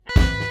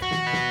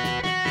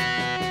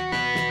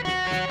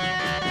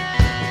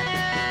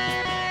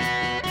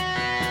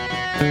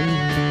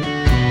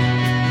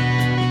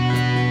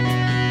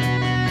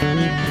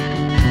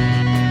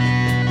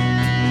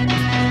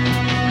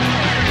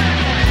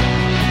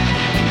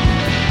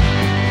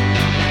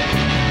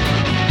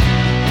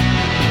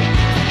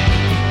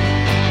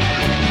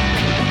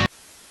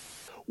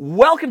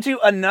Welcome to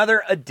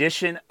another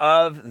edition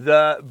of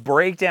The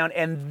Breakdown,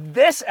 and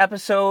this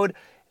episode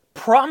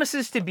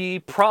promises to be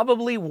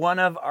probably one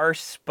of our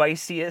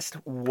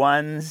spiciest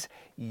ones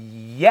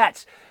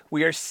yet.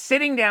 We are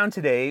sitting down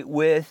today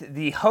with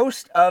the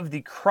host of the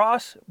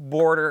Cross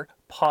Border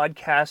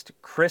podcast,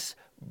 Chris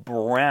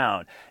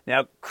Brown.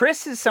 Now,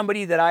 Chris is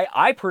somebody that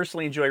I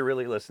personally enjoy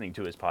really listening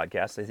to his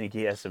podcast. I think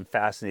he has some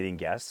fascinating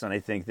guests, and I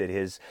think that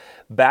his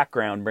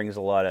background brings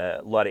a lot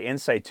of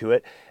insight to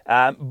it.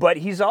 But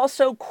he's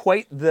also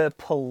quite the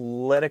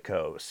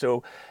politico.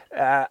 So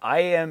I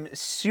am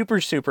super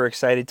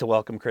excited to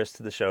welcome Chris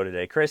to the show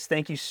today. Chris,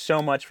 thank you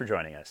so much for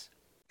joining us.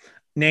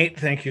 Nate,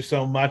 thank you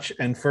so much.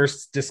 And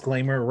first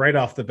disclaimer right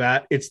off the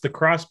bat, it's the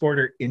Cross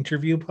Border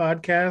Interview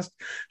Podcast.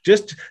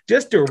 Just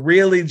to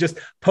really just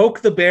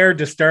poke the bear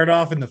to start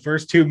off in the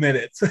first 2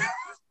 minutes.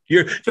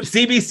 Your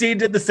CBC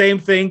did the same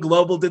thing.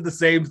 Global did the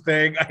same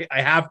thing. I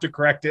have to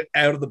correct it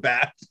out of the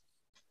bat.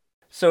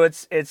 So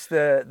it's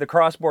the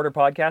Cross Border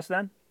Podcast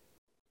then?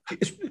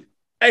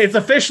 It's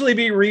officially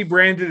being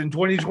rebranded in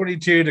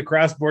 2022 to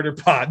Cross Border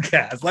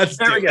Podcast.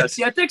 There we go.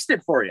 See, I fixed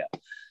it for you.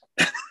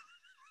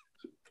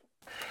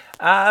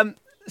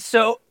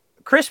 So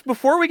Chris,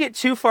 before we get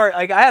too far,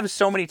 I have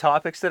so many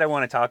topics that I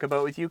want to talk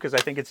about with you because I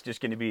think it's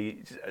just going to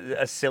be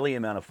a silly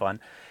amount of fun.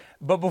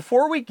 But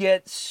before we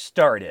get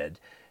started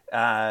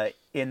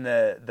in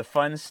the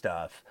fun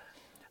stuff,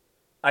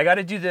 I got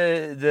to do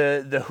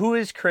the who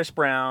is Chris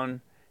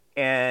Brown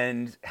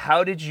and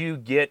how did you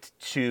get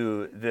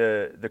to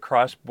the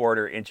Cross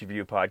Border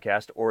Interview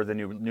Podcast or the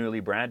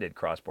newly branded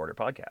Cross Border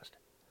Podcast?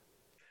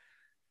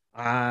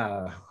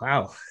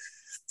 Wow.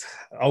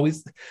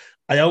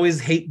 I always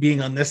hate being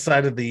on this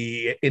side of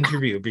the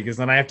interview because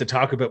then I have to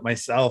talk about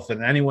myself,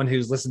 and anyone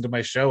who's listened to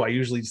my show, I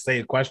usually say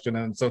a question.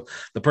 And so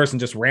the person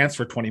just rants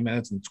for 20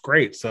 minutes and it's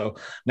great. So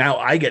now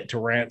I get to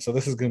rant. So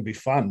this is going to be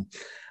fun.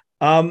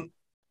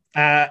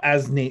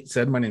 As Nate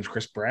said, my name is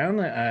Chris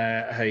Brown.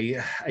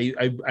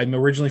 I'm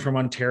originally from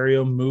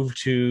Ontario,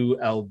 moved to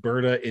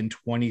Alberta in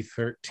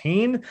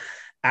 2013.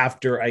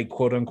 After I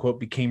quote unquote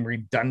became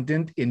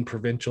redundant in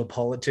provincial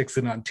politics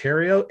in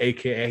Ontario,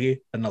 aka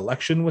an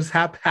election was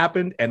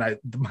happened, and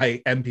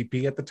my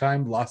MPP at the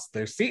time lost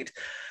their seat.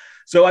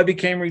 So I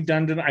became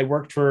redundant. I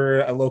worked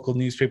for a local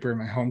newspaper in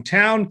my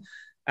hometown.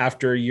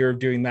 After a year of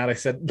doing that, I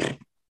said,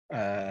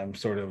 I'm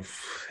sort of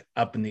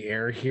up in the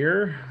air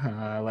here.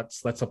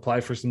 Let's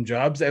apply for some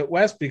jobs out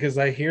west because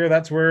I hear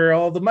that's where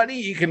all the money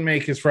you can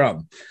make is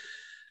from.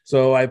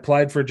 So I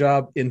applied for a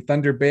job in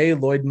Thunder Bay,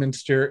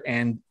 Lloydminster,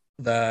 and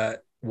the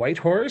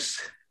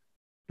Whitehorse.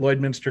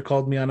 Lloydminster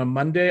called me on a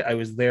Monday. I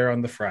was there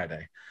on the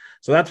Friday.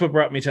 So that's what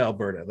brought me to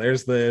Alberta.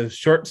 There's the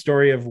short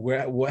story of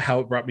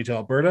how it brought me to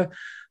Alberta.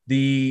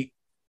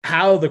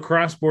 How the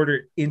Cross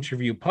Border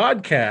Interview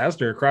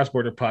Podcast, or Cross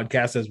Border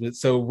Podcast as it's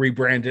so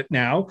rebranded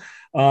now,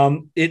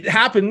 it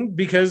happened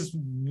because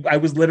I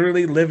was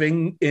literally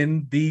living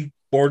in the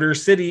border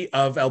city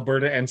of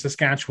Alberta and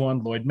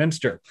Saskatchewan,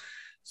 Lloydminster.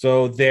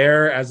 So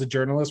there, as a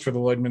journalist for the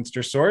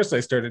Lloydminster Source, I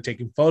started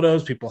taking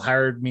photos. People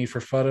hired me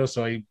for photos,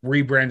 so I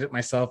rebranded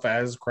myself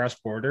as Cross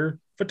Border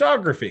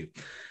Photography.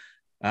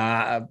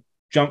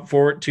 Jump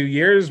forward 2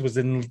 years, was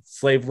in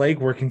Slave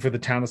Lake, working for the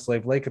town of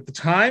Slave Lake at the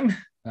time.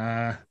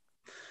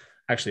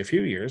 Actually, a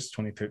few years,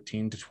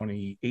 2013 to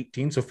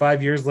 2018. So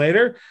 5 years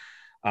later,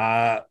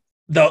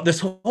 this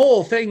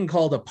whole thing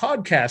called a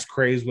podcast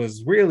craze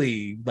was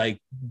really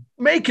like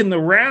making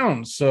the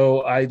rounds.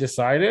 So I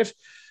decided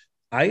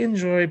I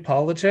enjoy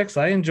politics.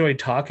 I enjoy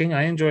talking.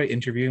 I enjoy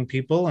interviewing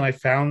people. And I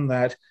found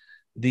that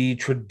the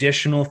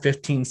traditional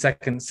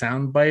 15-second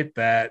soundbite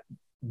that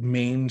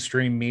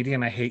mainstream media,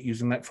 and I hate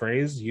using that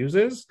phrase,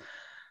 uses,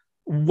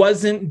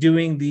 wasn't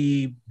doing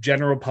the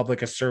general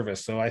public a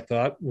service. So I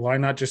thought, why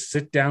not just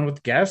sit down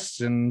with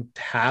guests and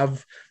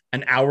have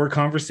an hour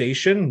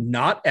conversation,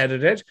 not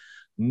edit it,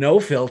 no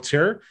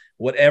filter.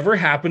 Whatever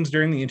happens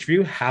during the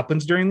interview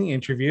happens during the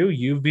interview.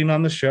 You've been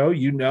on the show.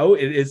 You know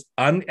it is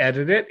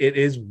unedited. It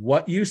is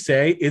what you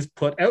say is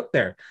put out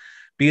there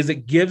because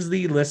it gives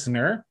the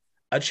listener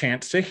a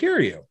chance to hear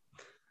you.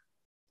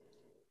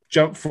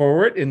 Jump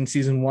forward in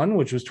season 1,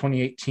 which was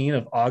 2018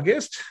 of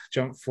August.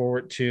 Jump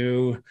forward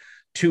to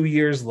 2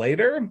 years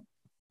later.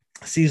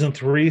 Season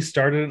 3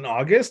 started in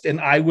August, and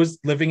I was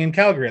living in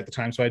Calgary at the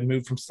time. So I'd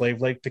moved from Slave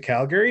Lake to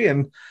Calgary,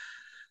 and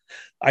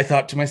I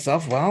thought to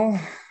myself, well,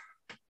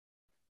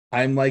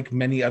 I'm like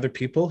many other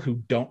people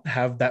who don't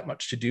have that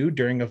much to do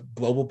during a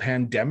global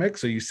pandemic.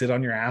 So you sit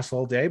on your ass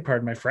all day,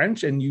 pardon my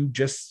French, and you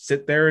just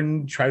sit there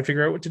and try to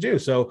figure out what to do.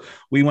 So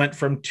we went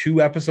from 2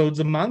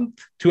 episodes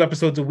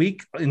a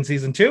week in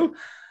season 2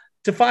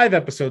 to 5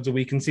 episodes a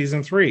week in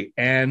season 3.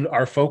 And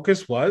our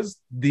focus was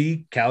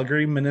the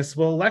Calgary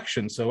municipal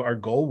election. So our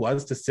goal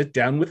was to sit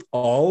down with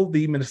all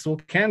the municipal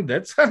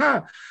candidates.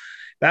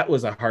 That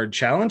was a hard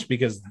challenge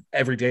because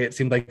every day it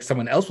seemed like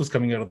someone else was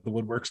coming out of the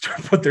woodworks to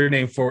put their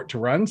name forward to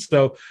run.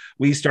 So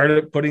we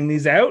started putting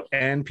these out,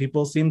 and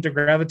people seemed to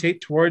gravitate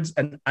towards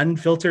an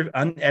unfiltered,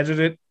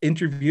 unedited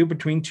interview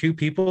between two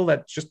people.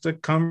 That's just a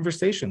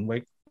conversation,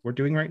 we're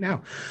doing right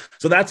now.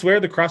 So that's where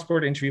the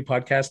Cross-Border Interview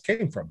podcast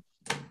came from.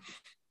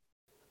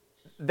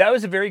 That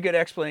was a very good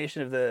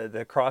explanation of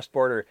the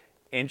Cross-Border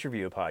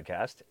Interview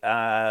podcast.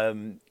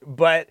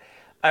 But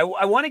I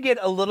want to get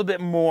a little bit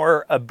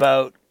more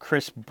about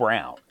Chris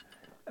Brown.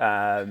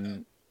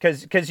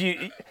 Because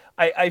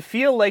I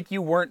feel like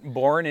you weren't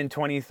born in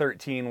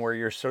 2013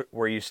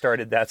 where you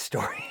started that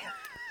story.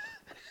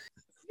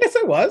 Yes,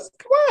 I was.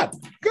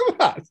 Come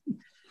on.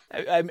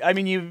 I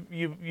mean,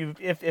 you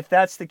if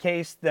that's the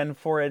case, then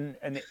for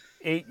an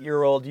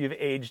 8-year-old, you've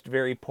aged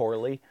very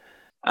poorly.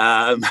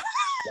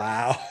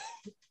 Wow.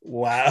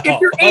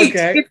 If you're eight.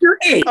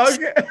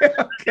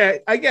 Okay.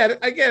 I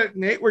get it,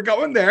 Nate. We're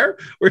going there.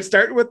 We're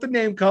starting with the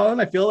name calling.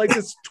 I feel like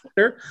it's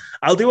Twitter.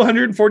 I'll do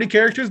 140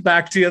 characters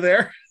back to you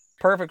there.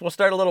 Perfect. We'll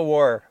start a little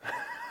war.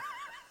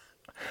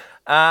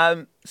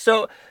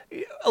 So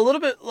a little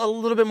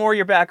bit more of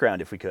your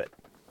background, if we could.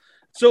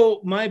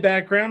 So my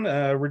background,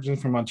 originally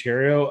from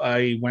Ontario,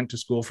 I went to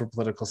school for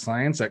political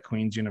science at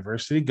Queen's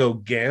University. Go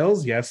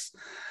Gales, yes.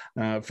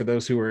 For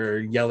those who are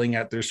yelling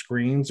at their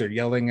screens or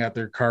yelling at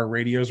their car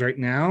radios right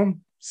now,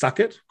 suck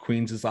it.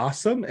 Queen's is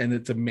awesome and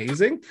it's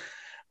amazing.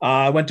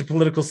 I went to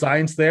political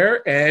science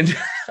there, and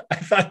I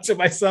thought to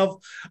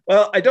myself,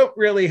 well, I don't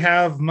really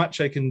have much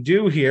I can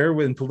do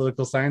here in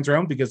political science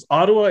realm because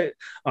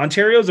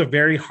Ontario is a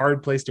very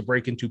hard place to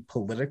break into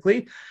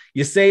politically.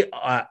 You say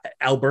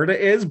Alberta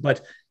is,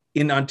 but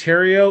in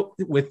Ontario,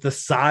 with the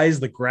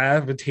size, the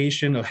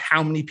gravitation of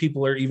how many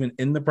people are even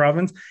in the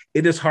province,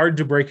 it is hard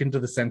to break into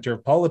the center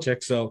of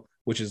politics. So,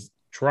 which is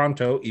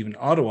Toronto, even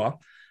Ottawa.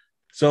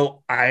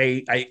 So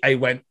I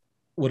went,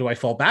 what do I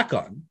fall back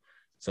on?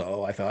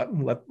 So I thought,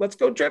 let's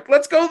go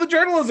the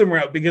journalism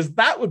route because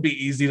that would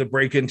be easy to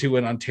break into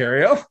in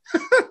Ontario.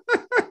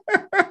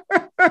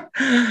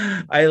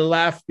 I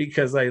laugh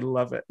because I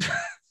love it.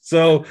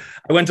 So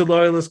I went to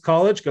Loyalist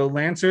College, go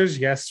Lancers.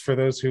 Yes, for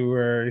those who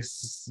are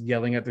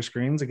yelling at their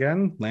screens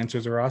again,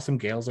 Lancers are awesome,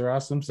 Gales are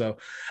awesome. So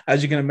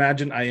as you can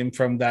imagine, I am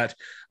from that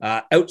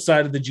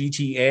outside of the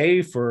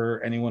GTA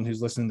for anyone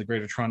who's listening in the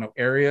Greater Toronto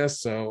area.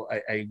 So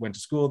I went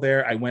to school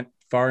there. I went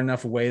far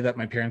enough away that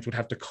my parents would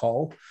have to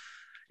call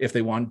if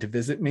they wanted to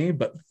visit me,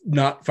 but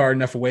not far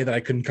enough away that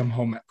I couldn't come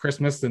home at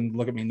Christmas. And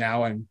look at me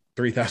now, I'm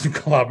 3,000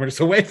 kilometers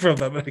away from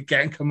them and I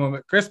can't come home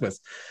at Christmas.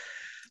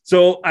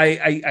 So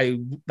I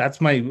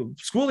that's my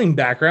schooling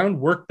background,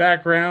 work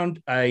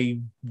background. I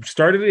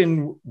started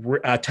in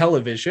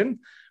television,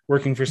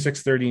 working for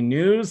 630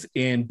 News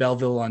in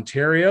Belleville,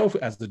 Ontario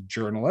as a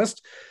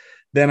journalist.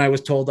 Then I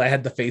was told I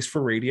had the face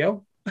for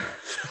radio.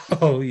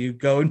 So you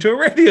go into a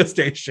radio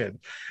station.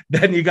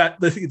 Then you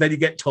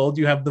get told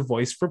you have the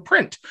voice for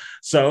print.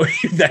 So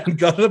you then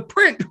go to the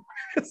print.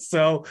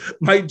 So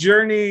my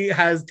journey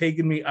has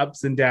taken me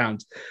ups and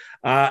downs.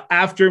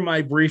 After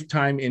my brief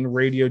time in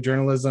radio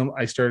journalism,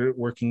 I started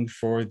working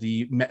for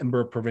the member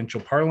of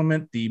provincial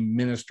parliament, the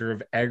Minister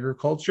of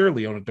Agriculture,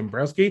 Leona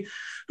Dombrowski,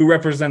 who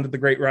represented the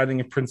Great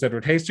Riding of Prince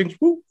Edward Hastings,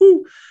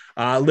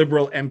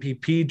 Liberal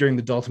MPP during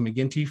the Dalton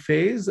McGuinty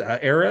phase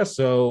era.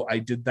 So I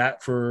did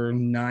that for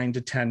 9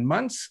 to 10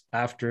 months.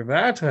 After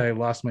that, I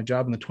lost my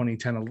job in the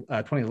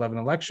 2011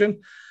 election,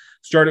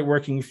 started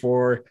working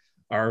for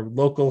our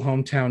local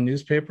hometown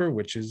newspaper,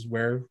 which is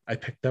where I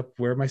picked up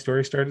where my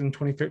story started in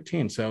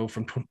 2013. So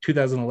from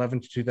 2011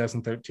 to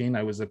 2013,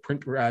 I was a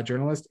print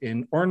journalist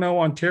in Orono,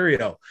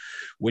 Ontario,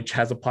 which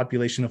has a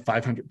population of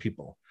 500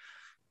 people.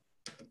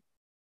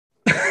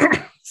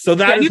 So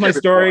that is my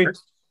story.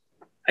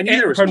 I knew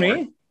there was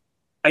more.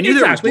 I knew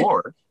there was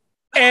more.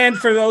 And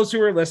for those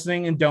who are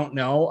listening and don't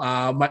know,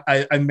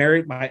 I'm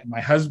married.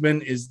 My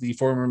husband is the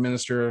former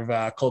Minister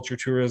of Culture,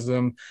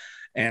 Tourism,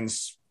 and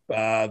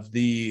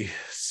the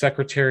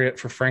Secretariat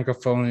for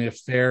Francophone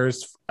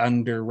Affairs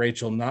under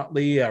Rachel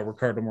Notley,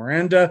 Ricardo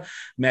Miranda.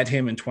 Met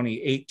him in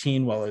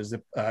 2018 while I was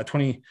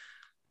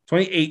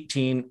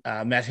 2018,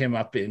 met him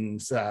up in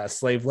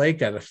Slave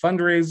Lake at a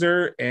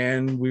fundraiser,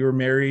 and we were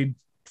married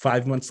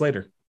 5 months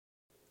later.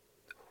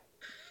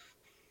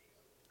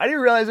 I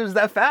didn't realize it was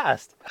that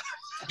fast.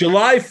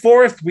 July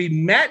 4th, we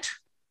met.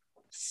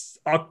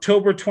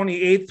 October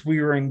 28th, we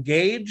were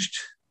engaged.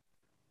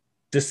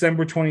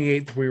 December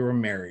 28th, we were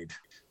married.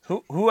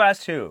 Who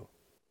asked who?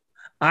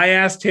 I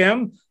asked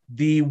him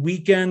the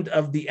weekend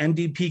of the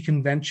NDP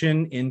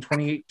convention in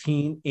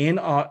 2018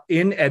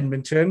 in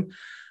Edmonton.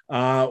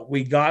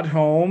 We got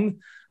home.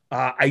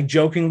 I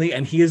jokingly,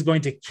 and he is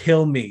going to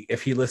kill me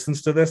if he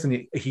listens to this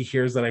and he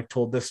hears that I've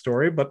told this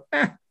story, but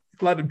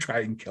let him try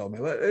and kill me.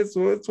 It's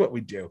what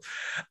we do.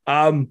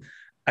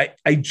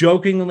 I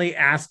jokingly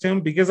asked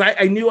him because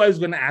I knew I was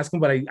going to ask him,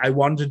 but I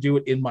wanted to do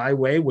it in my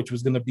way, which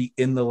was going to be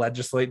in the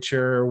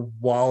legislature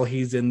while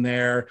he's in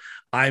there.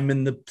 I'm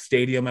in the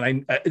stadium and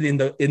I'm in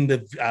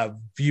the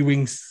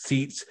viewing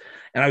seats,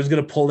 and I was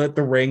going to pull at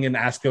the ring and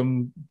ask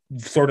him,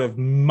 sort of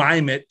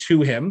mime it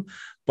to him,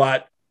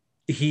 but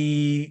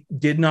he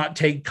did not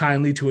take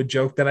kindly to a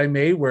joke that I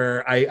made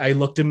where I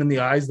looked him in the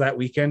eyes that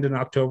weekend in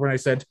October and I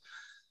said,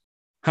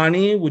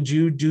 "Honey, would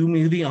you do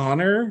me the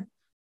honor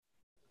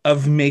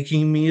of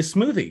making me a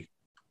smoothie?"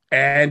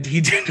 And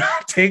he did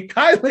not take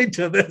kindly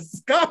to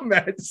this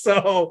comment.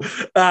 So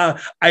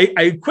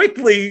I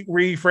quickly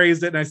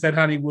rephrased it and I said,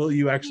 honey, will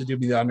you actually do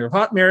me the honor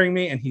of marrying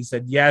me? And he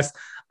said, yes.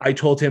 I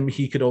told him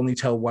he could only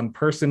tell one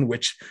person,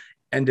 which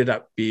ended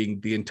up being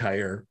the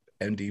entire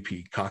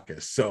NDP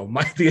caucus. So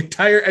the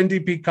entire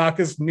NDP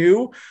caucus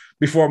knew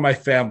before my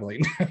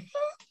family.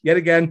 Yet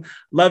again,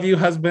 love you,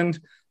 husband.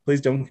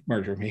 Please don't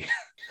murder me.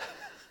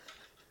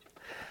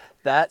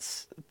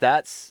 That's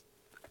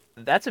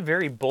a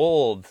very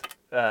bold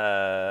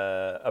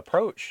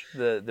approach.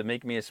 The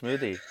make me a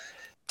smoothie.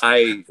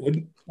 I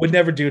would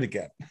never do it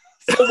again.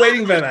 Still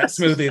waiting for that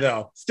smoothie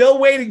though. Still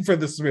waiting for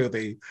the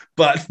smoothie,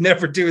 but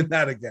never doing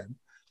that again.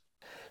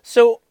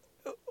 So,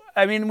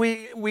 I mean,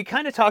 we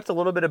kind of talked a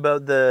little bit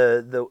about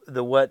the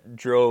what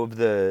drove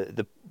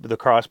the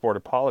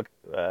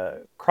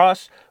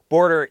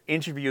cross-border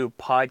interview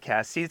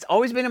podcast. See, it's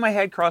always been in my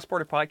head,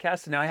 cross-border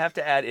podcast, and now I have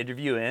to add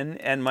interview in,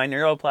 and my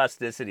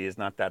neuroplasticity is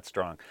not that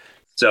strong.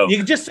 So you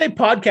can just say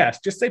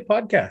podcast. Just say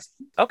podcast.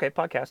 Okay,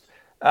 podcast.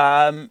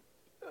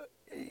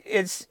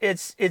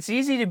 It's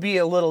easy to be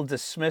a little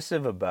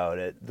dismissive about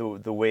it,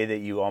 the way that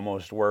you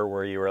almost were,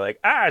 where you were like,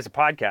 it's a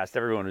podcast,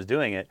 everyone was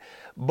doing it,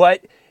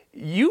 but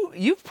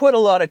you've put a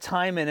lot of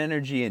time and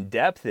energy and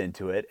depth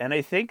into it, and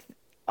I think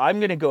I'm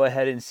going to go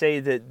ahead and say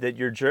that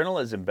your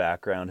journalism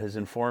background has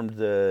informed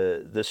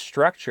the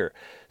structure.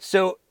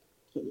 So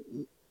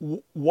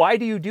why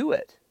do you do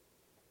it?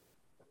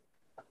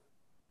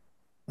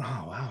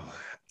 Oh, wow.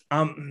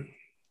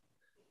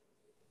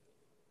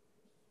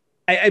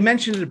 I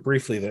mentioned it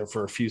briefly there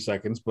for a few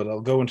seconds, but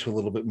I'll go into a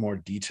little bit more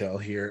detail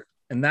here.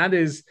 And that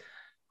is,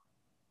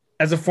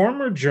 as a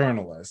former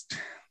journalist,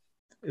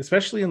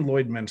 especially in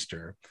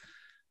Lloydminster,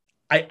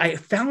 I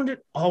found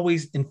it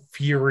always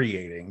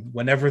infuriating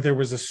whenever there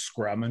was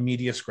a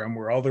media scrum,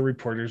 where all the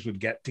reporters would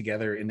get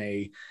together in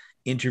an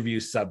interview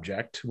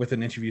subject,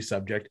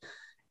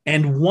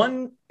 and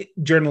one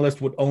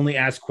journalist would only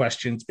ask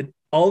questions, and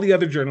all the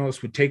other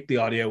journalists would take the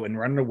audio and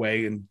run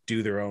away and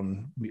do their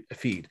own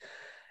feed.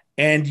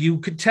 And you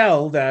could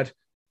tell that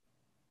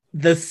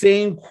the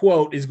same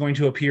quote is going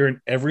to appear in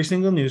every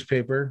single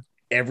newspaper,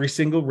 every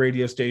single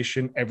radio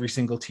station, every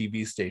single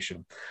TV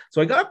station.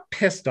 So I got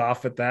pissed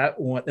off at that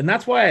one. And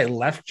that's why I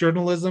left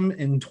journalism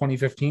in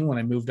 2015 when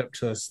I moved up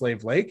to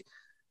Slave Lake.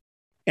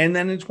 And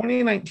then in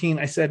 2019,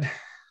 I said,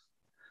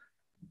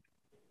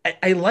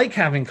 I like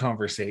having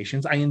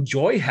conversations. I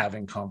enjoy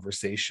having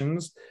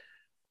conversations.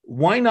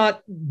 Why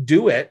not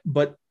do it,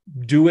 but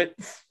do it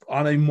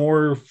on a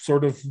more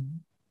sort of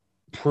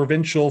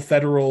provincial,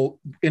 federal,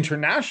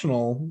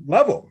 international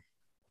level?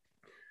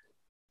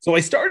 So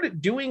I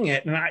started doing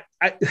it, and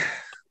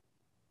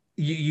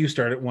you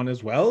started one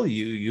as well.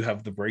 You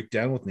have the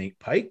breakdown with Nate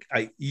Pike.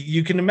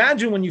 You can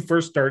imagine when you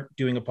first start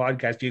doing a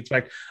podcast, you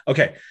expect,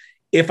 okay,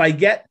 if I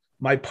get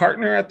my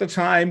partner at the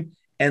time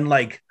and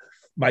like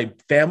my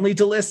family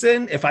to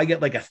listen, if I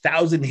get like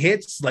 1,000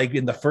 hits, like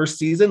in the first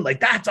season,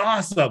 like that's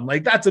awesome.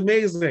 Like that's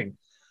amazing.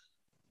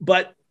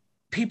 But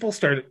people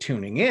started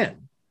tuning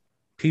in.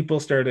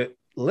 People started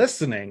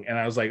listening, and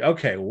I was like,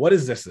 okay, what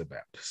is this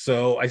about?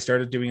 So I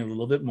started doing a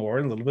little bit more,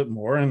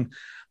 and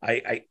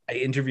I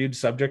interviewed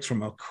subjects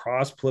from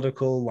across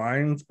political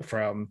lines,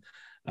 from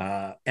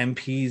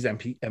MPs,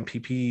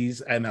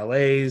 MPPs,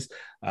 MLAs,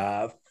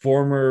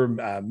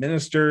 former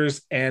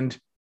ministers, and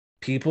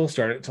people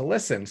started to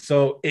listen.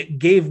 So it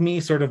gave me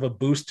sort of a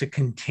boost to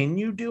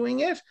continue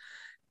doing it,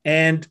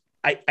 and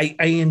I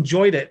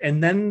enjoyed it.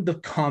 And then the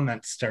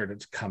comments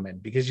started to come in,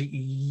 because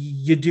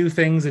you do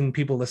things and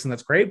people listen.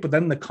 That's great. But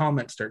then the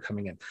comments start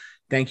coming in.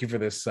 Thank you for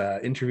this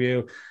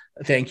interview.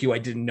 Thank you. I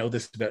didn't know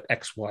this about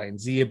X, Y, and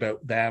Z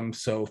about them.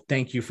 So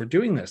thank you for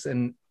doing this.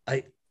 And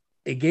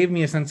it gave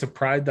me a sense of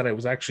pride that I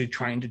was actually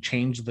trying to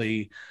change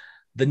the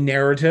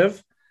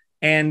narrative.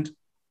 And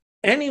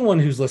anyone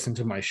who's listened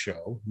to my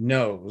show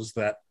knows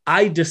that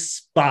I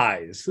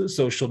despise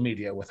social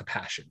media with a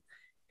passion.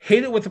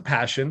 Hate it with a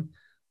passion.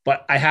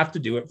 But I have to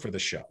do it for the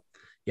show.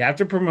 You have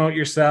to promote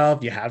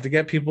yourself. You have to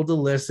get people to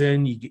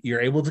listen.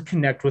 You're able to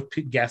connect with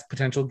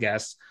potential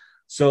guests.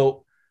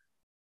 So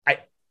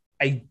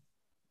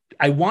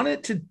I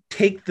wanted to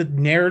take the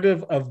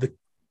narrative of the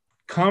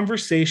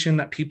conversation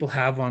that people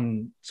have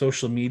on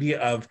social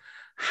media of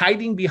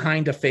hiding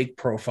behind a fake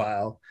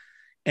profile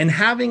and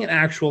having an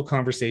actual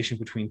conversation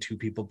between two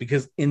people.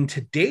 Because in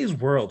today's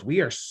world,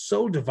 we are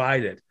so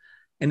divided.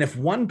 And if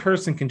one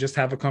person can just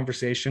have a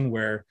conversation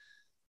where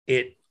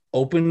it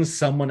opens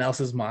someone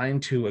else's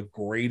mind to a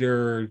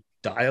greater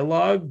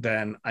dialogue,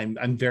 then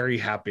I'm very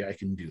happy I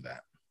can do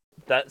that.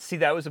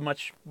 That was a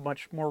much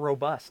more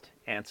robust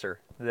answer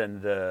than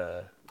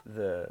the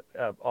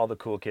all the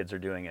cool kids are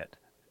doing it.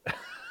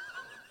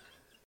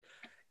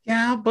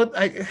 Yeah, but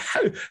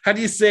how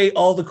do you say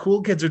all the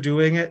cool kids are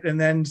doing it and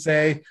then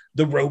say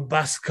the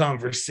robust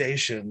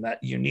conversation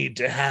that you need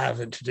to have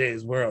in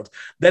today's world?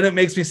 Then it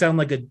makes me sound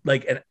like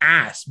an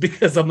ass,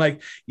 because I'm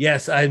like,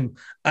 yes, I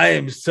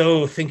am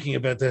so thinking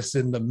about this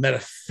in the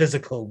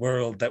metaphysical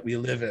world that we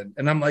live in.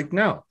 And I'm like,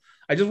 no,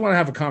 I just want to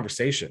have a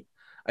conversation.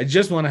 I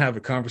just want to have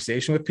a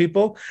conversation with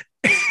people.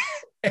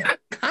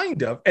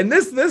 kind of. And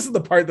this is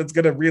the part that's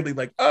going to really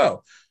like,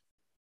 oh,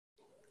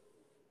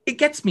 it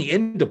gets me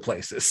into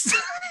places.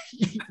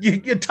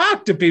 you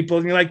talk to people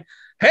and you're like,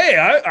 hey,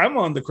 I'm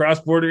on the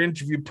Cross Border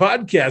Interview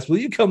podcast. Will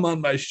you come on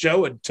my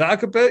show and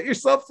talk about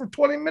yourself for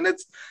 20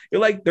 minutes?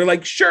 They're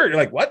like, sure. You're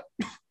like, what?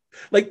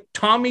 Like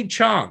Tommy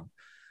Chong,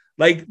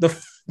 like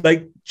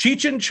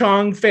Cheech and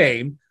Chong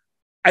fame.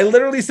 I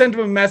literally sent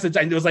him a message.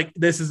 I was like,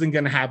 this isn't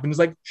going to happen. He's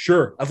like,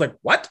 sure. I was like,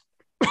 what?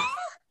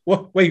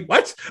 Well, wait,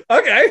 what?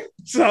 Okay.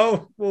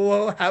 So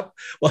we'll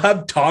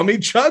have Tommy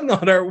Chong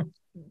on our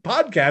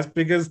podcast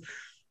because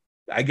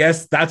I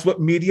guess that's what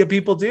media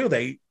people do.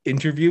 They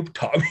interview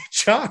Tommy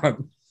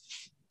Chong.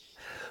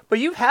 But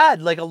you've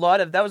had like a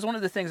lot of, that was one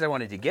of the things I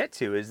wanted to get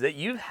to, is that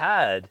you've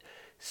had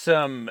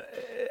some,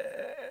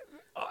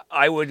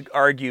 I would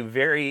argue,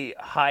 very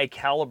high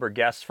caliber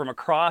guests from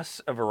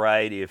across a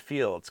variety of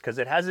fields, because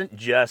it hasn't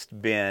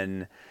just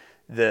been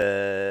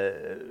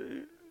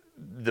the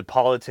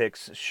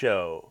politics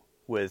show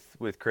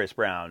with Chris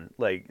Brown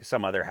like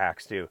some other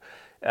hacks do.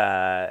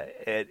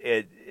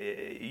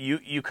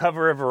 You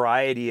cover a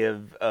variety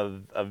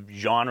of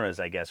genres,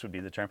 I guess would be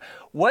the term.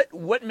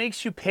 What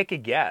makes you pick a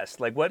guest?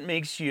 Like, what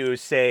makes you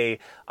say,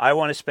 I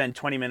want to spend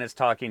 20 minutes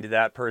talking to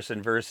that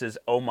person versus,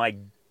 oh my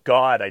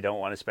God, I don't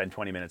want to spend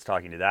 20 minutes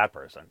talking to that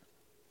person?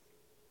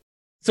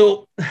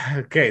 So,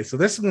 okay, so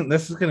this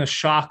is going to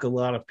shock a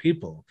lot of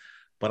people,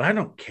 but I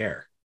don't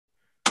care.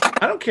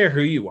 I don't care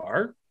who you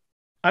are.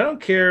 I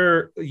don't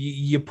care.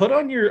 You put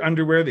on your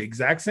underwear the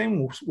exact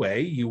same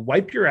way. You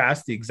wipe your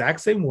ass the exact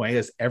same way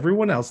as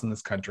everyone else in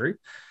this country.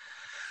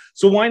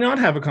 So why not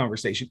have a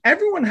conversation?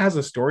 Everyone has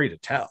a story to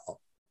tell.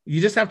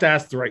 You just have to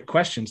ask the right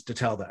questions to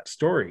tell that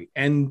story.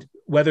 And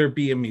whether it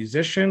be a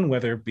musician,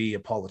 whether it be a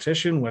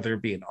politician, whether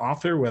it be an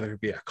author, whether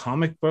it be a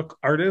comic book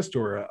artist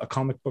or a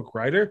comic book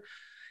writer,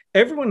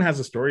 everyone has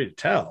a story to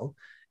tell.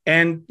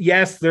 And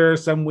yes, there are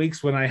some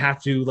weeks when I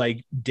have to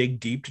like dig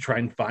deep to try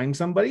and find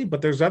somebody,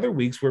 but there's other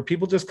weeks where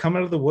people just come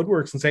out of the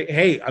woodworks and say,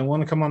 hey, I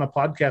want to come on a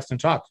podcast and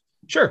talk.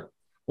 Sure.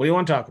 What do you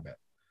want to talk about?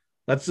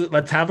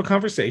 Let's have a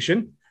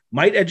conversation.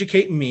 Might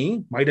educate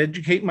me, might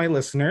educate my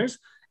listeners.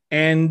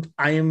 And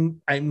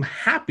I'm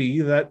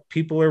happy that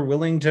people are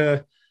willing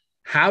to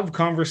have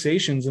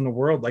conversations in a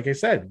world, like I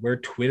said, where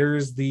Twitter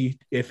is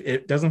if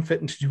it doesn't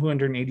fit into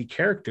 280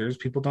 characters,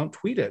 people don't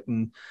tweet it.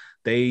 And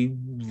they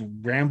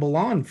ramble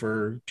on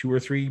for 2 or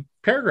 3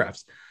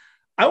 paragraphs.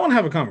 I want to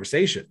have a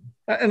conversation.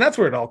 And that's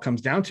where it all comes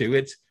down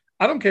to.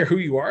 I don't care who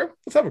you are.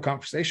 Let's have a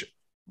conversation.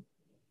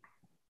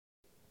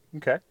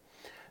 Okay.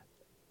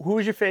 Who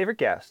was your favorite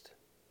guest?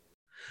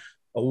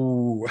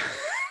 Oh,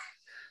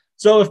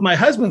 so if my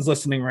husband's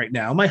listening right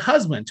now,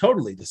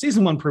 totally. The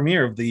season 1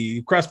 premiere of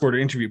the Cross Border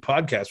Interview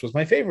podcast was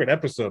my favorite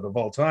episode of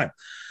all time.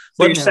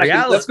 So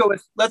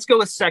let's go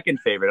with second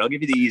favorite. I'll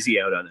give you the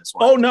easy out on this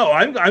one. Oh no,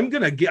 I'm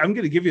gonna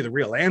give you the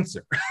real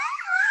answer.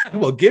 I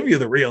will give you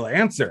the real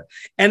answer,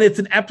 and it's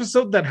an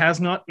episode that has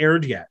not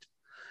aired yet.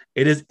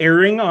 It is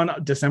airing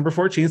on December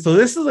 14th. So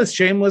this is a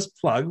shameless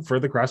plug for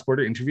the Cross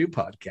Border Interview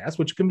podcast,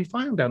 which can be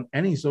found on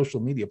any social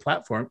media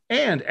platform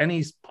and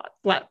any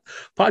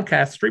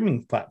podcast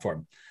streaming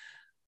platform.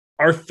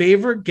 Our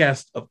favorite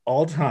guest of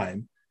all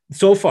time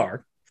so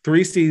far,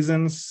 3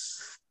 seasons.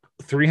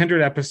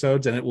 300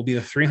 episodes, and it will be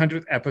the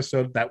 300th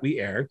episode that we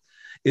air,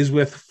 is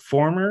with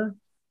former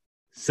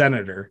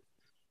senator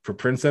for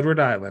Prince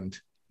Edward Island,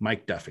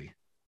 Mike Duffy.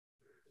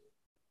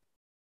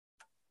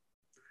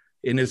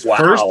 In his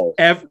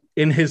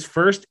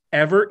first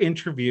ever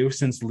interview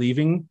since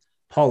leaving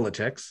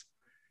politics,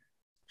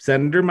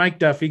 Senator Mike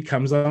Duffy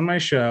comes on my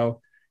show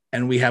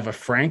and we have a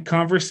frank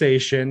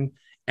conversation.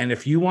 And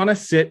if you want to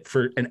sit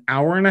for an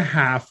hour and a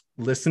half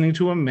listening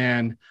to a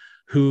man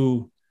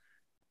who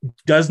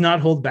does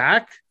not hold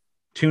back,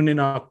 tune in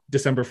on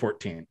December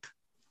 14th.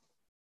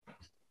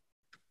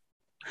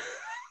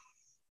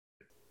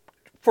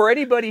 For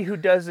anybody who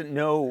doesn't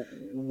know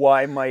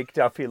why Mike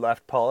Duffy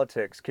left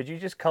politics, could you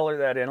just color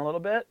that in a little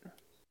bit?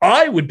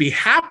 I would be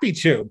happy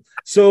to.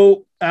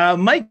 So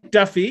Mike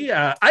Duffy,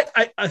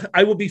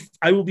 I will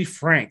be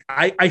frank.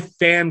 I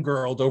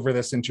fangirled over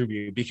this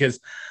interview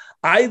because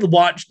I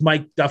watched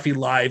Mike Duffy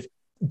live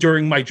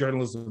during my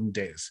journalism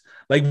days.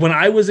 Like when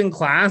I was in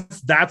class,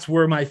 that's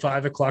where my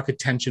 5 o'clock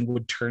attention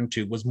would turn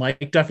to, was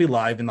Mike Duffy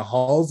live in the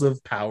halls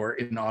of power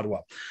in Ottawa.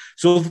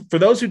 So for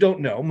those who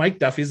don't know, Mike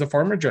Duffy is a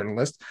former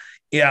journalist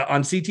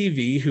on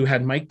CTV who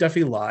had Mike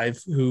Duffy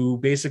live, who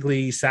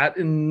basically sat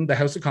in the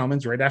House of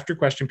Commons right after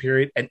question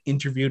period and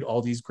interviewed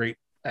all these great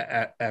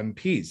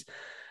MPs.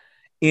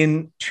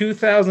 In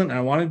 2000, I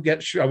want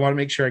to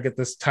make sure I get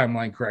this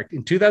timeline correct.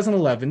 In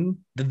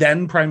 2011, the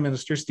then Prime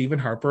Minister Stephen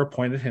Harper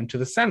appointed him to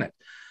the Senate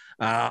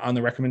on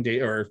the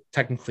recommendation, or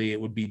technically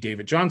it would be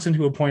David Johnson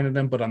who appointed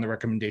him, but on the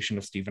recommendation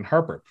of Stephen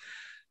Harper.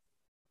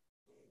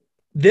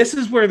 This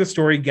is where the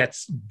story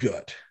gets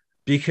good,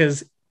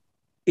 because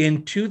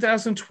in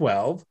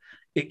 2012,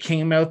 it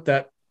came out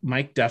that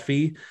Mike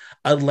Duffy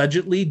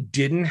allegedly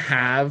didn't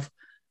have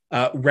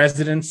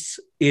residence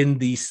in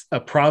the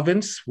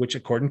province, which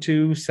according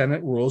to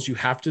Senate rules, you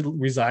have to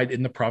reside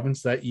in the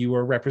province that you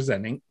are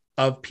representing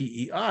of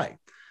PEI.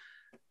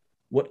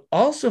 What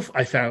also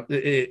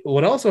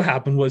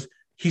happened was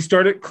he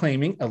started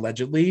claiming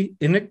allegedly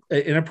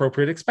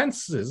inappropriate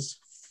expenses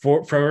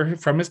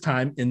from his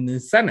time in the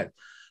Senate.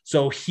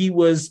 So he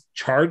was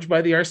charged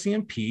by the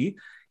RCMP.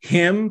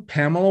 Him,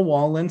 Pamela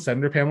Wallin,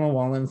 Senator Pamela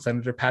Wallin,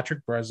 Senator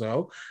Patrick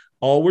Brazeau,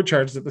 all were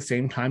charged at the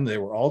same time. They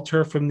were all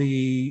turfed from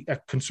the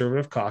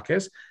Conservative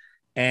caucus.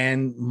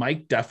 And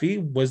Mike Duffy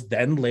was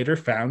then later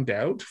found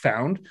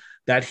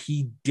that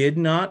he did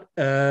not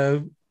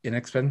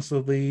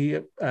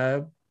inexpensively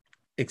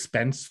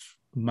expense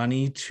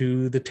money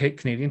to the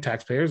Canadian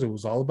taxpayers. It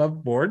was all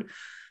above board.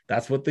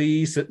 That's what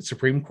the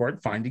Supreme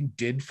Court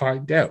did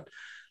find out.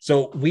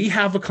 So we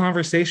have a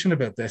conversation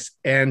about this,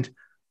 and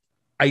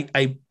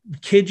I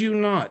kid you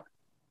not,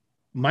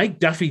 Mike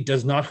Duffy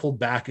does not hold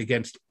back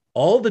against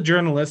all the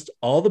journalists,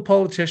 all the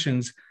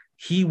politicians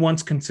he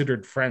once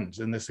considered friends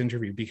in this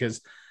interview,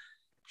 because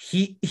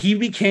he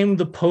became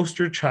the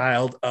poster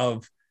child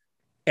of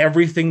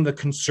everything the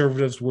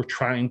Conservatives were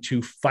trying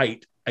to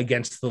fight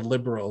against the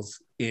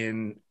Liberals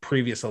in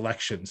previous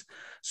elections.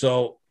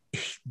 So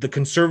the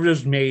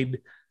Conservatives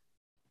made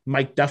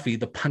Mike Duffy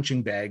the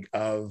punching bag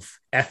of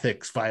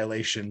ethics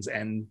violations,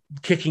 and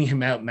kicking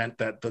him out meant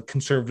that the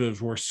Conservatives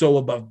were so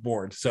above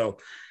board. So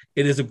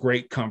it is a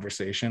great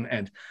conversation.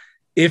 And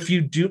if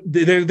you do,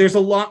 there's a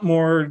lot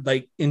more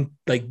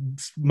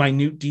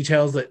minute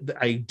details that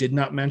I did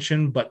not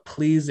mention, but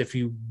please, if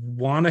you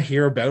want to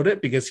hear about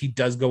it, because he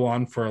does go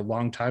on for a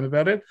long time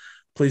about it,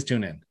 please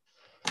tune in.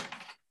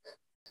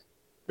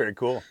 Very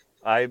cool.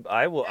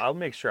 I'll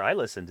make sure I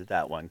listen to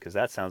that one, because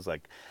that sounds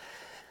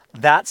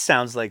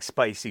like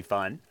spicy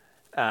fun.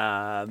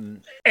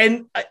 And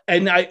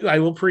I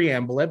will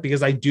preamble it,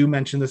 because I do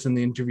mention this in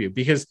the interview,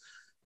 because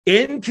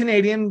in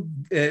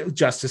Canadian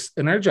justice,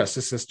 in our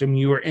justice system,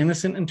 you are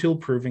innocent until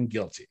proven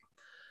guilty.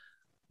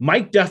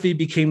 Mike Duffy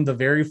became the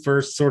very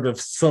first sort of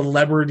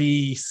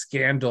celebrity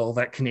scandal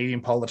that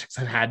Canadian politics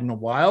had in a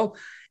while.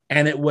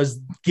 And it was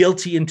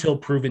guilty until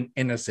proven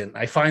innocent.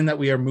 I find that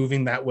we are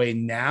moving that way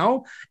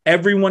now.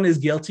 Everyone is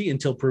guilty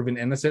until proven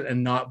innocent,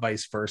 and not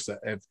vice versa.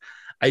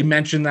 I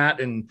mentioned that,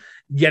 and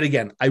yet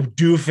again, I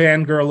do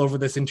fangirl over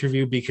this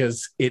interview,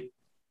 because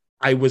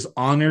I was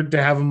honored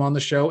to have him on the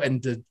show,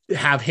 and to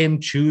have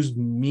him choose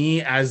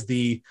me as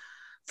the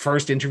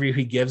first interview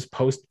he gives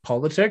post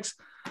politics.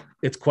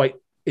 It's quite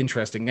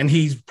interesting. And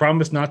he's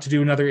promised not to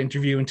do another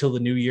interview until the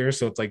new year.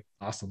 So it's like,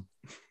 awesome.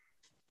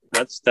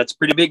 That's a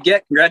pretty big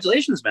get.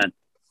 Congratulations, man.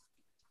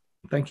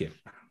 Thank you.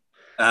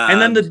 And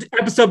then the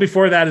episode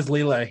before that is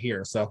Leela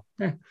here. So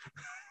yeah,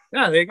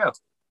 there you go.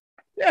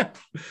 Yeah.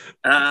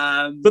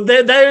 But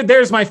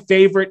there's my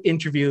favorite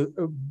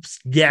interview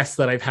guest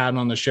that I've had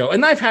on the show.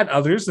 And I've had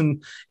others.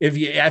 And if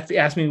you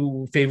ask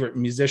me favorite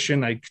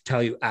musician, I could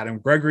tell you Adam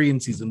Gregory in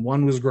season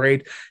 1 was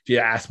great. If you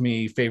ask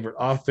me favorite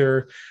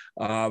author,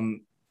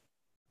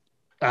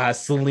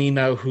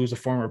 Selena, who's a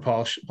former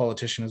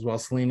politician as well.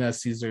 Selena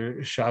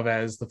Cesar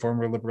Chavez, the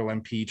former Liberal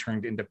MP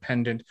turned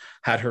independent,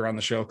 had her on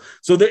the show.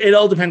 So it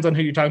all depends on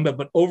who you're talking about.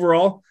 But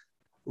overall,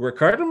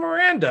 Ricardo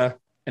Miranda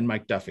and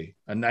Mike Duffy.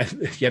 And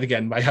yet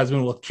again, my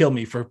husband will kill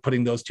me for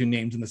putting those two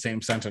names in the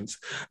same sentence.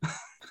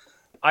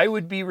 I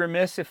would be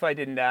remiss if I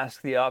didn't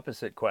ask the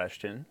opposite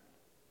question.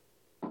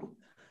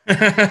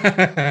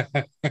 Okay.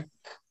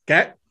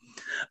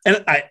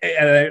 And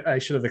I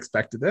should have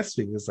expected this,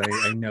 because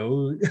I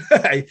know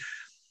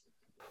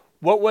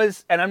what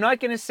was, and I'm not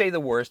going to say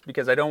the worst,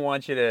 because I don't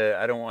want you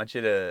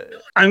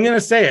to. I'm going to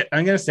say it.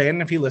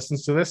 And if he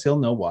listens to this, he'll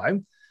know why.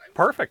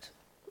 Perfect.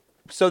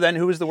 So then,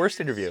 who was the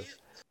worst interview?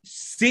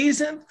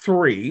 Season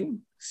 3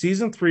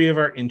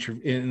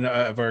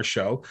 of our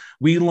show,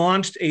 we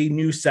launched a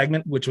new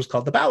segment which was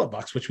called the Ballot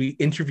Box, which we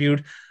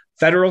interviewed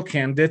federal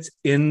candidates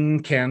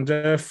in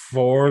Canada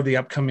for the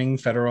upcoming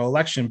federal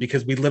election,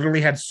 because we literally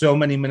had so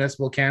many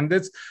municipal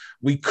candidates,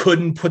 we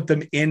couldn't put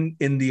them in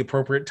the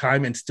appropriate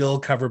time and still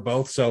cover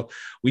both. So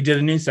we did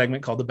a new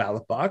segment called the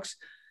Ballot Box,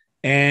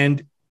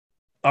 and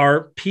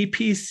our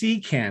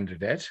PPC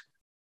candidate,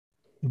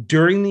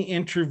 during the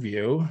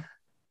interview,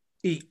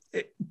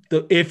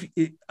 if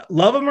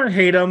love them or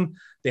hate them,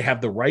 they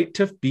have the right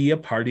to be a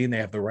party, and they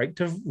have the right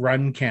to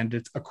run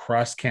candidates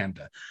across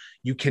Canada.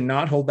 You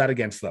cannot hold that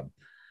against them.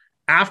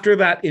 After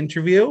that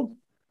interview,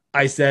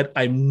 I said,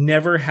 I'm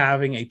never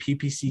having a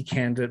PPC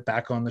candidate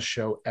back on the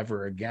show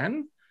ever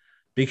again,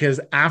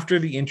 because after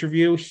the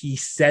interview, he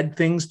said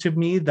things to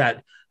me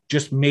that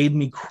just made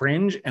me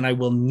cringe, and I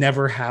will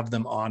never have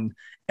them on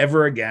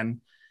ever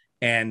again.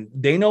 And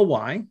they know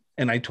why.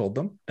 And I told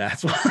them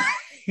that's why.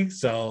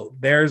 So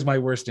there's my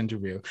worst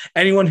interview.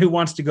 Anyone who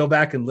wants to go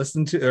back and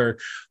listen to or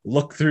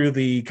look through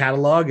the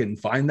catalog and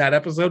find that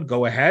episode,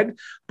 go ahead.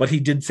 But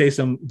he did say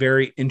some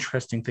very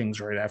interesting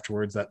things right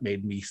afterwards that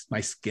made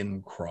my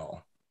skin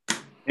crawl.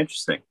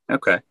 Interesting.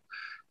 Okay.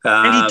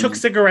 And he took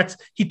cigarettes.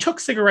 He took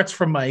cigarettes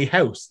from my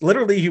house.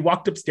 Literally, he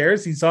walked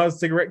upstairs. He saw a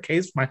cigarette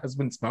case. My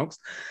husband smokes.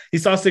 He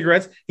saw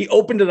cigarettes. He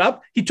opened it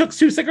up. He took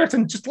 2 cigarettes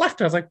and just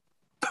left. I was like,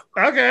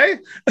 okay.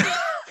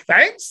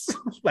 thanks.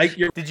 Like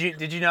you're. Did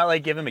you not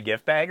like give him a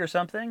gift bag or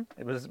something?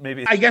 It was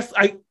maybe. I guess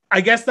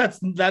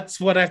that's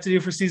what I have to do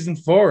for season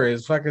 4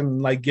 is fucking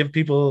like give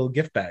people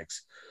gift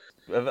bags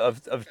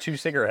of 2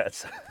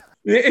 cigarettes.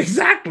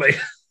 Exactly.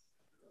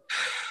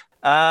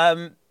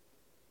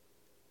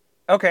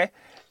 Okay.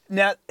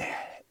 Now,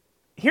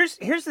 here's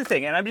the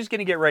thing, and I'm just going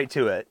to get right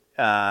to it.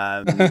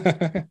 Are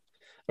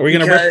we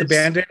going to rip the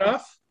Band-Aid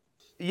off?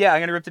 Yeah, I'm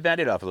going to rip the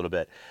Band-Aid off a little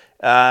bit.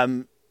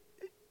 I'll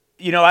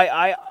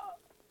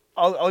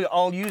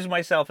use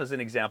myself as an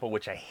example,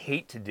 which I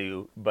hate to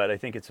do, but I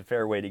think it's a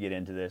fair way to get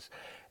into this.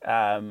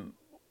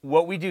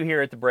 What we do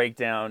here at the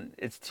Breakdown,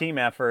 it's team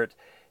effort,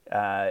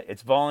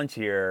 it's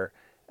volunteer.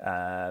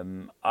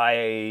 I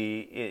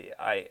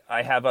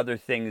have other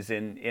things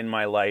in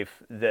my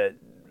life that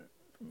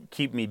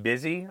keep me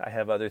busy. I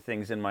have other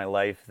things in my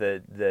life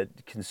that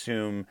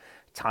consume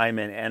time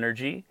and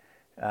energy.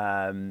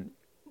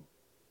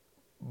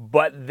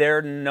 But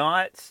they're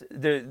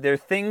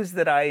things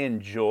that I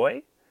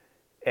enjoy,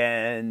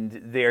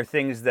 and they're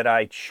things that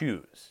I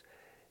choose.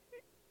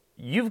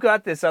 You've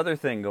got this other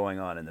thing going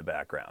on in the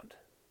background.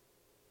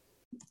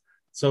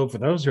 So for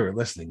those who are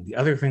listening, the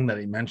other thing that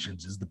he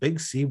mentions is the big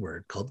C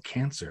word called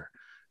cancer.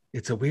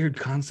 It's a weird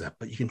concept,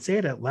 but you can say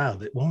it out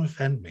loud. It won't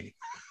offend me.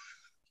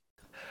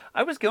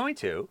 I was going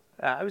to.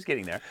 I was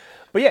getting there.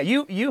 But yeah,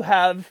 you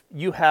have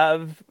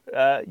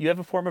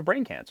a form of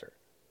brain cancer.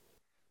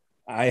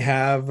 I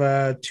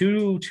have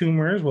 2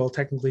 tumors. Well,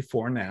 technically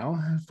 4 now.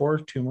 4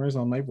 tumors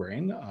on my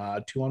brain,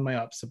 2 on my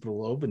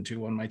occipital lobe and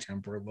 2 on my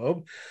temporal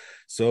lobe.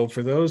 So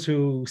for those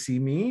who see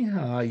me,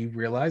 you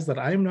realize that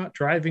I am not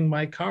driving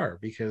my car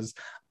because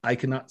I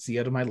cannot see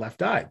out of my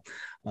left eye.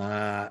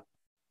 I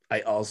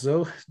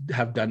also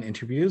have done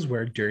interviews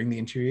where during the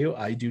interview,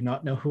 I do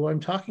not know who I'm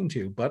talking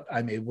to, but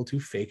I'm able to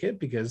fake it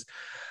because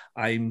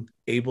I'm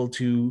able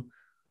to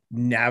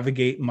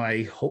navigate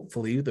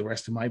hopefully the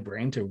rest of my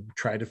brain to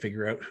try to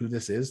figure out who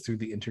this is through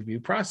the interview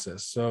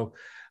process. So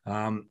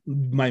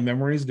my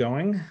memory's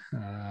going,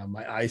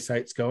 my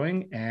eyesight's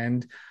going,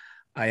 and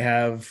I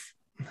have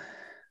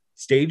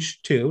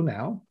stage 2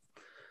 now,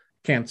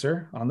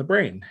 cancer on the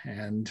brain.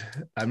 And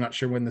I'm not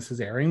sure when this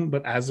is airing,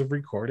 but as of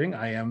recording,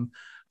 I am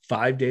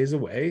 5 days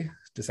away,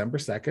 December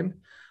 2nd,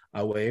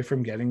 away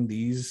from getting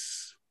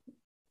these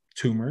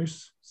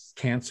tumors,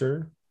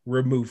 cancer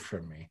removed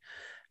from me.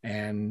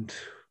 And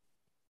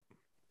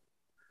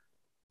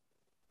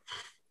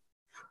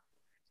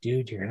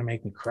dude, you're gonna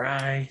make me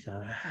cry.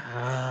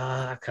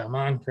 Come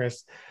on,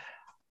 Chris.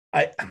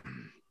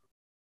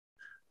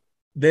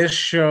 This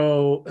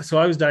show, so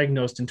I was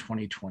diagnosed in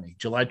 2020,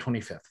 July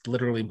 25th,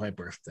 literally my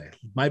birthday.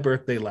 My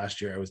birthday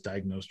last year, I was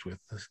diagnosed with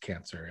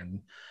cancer,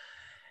 and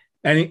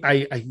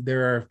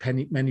there are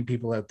many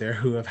people out there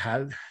who have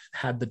had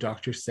the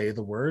doctor say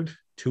the word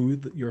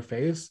to your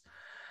face,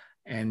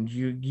 and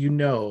you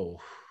know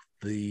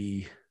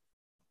the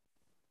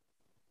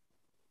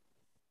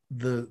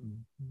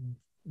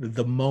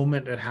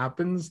moment it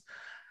happens,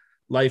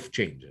 life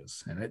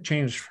changes, and it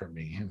changed for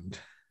me. And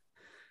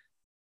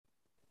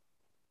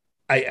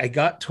I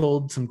got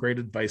told some great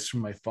advice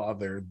from my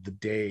father the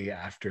day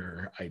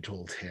after I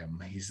told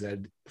him. He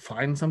said,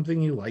 find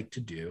something you like to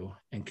do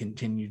and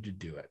continue to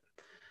do it.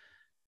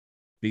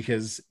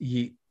 Because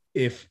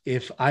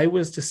if I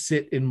was to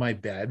sit in my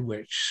bed,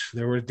 which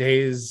there were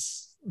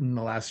days in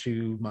the last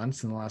few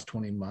months, in the last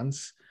 20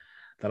 months,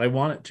 that I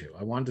wanted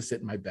to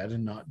sit in my bed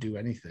and not do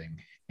anything.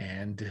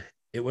 And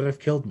it would have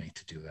killed me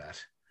to do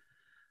that.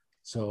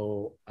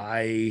 So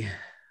I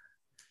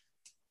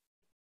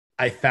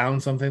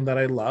found something that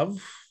I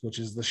love, which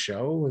is the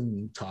show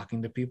and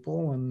talking to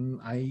people, and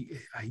I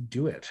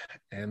do it,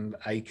 and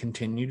I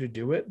continue to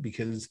do it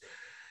because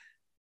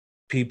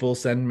people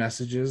send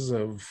messages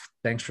of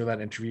thanks for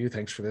that interview,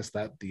 thanks for this,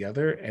 that, the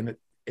other, and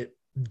it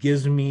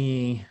gives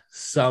me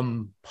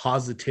some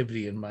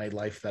positivity in my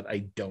life that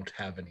I don't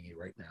have any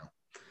right now.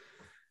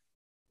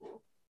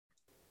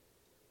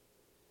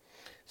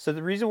 So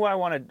the reason why I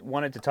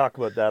wanted to talk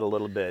about that a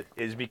little bit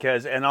is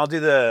because, and I'll do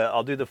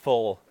the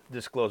full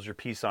disclosure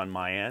piece on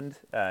my end,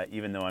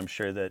 even though I'm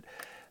sure that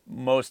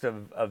most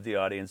of the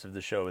audience of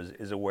the show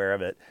is aware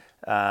of it.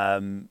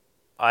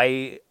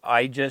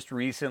 I just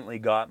recently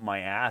got my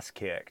ass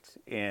kicked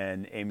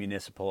in a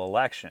municipal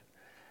election,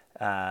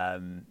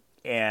 and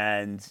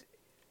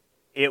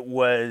it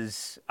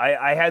was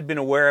I had been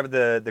aware of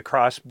the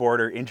Cross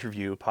Border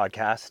Interview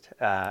podcast,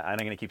 and I'm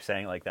going to keep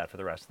saying it like that for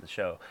the rest of the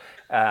show.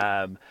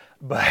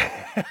 But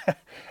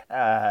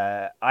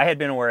I had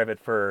been aware of it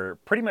for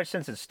pretty much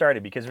since it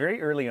started, because very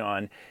early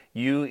on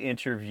you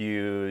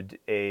interviewed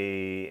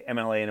a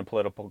MLA in a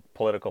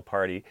political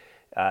party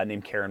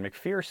named Karen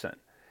McPherson.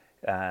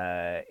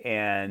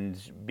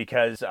 And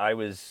because I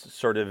was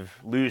sort of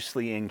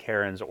loosely in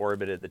Karen's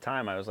orbit at the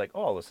time, I was like,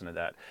 oh, I'll listen to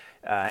that.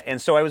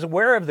 And so I was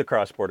aware of the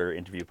Cross Border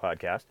Interview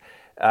podcast.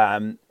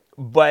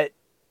 But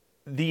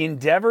the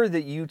endeavor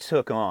that you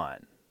took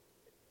on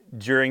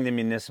during the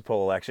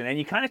municipal election, and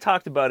you kind of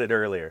talked about it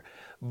earlier,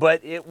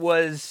 but it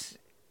was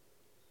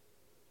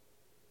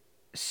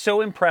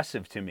so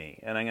impressive to me,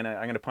 and I'm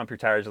gonna pump your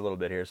tires a little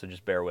bit here, so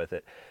just bear with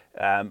it.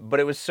 But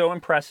it was so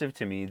impressive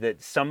to me that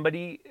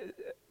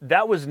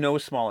that was no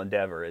small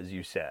endeavor, as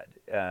you said.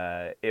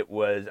 It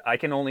was. I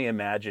can only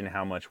imagine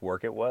how much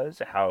work it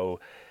was.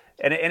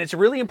 And it's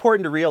really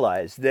important to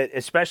realize that,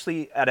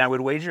 especially, and I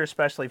would wager,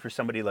 especially for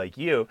somebody like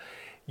you,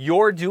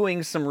 you're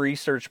doing some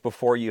research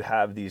before you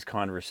have these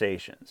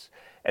conversations.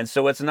 And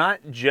so it's not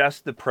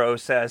just the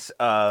process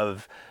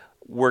of,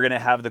 we're going to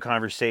have the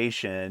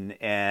conversation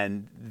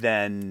and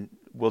then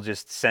we'll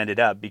just send it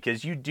up,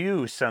 because you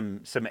do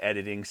some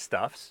editing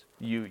stuffs.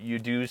 You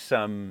do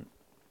some,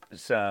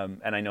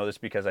 and I know this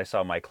because I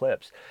saw my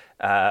clips.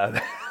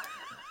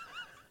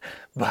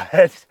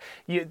 But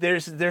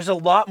there's a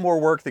lot more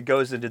work that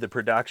goes into the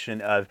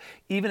production of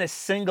even a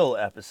single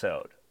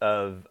episode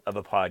of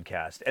a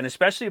podcast, and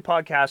especially a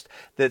podcast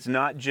that's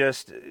not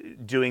just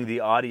doing the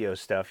audio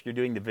stuff. You're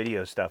doing the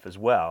video stuff as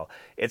well.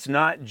 It's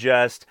not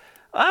just,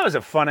 oh, that was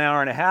a fun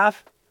hour and a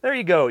half. There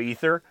you go,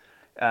 Ether.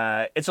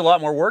 It's a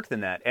lot more work than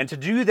that. And to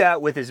do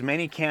that with as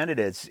many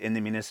candidates in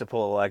the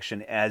municipal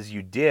election as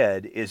you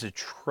did is a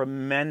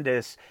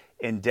tremendous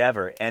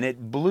endeavor. And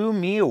it blew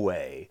me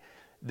away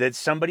that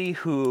somebody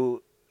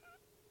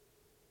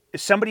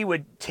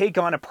would take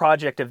on a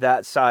project of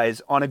that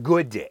size on a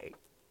good day,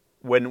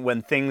 when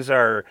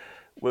the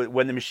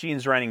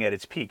machine's running at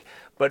its peak.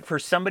 But for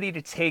somebody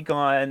to take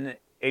on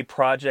a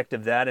project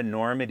of that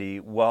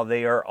enormity while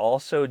they are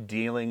also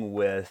dealing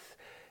with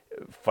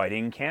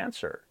fighting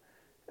cancer,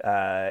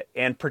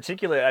 and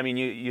particularly, I mean,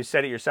 you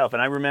said it yourself,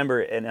 and I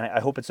remember, and I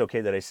hope it's okay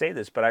that I say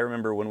this, but I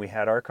remember when we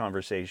had our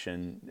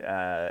conversation,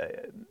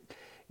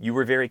 you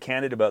were very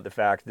candid about the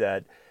fact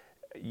that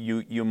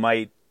you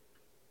might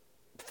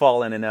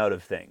fall in and out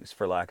of things,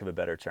 for lack of a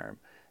better term.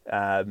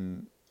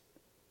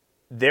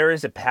 There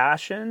is a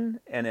passion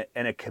and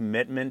a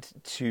commitment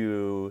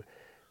to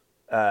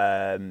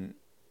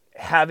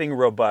having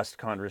robust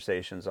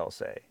conversations, I'll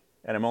say.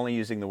 And I'm only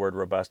using the word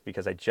robust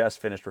because I just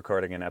finished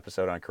recording an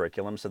episode on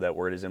curriculum, so that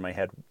word is in my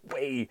head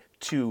way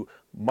too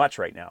much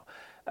right now.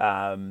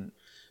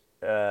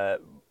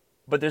 But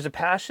there's a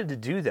passion to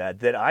do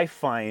that I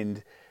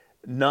find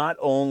not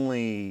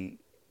only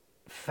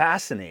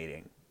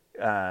fascinating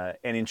and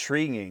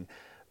intriguing,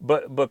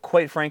 but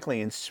quite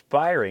frankly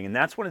inspiring. And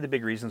that's one of the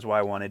big reasons why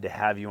I wanted to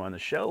have you on the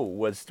show,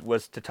 was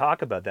to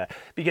talk about that,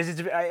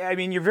 because I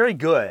mean, you're very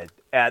good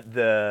at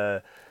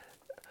the,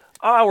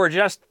 oh, we're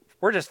just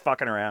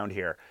fucking around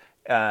here,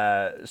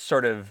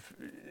 sort of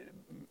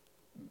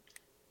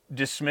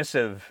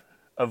dismissive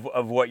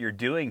of what you're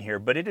doing here,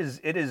 but it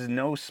is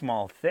no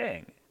small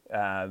thing.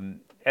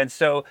 And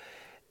so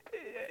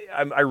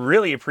I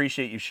really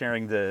appreciate you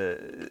sharing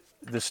the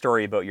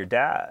story about your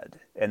dad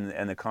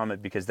and the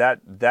comment, because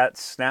that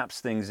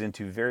snaps things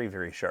into very,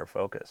 very sharp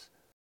focus.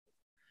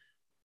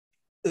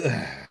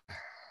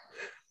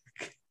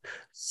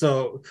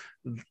 So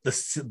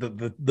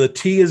the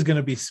tea is going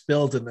to be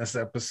spilled in this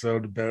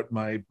episode about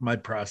my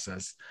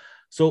process.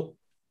 So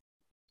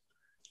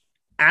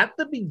at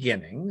the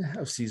beginning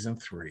of season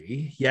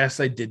 3, yes,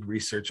 I did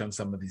research on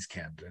some of these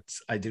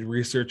candidates. I did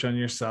research on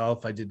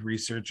yourself. I did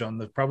research on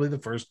probably the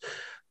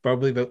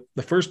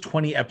first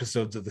 20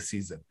 episodes of the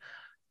season.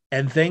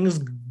 And things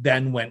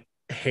then went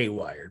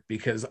haywire,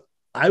 because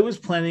I was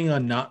planning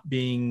on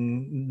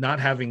not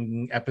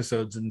having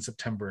episodes in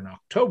September and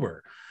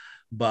October,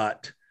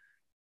 but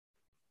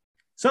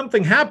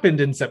something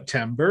happened in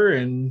September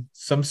and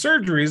some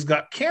surgeries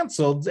got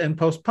canceled and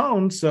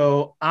postponed.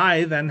 So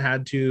I then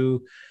had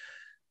to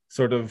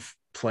sort of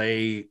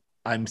play,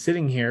 I'm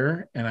sitting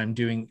here and I'm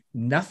doing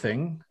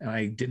nothing, and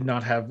I did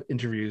not have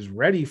interviews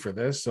ready for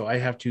this. So I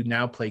have to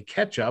now play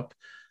catch up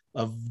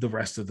of the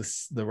rest of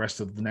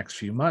the next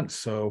few months.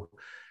 So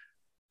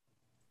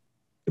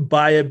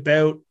by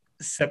about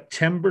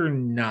September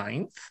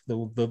 9th,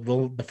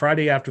 the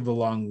Friday after the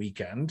long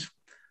weekend,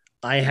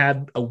 I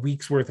had a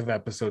week's worth of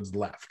episodes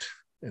left,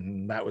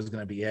 and that was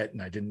going to be it.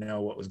 And I didn't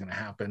know what was going to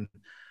happen.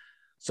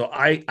 So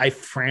I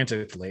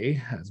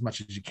frantically, as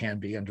much as you can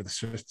be under the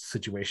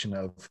situation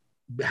of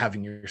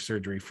having your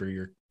surgery for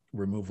your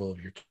removal of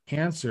your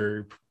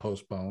cancer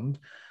postponed,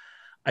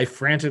 I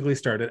frantically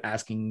started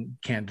asking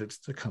candidates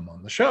to come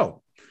on the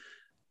show.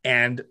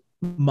 And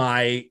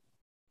my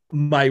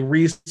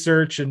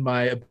research and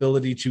my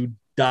ability to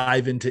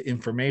dive into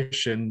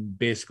information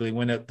basically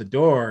went out the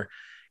door.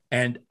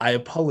 And I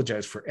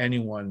apologize for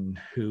anyone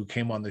who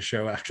came on the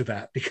show after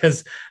that,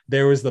 because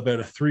there was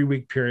about a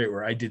 3-week period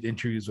where I did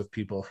interviews with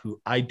people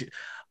who I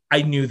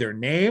knew their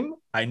name,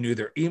 I knew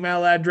their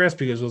email address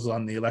because it was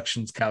on the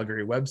Elections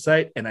Calgary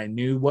website, and I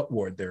knew what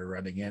ward they were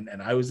running in,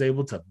 and I was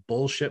able to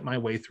bullshit my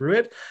way through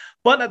it.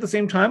 But at the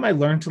same time, I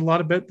learned a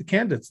lot about the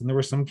candidates, and there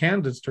were some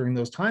candidates during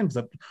those times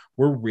that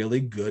were really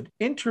good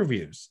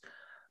interviews.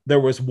 There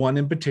was one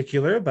in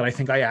particular that I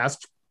think I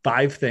asked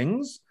 5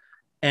 things,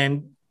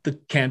 and the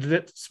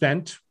candidate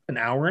spent an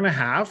hour and a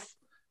half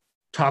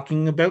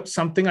talking about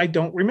something I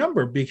don't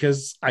remember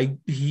because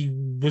he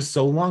was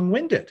so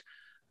long-winded.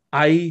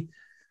 I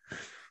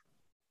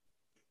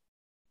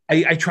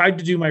tried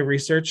to do my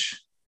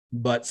research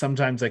but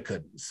sometimes I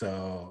couldn't.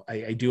 So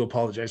I do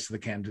apologize to the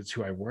candidates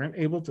who I wasn't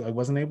able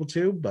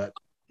to, but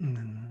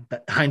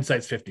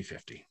hindsight's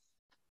 50-50.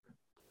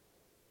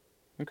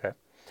 Okay.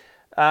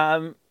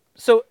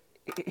 So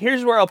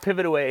here's where I'll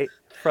pivot away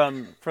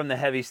from the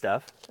heavy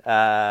stuff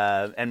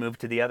and move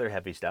to the other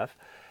heavy stuff.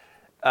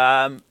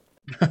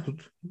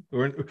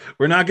 We're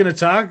not going to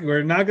talk.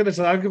 We're not going to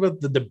talk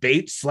about the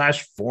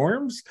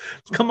debate/forums.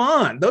 Come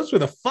on, those were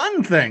the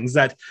fun things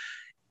that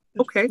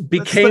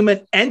became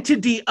an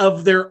entity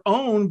of their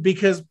own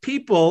because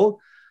people,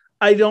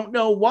 I don't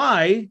know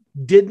why,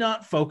 did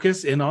not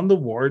focus in on the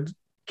ward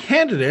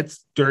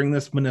candidates during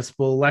this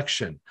municipal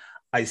election.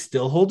 I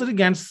still hold it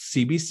against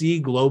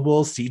CBC,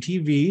 Global,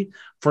 CTV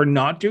for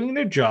not doing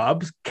their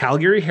jobs,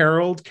 Calgary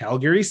Herald,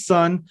 Calgary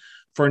Sun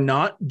for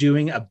not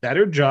doing a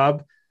better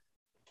job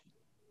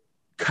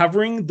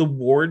covering the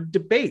ward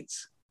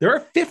debates. There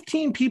are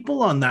 15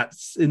 people in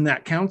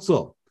that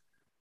council.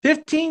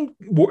 15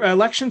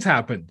 elections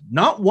happened,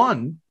 not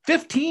one,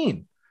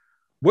 15.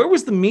 Where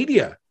was the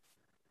media?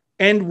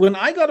 And when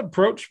I got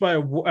approached by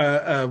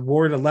a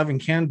Ward 11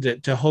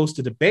 candidate to host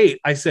a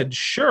debate, I said,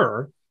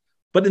 sure.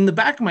 But in the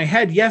back of my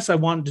head, yes, I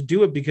wanted to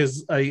do it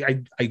because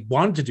I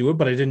wanted to do it,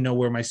 but I didn't know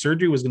where my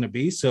surgery was going to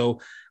be.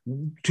 So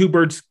two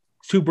birds,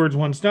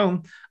 one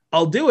stone.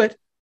 I'll do it.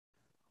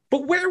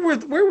 But where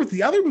were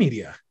the other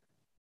media?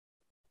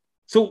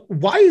 So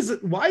why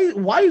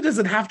does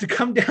it have to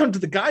come down to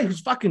the guy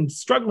who's fucking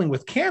struggling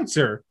with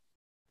cancer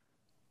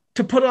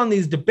to put on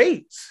these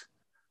debates?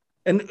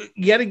 And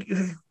yet,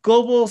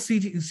 Global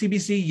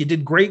CBC, you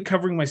did great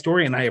covering my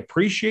story, and I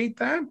appreciate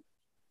that.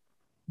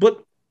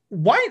 But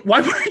why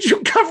weren't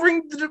you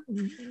covering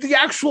the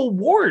actual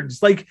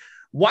wards? Like,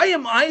 why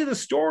am I the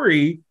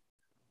story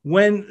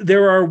when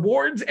there are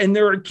wards and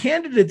there are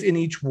candidates in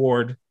each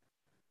ward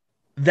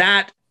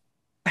that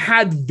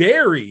had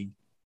very,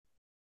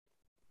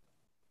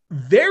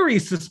 very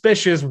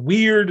suspicious,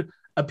 weird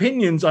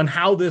opinions on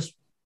how this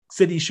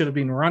city should have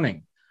been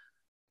running?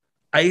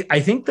 I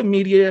think the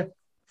media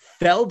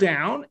fell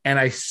down, and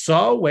I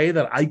saw a way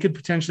that I could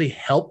potentially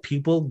help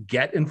people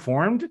get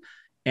informed.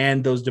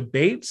 And those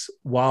debates,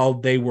 while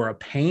they were a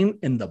pain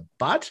in the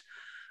butt,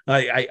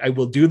 I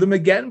will do them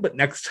again. But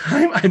next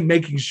time, I'm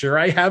making sure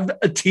I have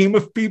a team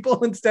of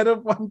people instead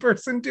of one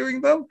person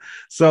doing them.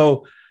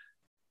 So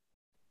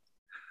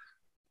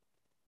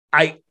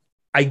I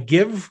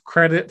give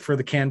credit for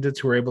the candidates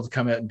who were able to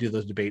come out and do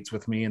those debates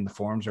with me in the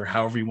forums, or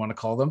however you want to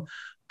call them.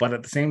 But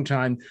at the same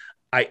time,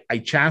 I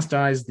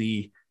chastise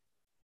the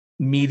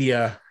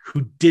media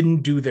who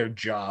didn't do their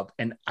job.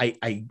 And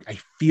I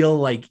feel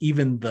like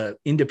even the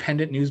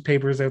independent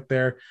newspapers out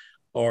there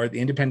or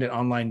the independent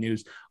online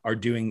news are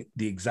doing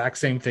the exact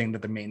same thing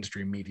that the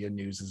mainstream media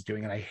news is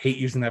doing. And I hate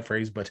using that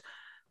phrase, but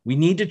we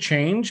need to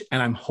change,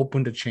 and I'm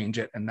hoping to change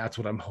it. And that's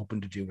what I'm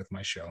hoping to do with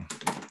my show.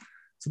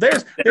 So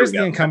there's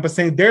the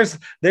encompassing. There.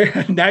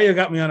 Now you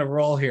got me on a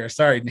roll here.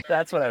 Sorry.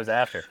 That's what I was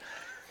after.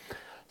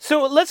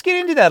 So let's get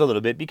into that a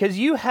little bit, because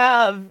you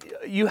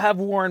have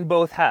worn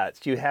both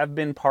hats. You have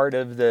been part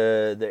of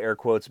the air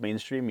quotes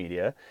mainstream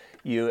media.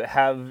 You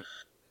are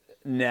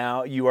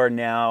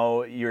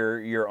now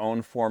your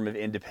own form of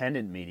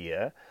independent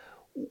media.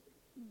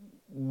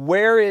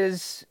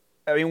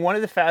 One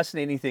of the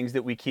fascinating things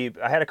that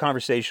I had a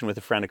conversation with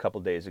a friend a couple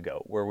of days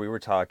ago where we were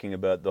talking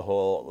about the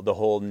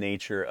whole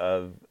nature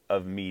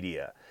of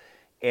media.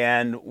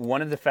 And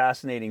one of the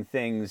fascinating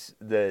things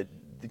that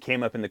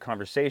came up in the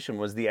conversation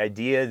was the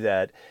idea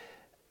that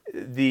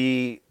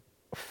the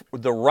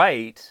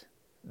right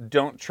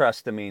don't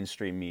trust the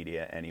mainstream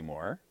media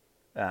anymore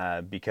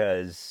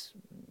because,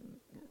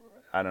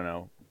 I don't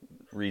know,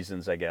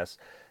 reasons, I guess.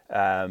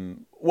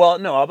 Well,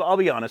 no, I'll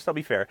be honest. I'll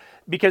be fair.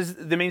 Because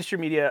the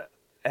mainstream media,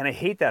 and I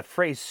hate that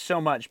phrase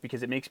so much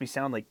because it makes me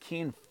sound like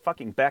Keane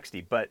fucking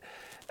Bexley, but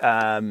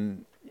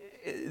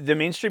the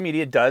mainstream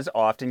media does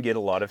often get a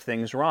lot of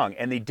things wrong,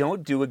 and they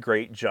don't do a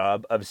great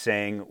job of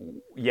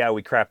saying, yeah,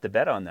 we crapped the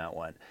bed on that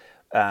one.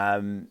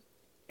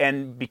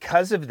 And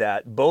because of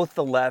that, both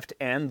the left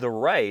and the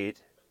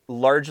right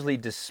largely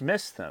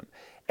dismiss them.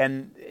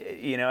 And,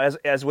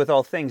 as with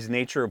all things,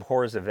 nature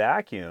abhors a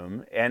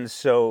vacuum. And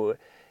so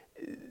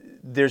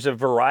there's a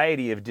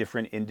variety of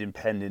different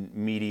independent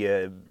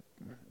media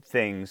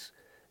things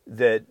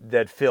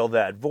that fill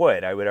that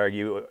void. I would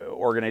argue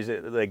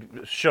like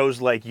shows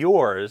like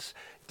yours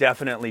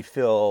definitely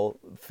fill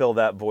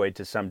that void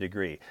to some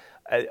degree.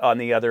 On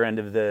the other end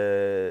of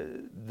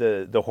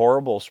the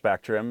horrible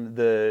spectrum,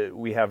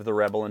 we have the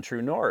Rebel and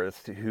True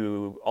North,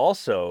 who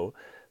also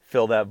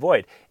fill that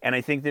void. And I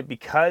think that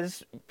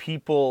because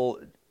people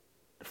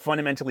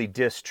fundamentally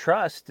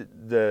distrust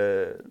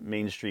the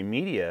mainstream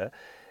media,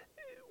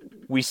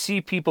 we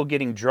see people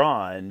getting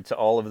drawn to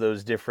all of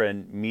those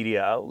different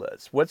media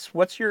outlets.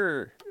 What's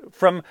your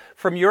from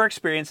your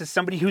experience as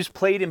somebody who's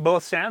played in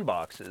both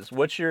sandboxes?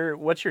 What's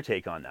your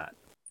take on that?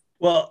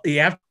 Well, you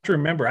have to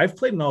remember, I've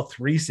played in all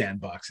three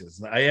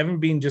sandboxes. I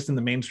haven't been just in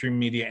the mainstream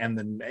media and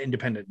the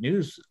independent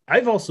news.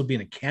 I've also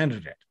been a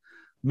candidate,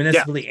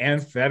 municipally and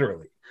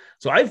federally.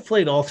 So I've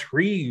played all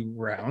three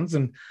rounds,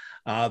 and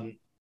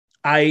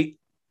I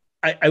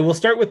will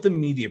start with the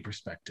media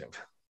perspective.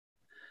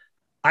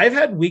 I've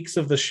had weeks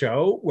of the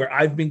show where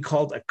I've been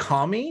called a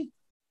commie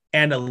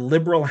and a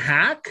liberal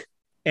hack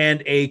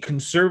and a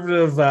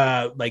conservative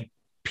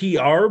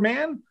PR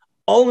man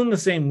all in the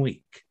same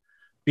week,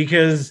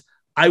 because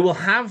I will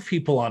have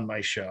people on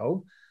my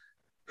show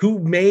who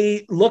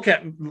may look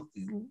at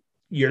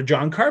you're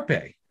John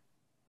Carpe.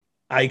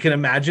 I can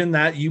imagine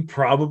that you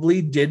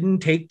probably didn't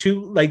take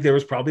to, there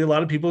was probably a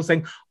lot of people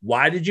saying,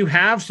 why did you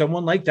have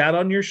someone like that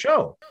on your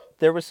show?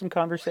 There was some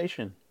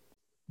conversation.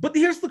 But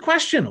here's the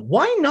question.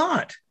 Why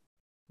not?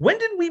 When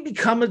did we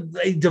become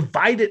a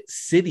divided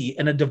city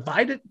and a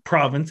divided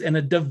province and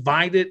a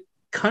divided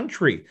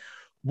country?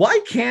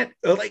 Why can't,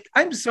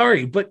 I'm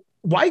sorry, but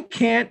why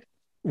can't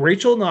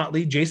Rachel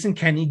Notley, Jason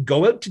Kenney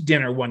go out to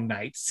dinner one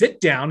night, sit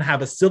down,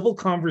 have a civil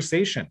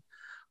conversation?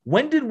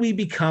 When did we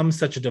become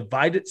such a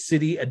divided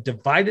city, a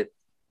divided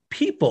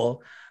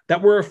people,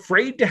 that we're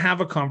afraid to have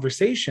a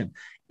conversation?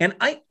 And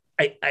I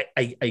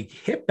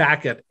hit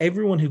back at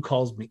everyone who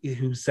calls me,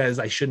 who says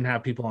I shouldn't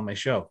have people on my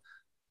show.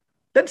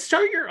 Then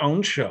start your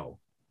own show.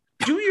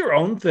 Do your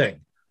own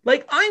thing.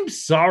 I'm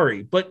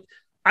sorry, but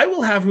I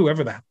will have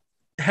whoever the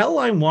hell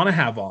I want to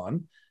have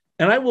on,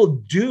 and I will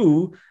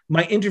do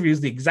my interviews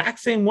the exact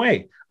same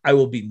way. I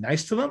will be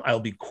nice to them. I'll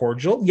be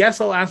cordial.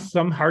 Yes, I'll ask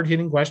some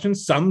hard-hitting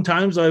questions.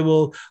 Sometimes I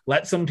will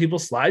let some people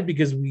slide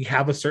because we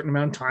have a certain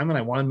amount of time and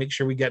I want to make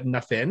sure we get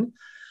enough in.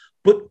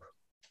 But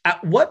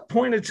at what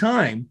point in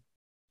time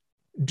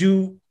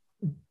do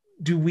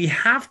we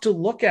have to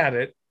look at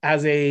it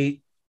as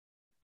a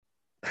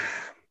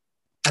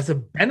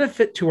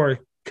benefit to our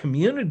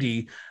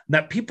community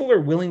that people are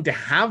willing to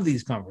have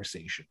these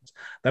conversations,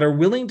 that are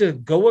willing to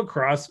go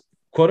across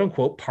quote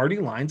unquote party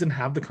lines and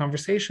have the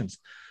conversations?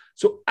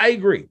 So I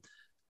agree.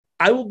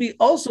 I will be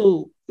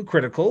also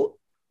critical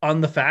on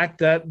the fact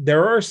that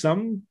there are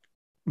some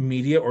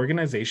media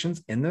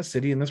organizations in this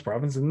city, in this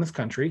province, in this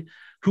country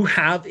who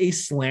have a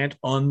slant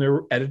on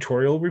their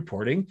editorial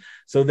reporting.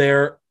 So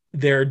they're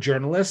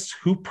journalists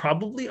who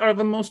probably are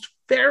the most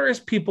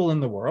fairest people in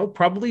the world,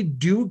 probably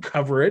do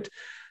cover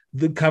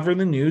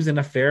the news in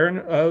a fair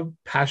and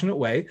passionate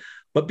way.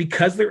 But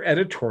because their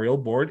editorial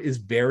board is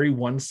very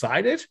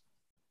one-sided,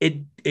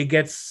 it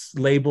gets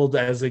labeled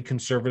as a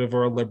conservative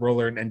or a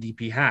liberal or an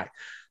NDP hack.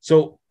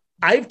 So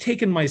I've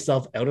taken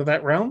myself out of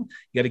that realm.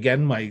 Yet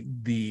again,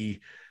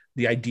 the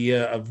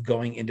idea of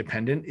going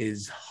independent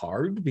is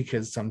hard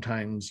because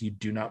sometimes you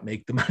do not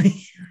make the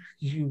money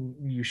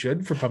you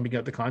should for pumping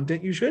out the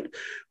content you should,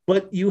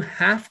 but you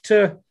have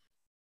to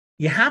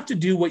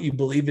do what you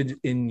believe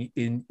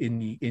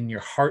in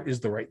your heart is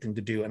the right thing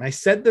to do. And I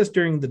said this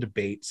during the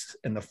debates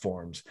and the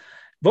forums: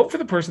 vote for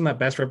the person that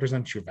best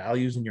represents your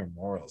values and your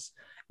morals.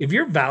 If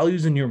your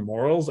values and your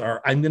morals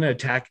are, I'm going to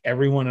attack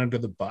everyone under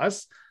the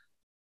bus,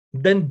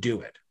 then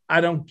do it. I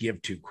don't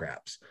give two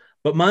craps.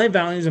 But my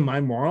values and my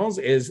morals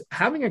is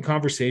having a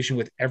conversation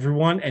with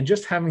everyone and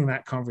just having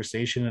that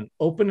conversation in an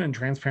open and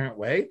transparent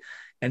way.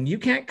 And you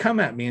can't come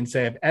at me and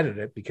say I've edited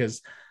it,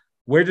 because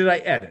where did I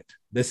edit?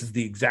 This is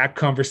the exact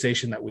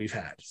conversation that we've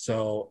had.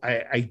 So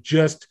I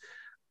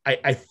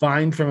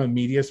find from a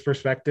media's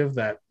perspective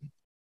that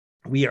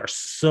we are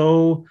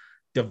so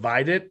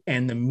divided,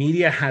 and the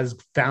media has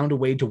found a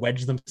way to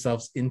wedge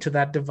themselves into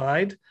that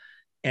divide.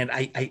 And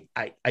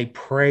I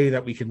pray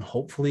that we can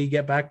hopefully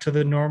get back to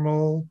the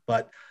normal,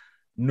 but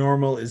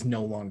normal is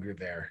no longer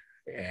there.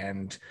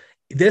 And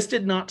this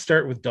did not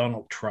start with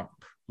Donald Trump.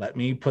 Let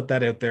me put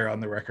that out there on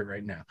the record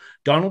right now.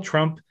 Donald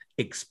Trump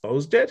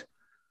exposed it,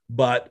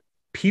 but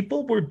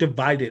people were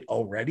divided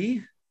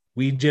already.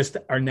 We just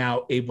are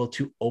now able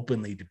to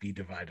openly to be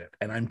divided.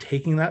 And I'm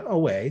taking that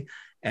away.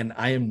 And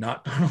I am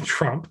not Donald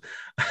Trump.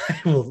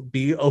 I will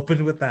be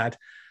open with that.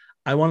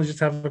 I want to just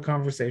have a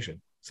conversation.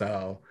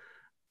 So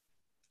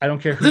I don't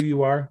care who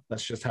you are.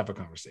 Let's just have a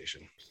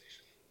conversation.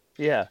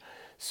 Yeah.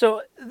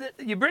 So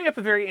you bring up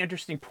a very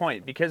interesting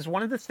point, because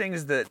one of the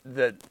things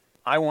that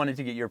I wanted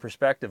to get your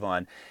perspective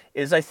on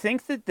is I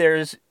think that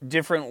there's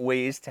different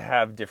ways to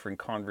have different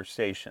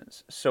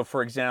conversations. So,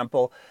 for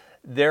example,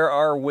 there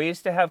are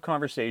ways to have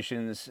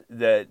conversations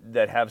that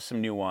have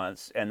some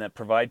nuance and that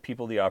provide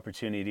people the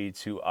opportunity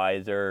to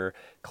either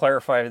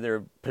clarify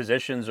their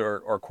positions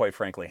or quite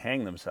frankly,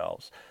 hang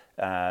themselves.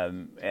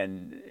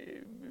 And,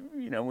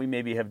 we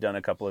maybe have done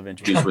a couple of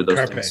interviews with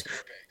those things.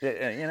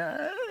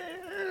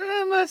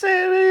 I'm not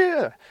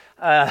saying,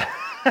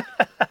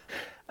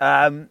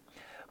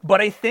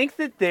 but I think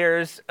that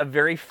there's a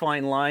very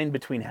fine line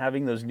between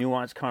having those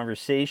nuanced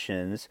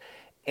conversations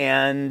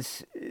and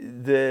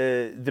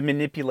the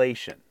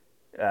manipulation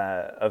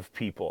of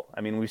people.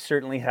 I mean, we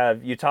certainly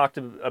have. You talked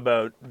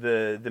about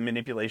the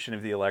manipulation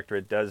of the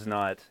electorate.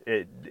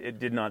 It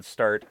did not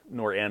start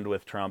nor end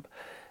with Trump.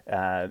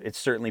 It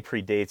certainly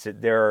predates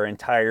it. There are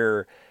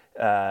entire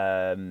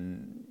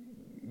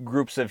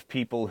groups of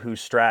people who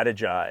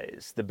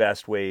strategize the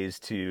best ways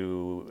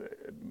to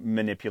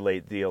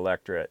manipulate the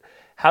electorate.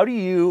 How do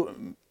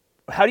you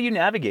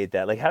navigate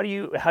that? Like, how do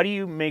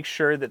you make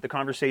sure that the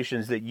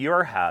conversations that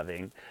you're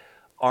having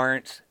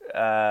aren't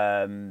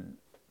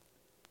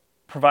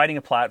providing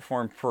a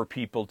platform for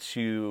people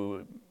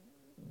to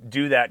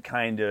do that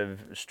kind of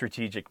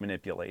strategic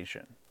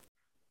manipulation.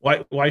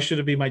 Why should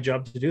it be my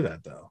job to do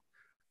that, though?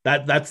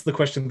 That's the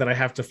question that I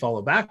have to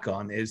follow back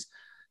on, is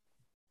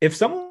if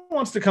someone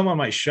wants to come on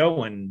my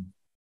show and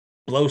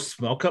blow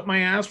smoke up my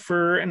ass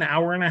for an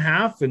hour and a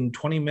half and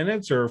 20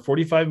 minutes or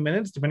 45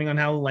 minutes, depending on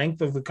how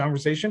length of the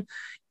conversation,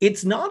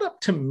 it's not up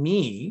to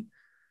me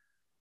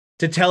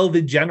to tell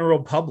the general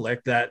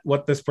public that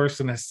what this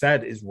person has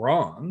said is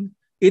wrong.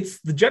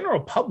 It's the general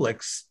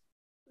public's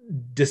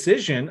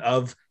decision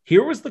of,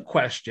 here was the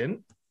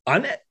question,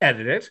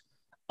 unedited,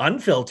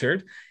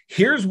 unfiltered.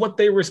 Here's what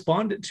they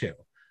responded to.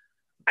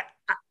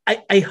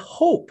 I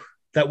hope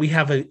that we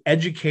have an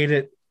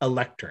educated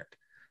electorate.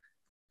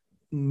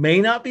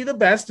 May not be the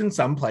best in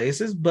some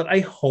places, but I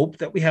hope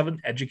that we have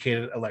an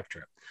educated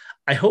electorate.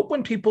 I hope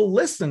when people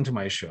listen to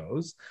my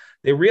shows,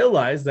 they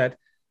realize that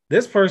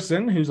this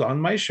person who's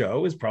on my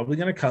show is probably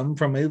going to come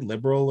from a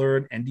liberal or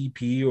an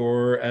NDP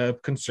or a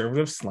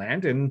conservative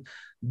slant, and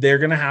they're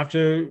going to have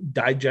to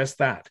digest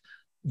that.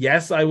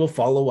 Yes, I will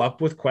follow up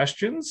with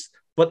questions,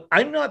 but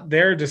I'm not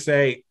there to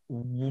say,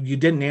 you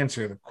didn't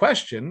answer the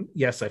question.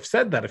 Yes, I've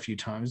said that a few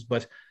times,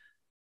 but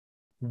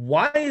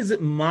why is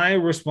it my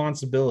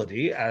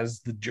responsibility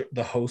as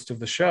the host of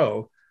the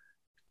show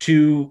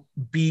to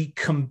be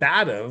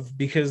combative?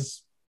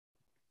 Because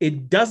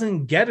it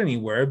doesn't get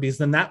anywhere, because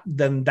then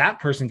that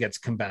person gets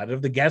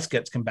combative, the guest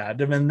gets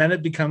combative, and then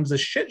it becomes a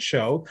shit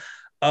show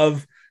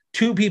of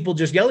two people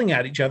just yelling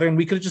at each other. And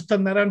we could have just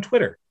done that on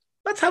Twitter.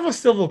 Let's have a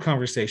civil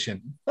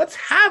conversation.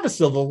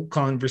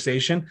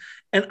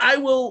 And I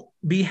will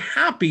be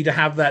happy to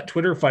have that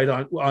Twitter fight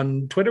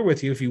on Twitter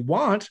with you if you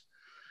want.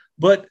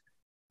 But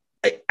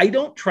I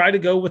don't try to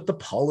go with the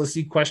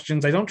policy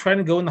questions. I don't try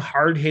to go in the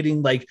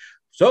hard-hitting, like,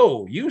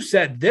 so you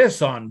said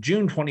this on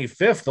June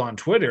 25th on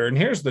Twitter, and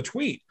here's the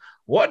tweet.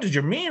 What did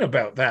you mean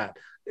about that?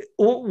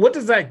 What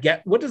does that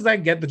get? What does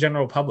that get the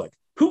general public?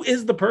 Who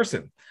is the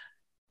person?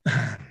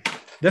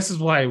 This is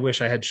why I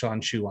wish I had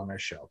Sean Chu on our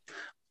show.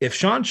 If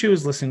Sean Chu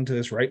is listening to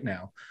this right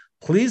now,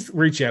 please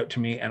reach out to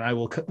me and I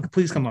will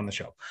please come on the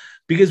show,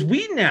 because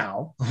we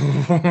now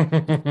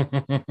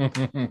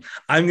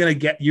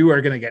you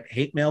are going to get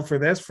hate mail for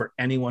this, for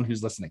anyone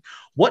who's listening.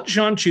 What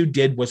Sean Chu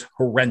did was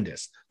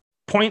horrendous.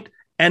 Point,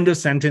 end of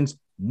sentence,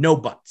 no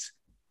buts.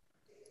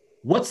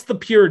 What's the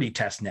purity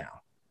test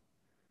now?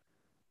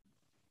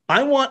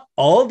 I want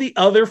all the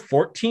other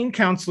 14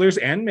 councillors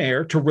and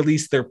mayor to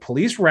release their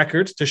police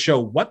records to show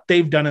what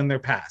they've done in their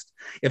past.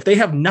 If they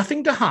have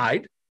nothing to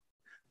hide,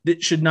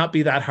 it should not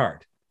be that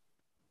hard.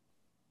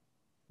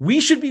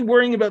 We should be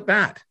worrying about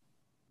that.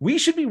 We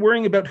should be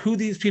worrying about who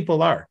these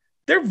people are.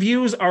 Their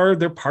views are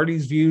their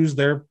party's views,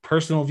 their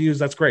personal views.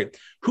 That's great.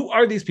 Who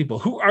are these people?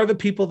 Who are the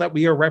people that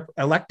we are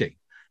electing?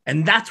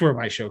 And that's where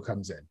my show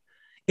comes in.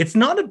 It's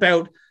not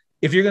about,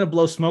 if you're going to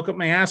blow smoke up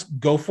my ass,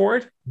 go for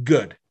it.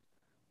 Good.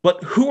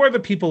 But who are the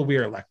people we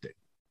are electing?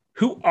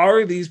 Who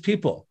are these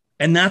people?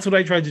 And that's what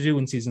I tried to do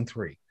in season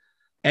 3.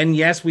 And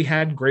yes, we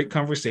had great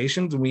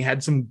conversations and we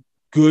had some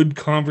good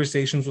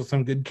conversations with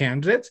some good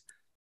candidates.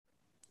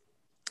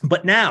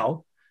 But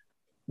now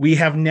we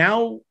have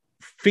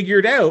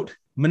figured out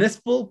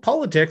municipal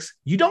politics.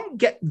 You don't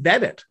get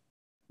vetted.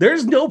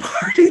 There's no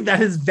party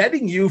that is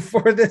vetting you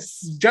for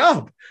this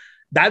job.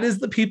 That is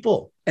the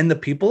people. And the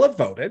people have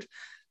voted.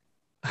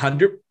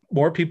 100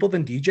 more people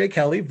than DJ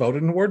Kelly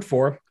voted in Ward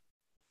 4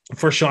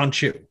 for Sean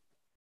Chu.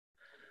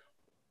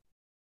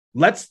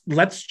 Let's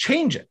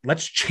change it.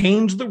 Let's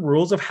change the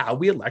rules of how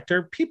we elect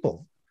our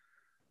people.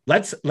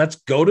 Let's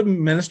go to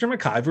Minister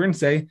McIver and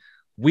say,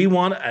 we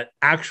want an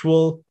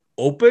actual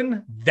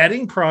open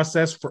vetting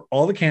process for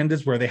all the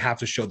candidates, where they have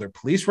to show their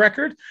police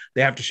record.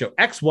 They have to show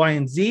X, Y,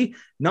 and Z,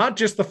 not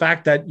just the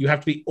fact that you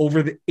have to be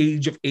over the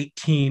age of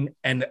 18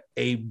 and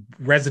a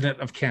resident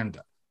of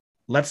Canada.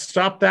 Let's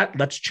stop that.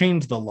 Let's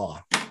change the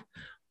law.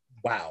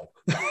 Wow.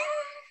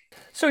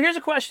 So here's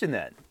a question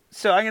then.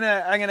 So I'm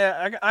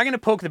gonna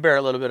poke the bear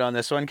a little bit on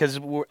this one, because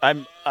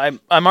I'm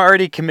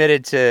already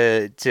committed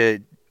to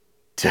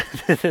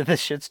the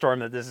shitstorm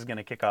that this is going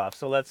to kick off.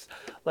 So let's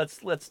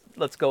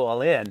go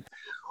all in.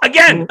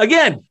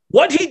 Again,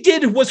 what he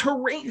did was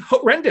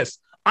horrendous.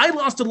 I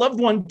lost a loved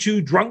one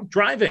to drunk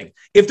driving.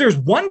 If there's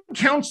one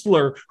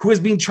counselor who is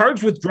being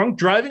charged with drunk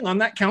driving on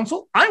that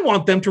council, I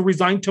want them to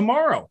resign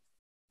tomorrow.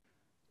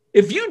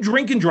 If you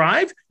drink and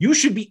drive, you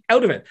should be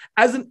out of it.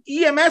 As an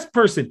EMS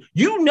person,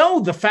 you know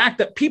the fact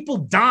that people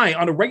die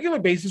on a regular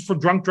basis for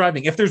drunk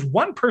driving. If there's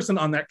one person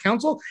on that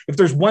council, if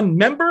there's one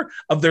member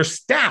of their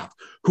staff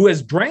who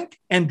has drank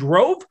and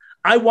drove,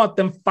 I want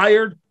them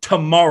fired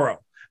tomorrow.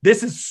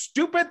 This is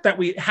stupid that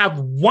we have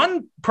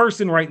one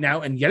person right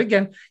now, and yet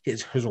again,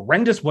 his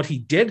horrendous what he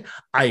did.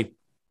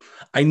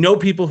 I know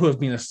people who have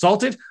been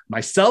assaulted.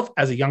 Myself,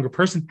 as a younger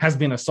person, has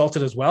been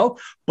assaulted as well.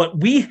 But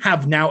we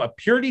have now a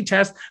purity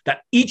test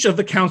that each of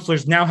the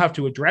counselors now have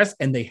to address,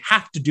 and they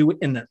have to do it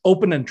in an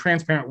open and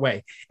transparent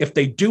way. If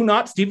they do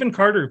not, Stephen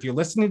Carter, if you're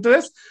listening to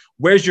this,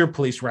 where's your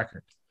police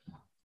record?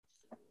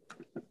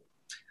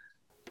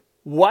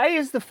 Why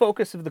is the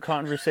focus of the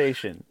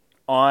conversation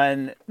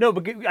on no,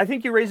 but I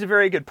think you raise a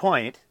very good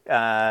point.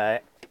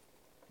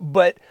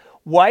 But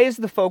why is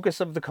the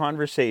focus of the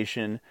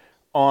conversation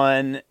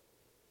on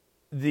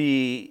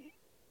the?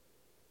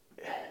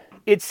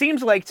 It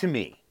seems like to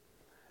me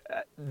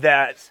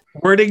that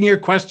wording your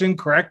question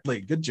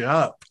correctly. Good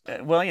job.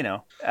 Well,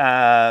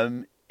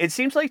 it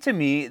seems like to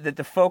me that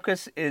the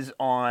focus is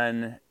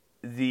on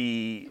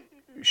the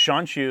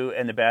Sean Chew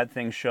and the bad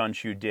things Sean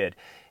Chew did,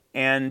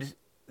 and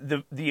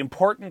the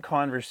important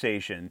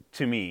conversation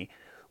to me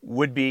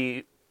would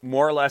be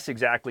more or less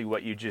exactly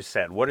what you just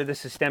said. What are the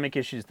systemic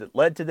issues that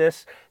led to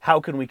this? How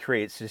can we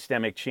create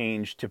systemic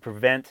change to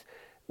prevent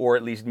or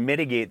at least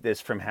mitigate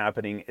this from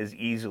happening as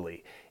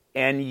easily?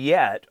 And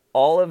yet,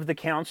 all of the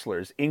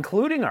councillors,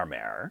 including our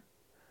mayor,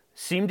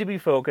 seem to be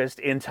focused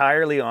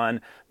entirely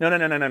on,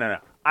 no.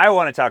 I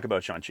want to talk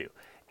about Sean Chew.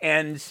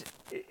 And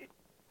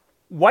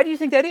why do you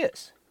think that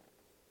is?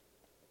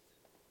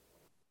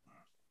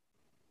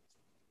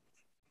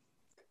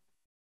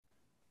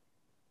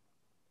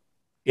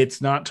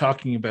 It's not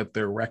talking about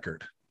their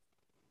record.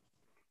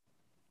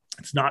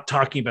 It's not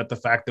talking about the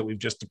fact that we've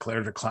just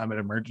declared a climate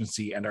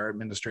emergency and our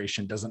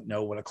administration doesn't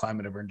know what a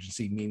climate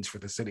emergency means for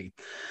the city.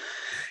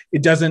 We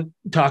don't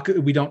talk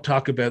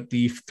about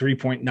the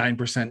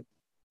 3.9%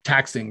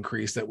 tax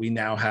increase that we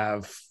now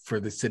have for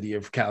the city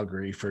of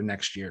Calgary for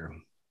next year.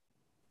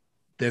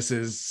 This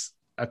is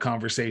a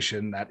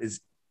conversation that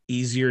is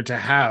easier to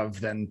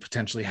have than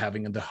potentially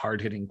having the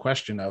hard-hitting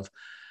question of,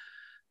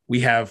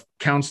 we have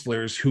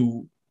councillors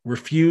who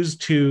refuse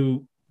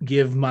to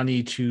give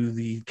money to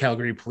the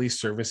Calgary Police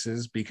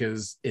Services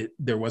because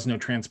there was no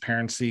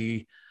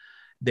transparency.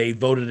 They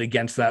voted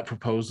against that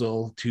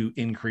proposal to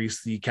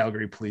increase the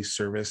Calgary Police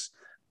Service,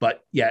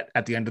 but yet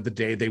at the end of the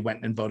day, they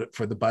went and voted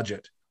for the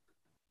budget.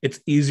 It's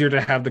easier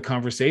to have the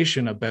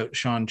conversation about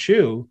Sean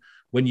Chew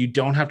when you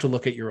don't have to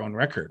look at your own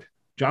record.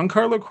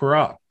 Giancarlo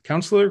Corral,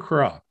 Councillor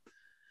Corral,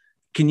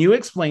 can you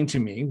explain to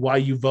me why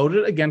you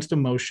voted against a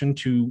motion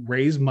to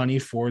raise money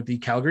for the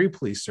Calgary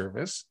Police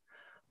Service,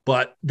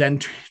 but then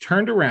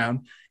turned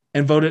around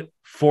and voted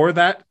for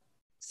that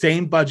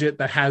same budget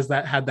that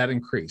had that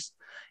increase?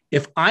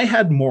 If I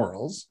had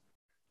morals,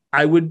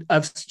 I would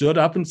have stood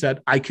up and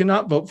said, I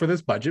cannot vote for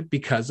this budget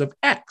because of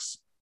X.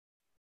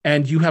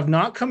 And you have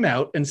not come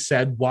out and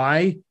said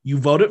why you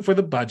voted for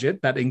the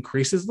budget that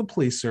increases the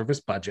police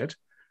service budget,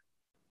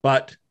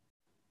 but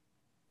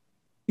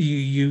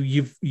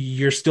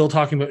you're still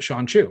talking about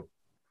Sean Chew.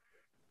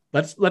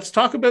 Let's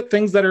talk about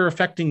things that are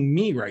affecting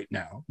me right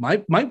now.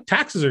 My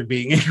taxes are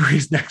being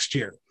increased next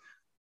year.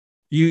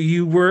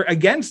 You were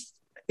against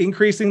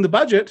increasing the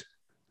budget.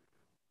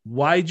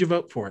 Why'd you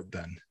vote for it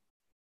then?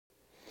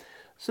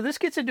 So this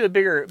gets into a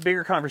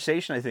bigger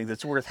conversation, I think,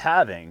 that's worth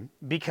having,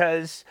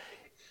 because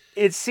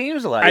it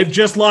seems like I've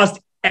just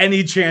lost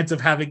any chance of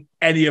having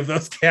any of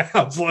those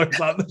counselors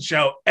on the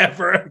show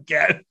ever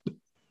again.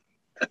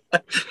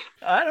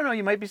 I don't know.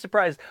 You might be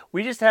surprised.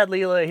 We just had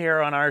Leela here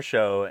on our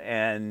show,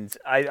 and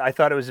I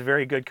thought it was a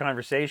very good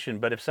conversation.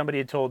 But if somebody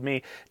had told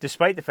me,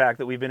 despite the fact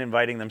that we've been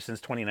inviting them since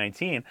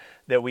 2019,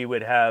 that we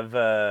would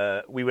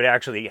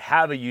actually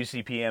have a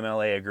UCP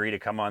MLA agree to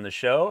come on the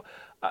show,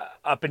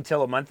 up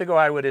until a month ago,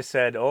 I would have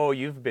said, "Oh,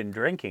 you've been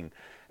drinking."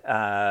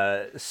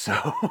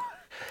 So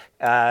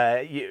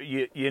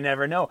you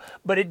never know.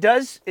 But it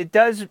does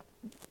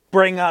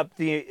bring up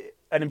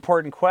an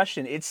important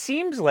question. It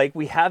seems like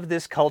we have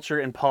this culture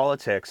in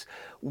politics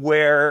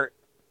where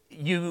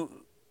the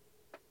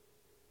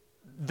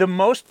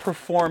most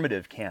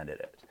performative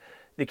candidate,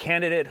 the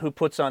candidate who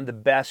puts on the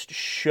best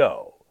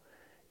show,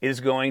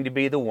 is going to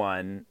be the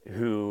one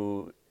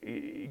who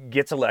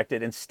gets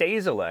elected and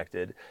stays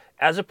elected,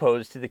 as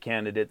opposed to the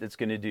candidate that's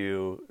going to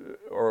do,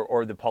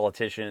 or the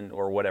politician,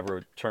 or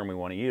whatever term we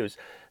want to use,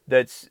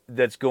 that's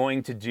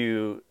going to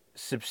do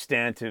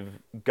substantive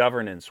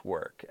governance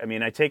work. I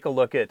mean, I take a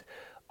look at,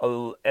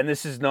 and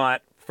this is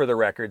not, for the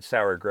record,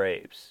 sour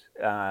grapes.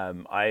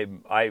 I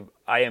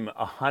am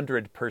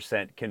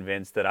 100%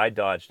 convinced that I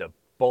dodged a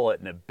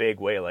bullet in a big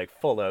way, like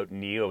full out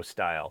Neo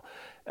style.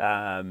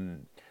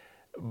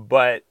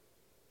 But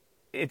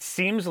it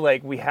seems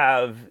like we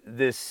have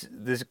this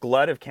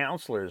glut of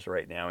councillors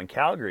right now, in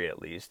Calgary at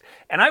least,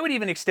 and I would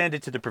even extend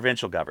it to the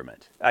provincial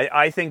government.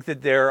 I think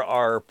that there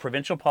are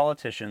provincial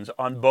politicians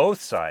on both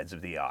sides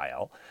of the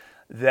aisle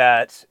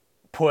that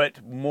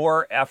put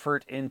more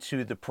effort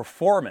into the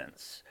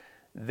performance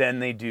than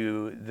they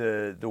do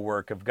the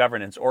work of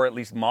governance, or at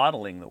least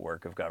modeling the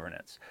work of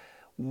governance.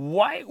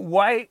 Why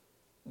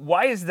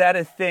is that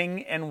a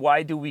thing, and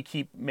why do we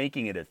keep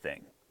making it a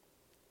thing?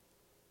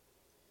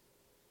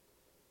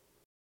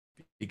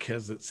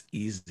 Because it's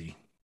easy.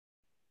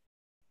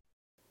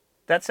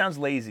 That sounds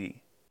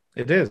lazy.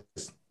 It is.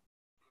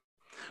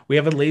 We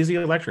have a lazy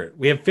electorate.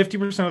 We have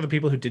 50% of the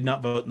people who did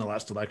not vote in the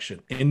last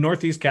election. In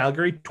Northeast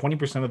Calgary,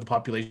 20% of the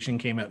population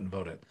came out and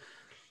voted.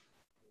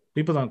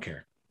 People don't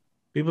care.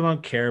 People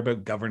don't care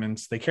about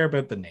governance. They care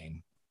about the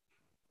name.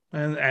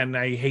 And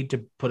I hate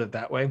to put it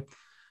that way,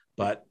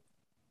 but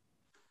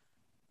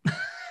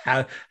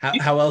how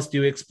else do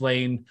you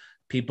explain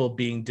people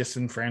being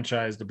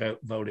disenfranchised about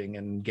voting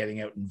and getting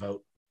out and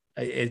vote.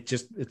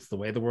 It's the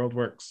way the world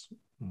works.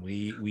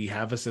 We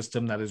have a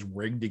system that is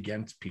rigged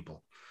against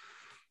people.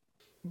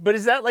 But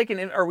is that like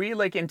are we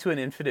like into an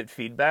infinite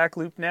feedback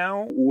loop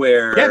now?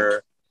 Where? Yeah.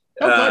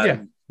 Oh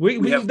God,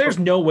 yeah. There's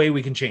no way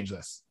we can change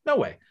this. No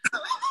way.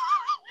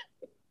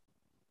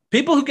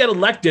 People who get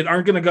elected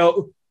aren't going to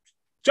go,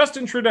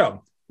 Justin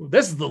Trudeau,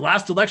 this is the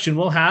last election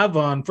we'll have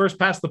on first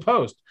past the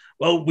post.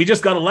 Well, we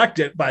just got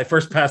elected by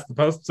first past the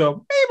post,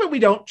 so maybe we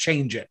don't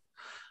change it.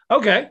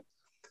 Okay.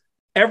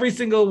 Every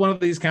single one of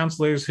these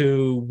counselors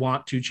who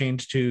want to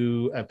change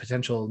to a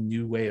potential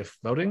new way of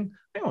voting,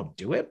 they won't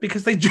do it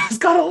because they just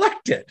got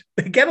elected.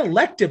 They get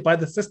elected by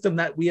the system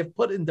that we have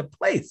put into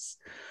place.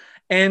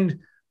 And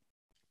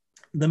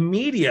the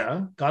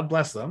media, God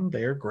bless them,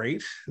 they are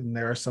great. And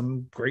there are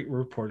some great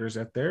reporters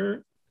out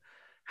there,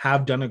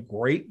 have done a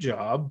great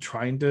job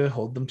trying to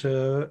hold them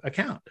to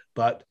account.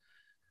 But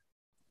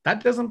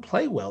that doesn't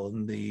play well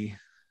in the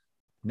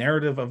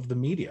narrative of the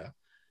media.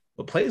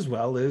 What plays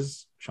well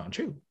is Sean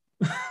Chu.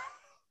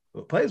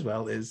 What plays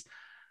well is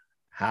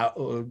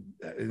how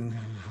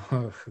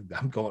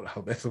I'm going.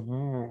 Oh, this,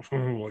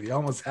 you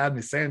almost had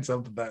me saying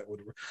something that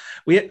would.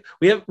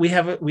 We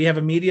have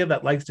a media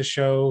that likes to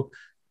show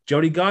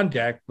Jyoti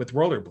Gondek with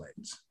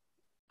rollerblades.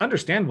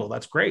 Understandable.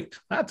 That's great.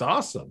 That's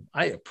awesome.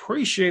 I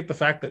appreciate the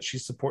fact that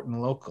she's supporting the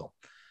local.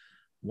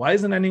 Why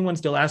isn't anyone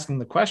still asking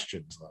the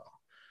questions though?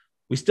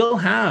 We still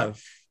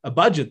have a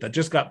budget that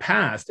just got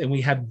passed, and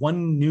we had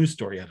one news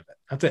story out of it.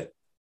 That's it.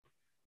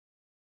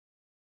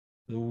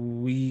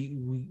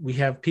 We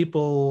have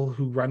people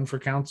who run for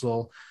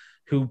council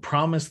who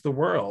promise the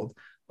world,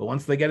 but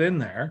once they get in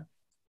there,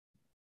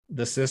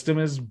 the system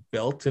is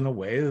built in a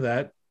way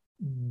that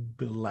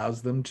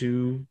allows them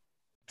to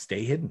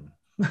stay hidden.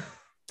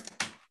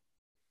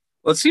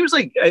 Well, it seems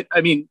like,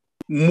 I mean,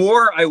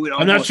 more I would.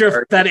 I'm not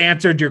sure if that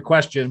answered your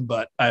question,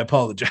 but I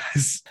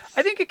apologize.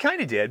 I think it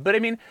kind of did. But I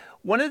mean,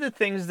 one of the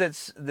things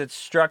that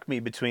struck me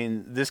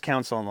between this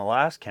council and the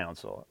last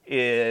council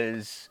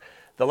is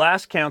the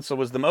last council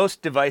was the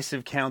most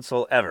divisive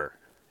council ever.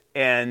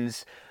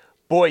 And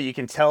boy, you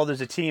can tell there's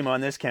a team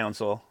on this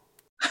council.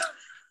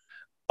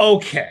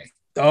 Okay.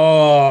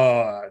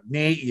 Oh,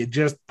 Nate, you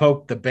just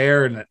poked the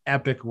bear in an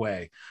epic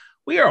way.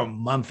 We are a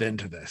month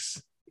into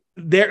this.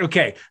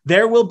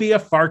 There will be a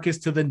Farkas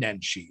to the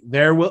Nenshi.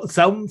 There will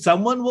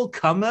someone will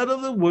come out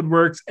of the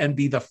woodworks and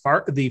be the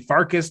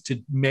Farkas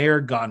to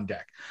Mayor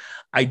Gondek.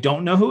 I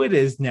don't know who it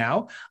is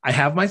now. I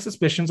have my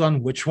suspicions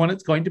on which one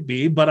it's going to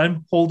be, but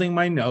I'm holding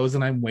my nose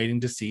and I'm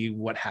waiting to see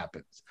what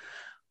happens.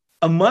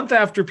 A month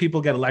after people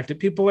get elected,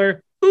 people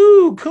are,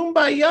 ooh,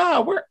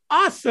 kumbaya, we're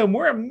awesome,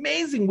 we're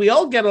amazing, we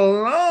all get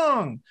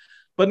along.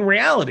 But in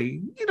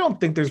reality, you don't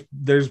think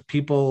there's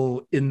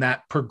people in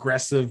that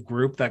progressive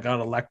group that got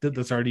elected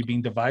that's already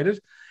being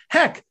divided?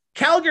 Heck,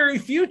 Calgary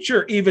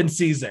Future even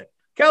sees it.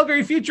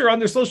 Calgary Future on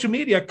their social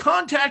media,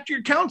 contact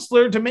your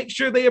counselor to make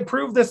sure they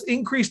approve this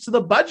increase to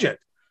the budget,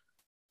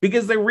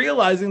 because they're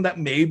realizing that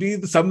maybe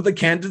some of the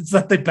candidates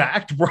that they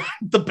backed weren't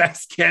the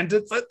best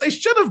candidates that they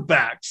should have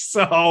backed.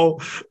 So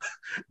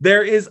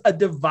there is a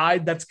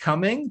divide that's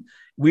coming.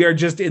 We are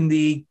just in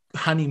the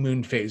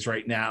honeymoon phase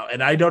right now,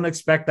 and I don't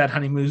expect that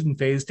honeymoon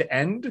phase to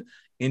end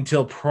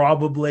until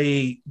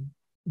probably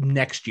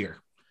next year.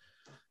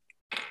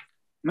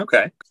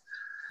 Okay.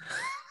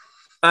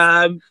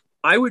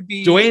 I would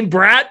be Dwayne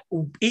Bratt,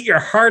 eat your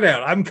heart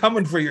out. I'm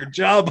coming for your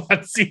job on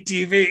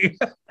CTV.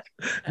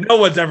 No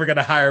one's ever going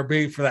to hire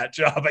me for that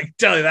job. I can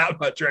tell you that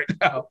much right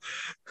now.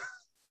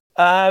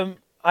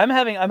 I'm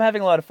having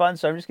a lot of fun,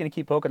 so I'm just going to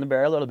keep poking the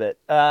bear a little bit.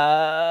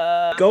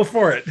 Go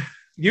for it.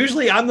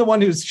 Usually I'm the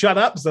one who's shut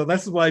up, so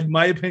that's why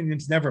my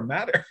opinions never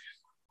matter.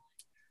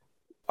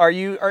 Are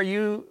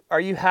you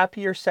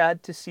happy or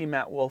sad to see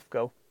Matt Wolf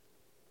go?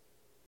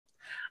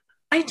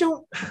 I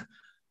don't.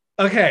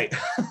 Okay.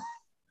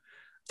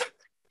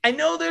 I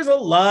know there's a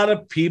lot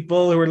of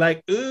people who are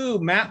like, ooh,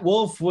 Matt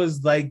Wolf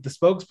was like the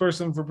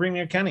spokesperson for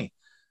Premier Kenney.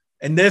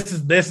 And this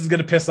is going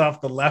to piss off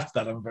the left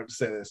that I'm about to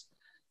say this.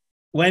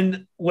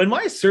 When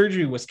my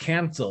surgery was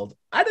canceled,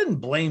 I didn't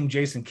blame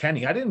Jason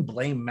Kenney. I didn't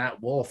blame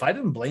Matt Wolf. I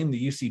didn't blame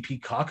the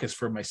UCP caucus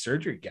for my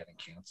surgery getting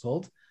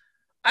canceled.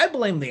 I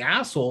blame the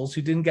assholes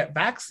who didn't get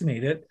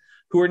vaccinated,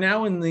 who are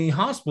now in the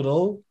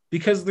hospital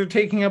because they're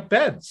taking up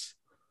beds.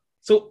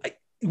 So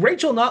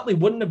Rachel Notley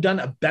wouldn't have done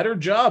a better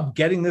job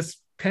getting this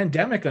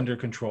pandemic under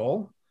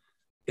control.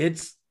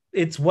 It's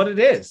what it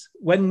is.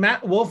 When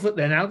Matt Wolf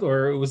announced,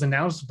 or it was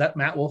announced that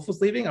Matt Wolf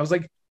was leaving, I was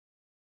like,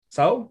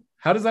 so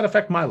how does that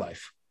affect my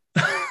life?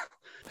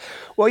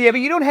 Well, yeah, but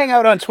you don't hang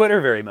out on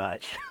Twitter very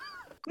much.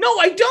 No,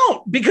 I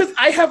don't, because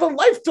I have a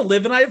life to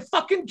live and I have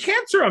fucking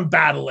cancer I'm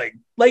battling.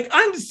 Like,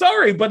 I'm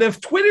sorry, but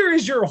if Twitter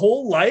is your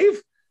whole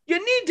life,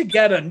 you need to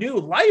get a new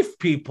life,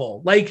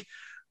 people. Like,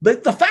 the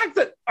fact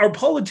that our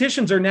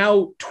politicians are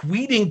now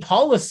tweeting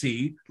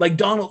policy like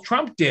Donald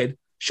Trump did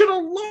should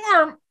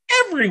alarm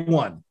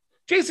everyone.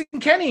 Jason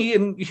Kenney,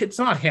 and it's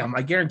not him,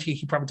 I guarantee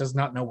he probably does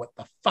not know what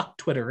the fuck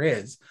Twitter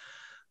is,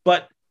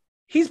 but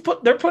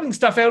they're putting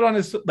stuff out on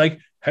his, like,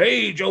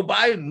 Hey, Joe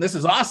Biden, this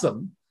is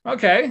awesome.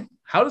 Okay.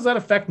 How does that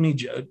affect me,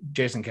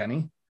 Jason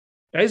Kenney?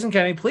 Jason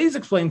Kenney, please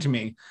explain to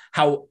me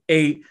how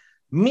a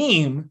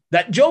meme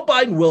that Joe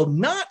Biden will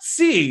not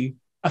see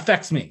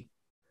affects me.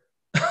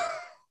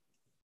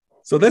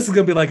 So this is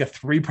going to be like a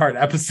 3-part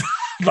episode.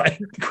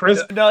 Like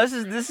Chris. No,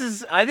 this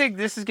is. I think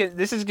this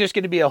is just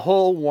going to be a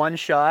whole one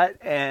shot,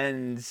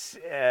 and it's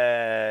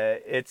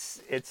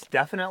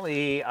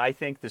definitely, I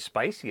think, the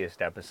spiciest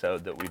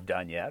episode that we've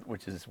done yet,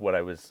 which is what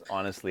I was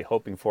honestly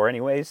hoping for,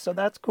 anyways. So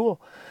that's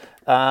cool.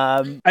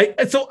 So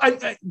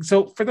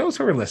for those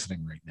who are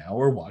listening right now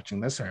or watching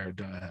this,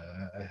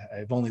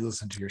 I've only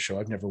listened to your show.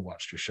 I've never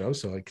watched your show,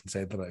 so I can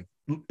say that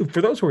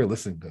for those who are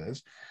listening to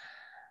this,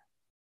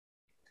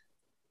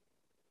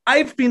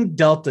 I've been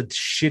dealt a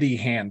shitty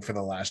hand for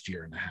the last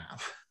year and a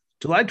half.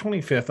 July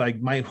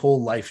 25th, my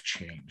whole life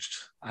changed.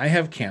 I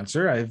have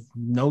cancer. I have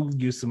no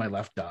use of my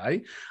left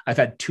eye. I've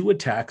had 2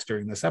 attacks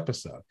during this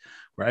episode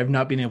where I've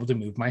not been able to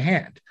move my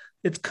hand.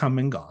 It's come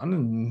and gone,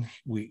 and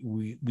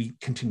we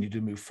continue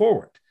to move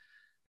forward.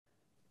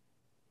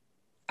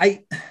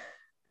 The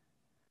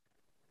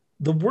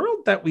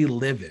world that we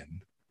live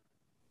in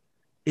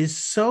is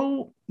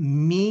so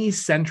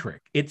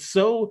me-centric. It's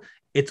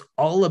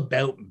all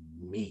about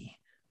me.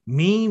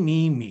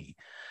 Me.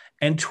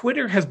 And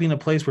Twitter has been a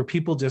place where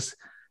people just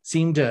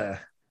seem to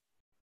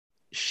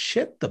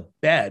shit the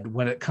bed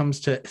when it comes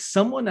to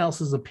someone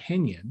else's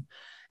opinion.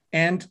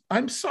 And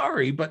I'm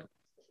sorry, but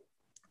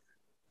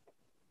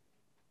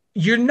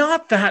you're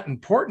not that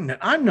important, and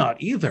I'm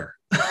not either.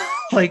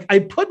 Like, I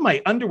put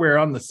my underwear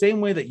on the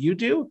same way that you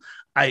do.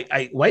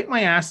 I wipe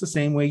my ass the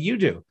same way you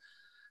do.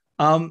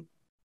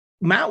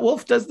 Matt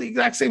Wolf does the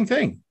exact same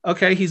thing.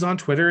 Okay, he's on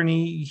Twitter and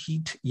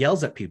he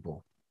yells at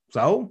people.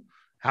 So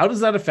how does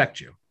that affect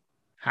you?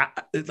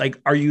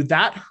 Are you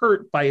that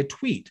hurt by a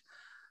tweet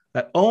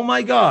that, oh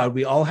my God,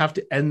 we all have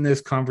to end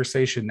this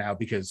conversation now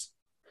because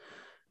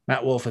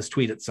Matt Wolf has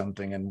tweeted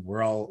something and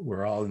we're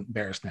all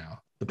embarrassed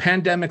now? The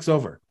pandemic's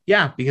over.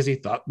 Yeah, because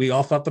we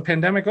all thought the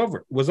pandemic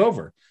was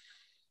over.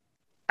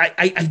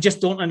 I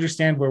just don't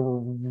understand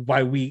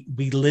why we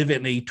live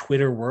in a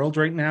Twitter world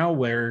right now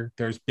where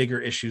there's bigger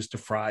issues to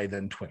fry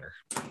than Twitter.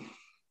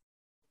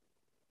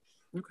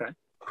 Okay.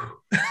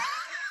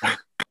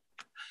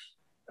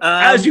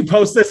 As you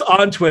post this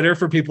on Twitter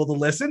for people to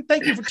listen,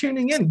 thank you for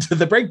tuning in to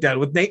The Breakdown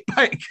with Nate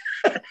Pike.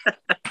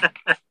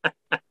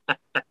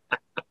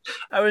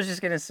 I was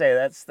just gonna say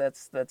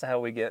that's how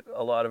we get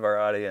a lot of our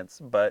audience,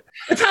 but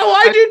it's how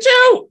I do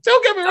too.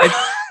 Don't get me wrong.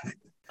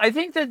 I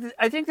think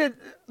that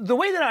the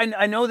way that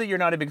I know that you're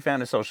not a big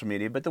fan of social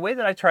media, but the way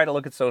that I try to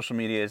look at social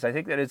media is I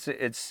think that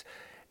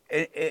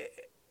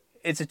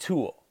it's a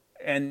tool.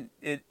 And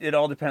it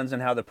all depends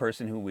on how the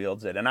person who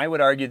wields it. And I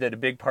would argue that a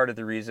big part of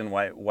the reason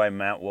why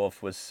Matt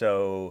Wolf was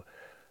so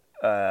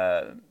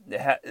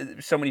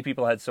many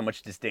people had so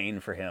much disdain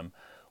for him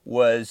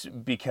was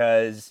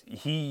because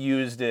he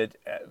used it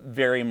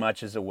very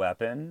much as a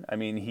weapon. I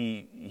mean,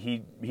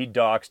 he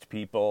doxed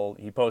people.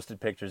 He posted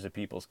pictures of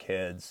people's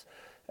kids.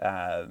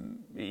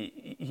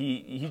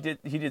 He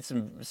did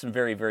some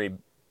very, very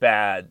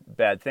bad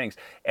things,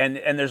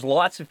 and there's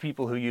lots of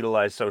people who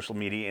utilize social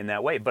media in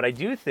that way, but I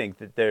do think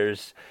that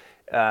there's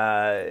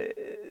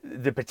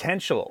the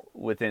potential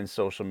within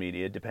social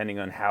media, depending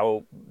on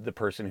how the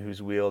person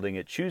who's wielding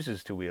it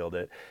chooses to wield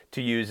it,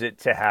 to use it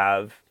to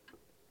have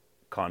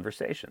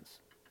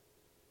conversations.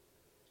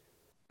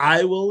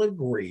 I will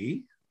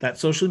agree that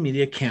social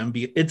media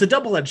it's a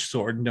double-edged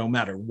sword no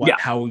matter what. Yeah.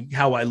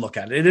 How I look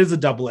at it is a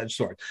double-edged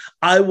sword.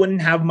 I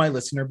wouldn't have my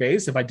listener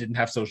base if I didn't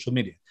have social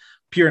media.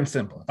 Pure and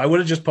simple. If I would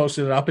have just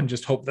posted it up and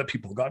just hoped that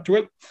people got to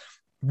it,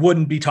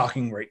 wouldn't be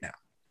talking right now.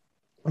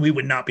 We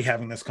would not be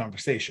having this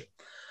conversation.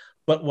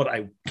 But what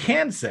I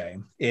can say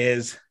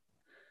is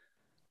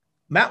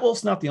Matt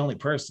Wolf's not the only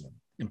person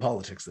in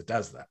politics that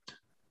does that.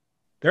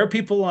 There are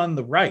people on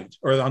the right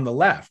or on the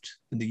left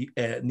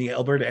in the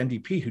Alberta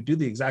NDP who do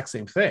the exact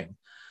same thing.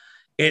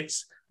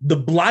 It's the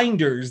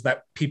blinders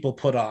that people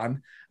put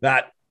on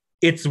that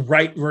it's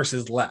right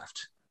versus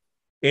left.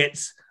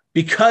 It's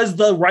because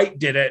the right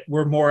did it,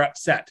 we're more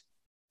upset.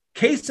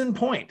 Case in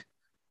point,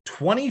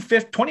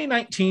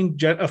 2019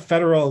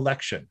 federal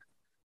election.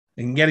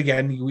 And yet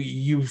again,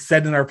 you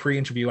said in our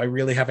pre-interview, I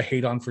really have a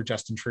hate on for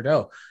Justin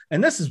Trudeau.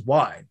 And this is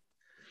why.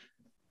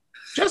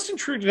 Justin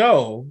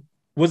Trudeau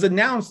was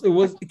announced,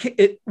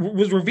 it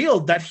was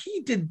revealed that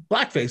he did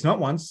blackface, not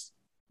once,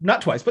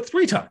 not twice, but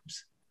 3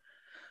 times.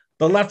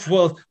 The left,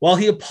 while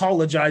he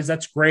apologized,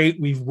 that's great.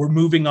 We're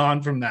moving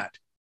on from that.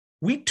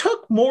 We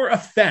took more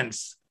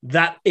offense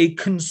that a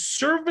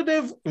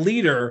conservative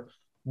leader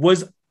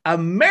was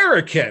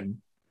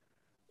American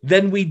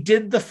than we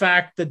did the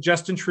fact that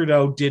Justin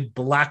Trudeau did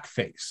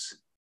blackface.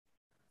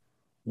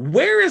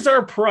 Where is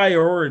our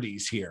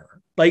priorities here?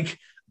 Like,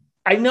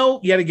 I know,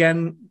 yet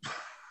again,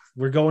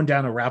 we're going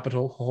down a rabbit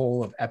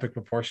hole of epic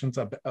proportions.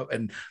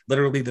 And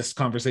literally this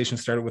conversation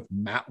started with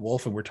Matt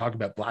Wolf, and we're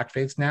talking about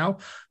blackface now.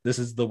 This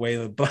is the way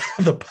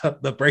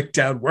the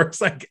breakdown works.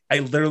 Like, I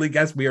literally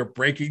guess we are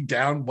breaking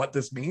down what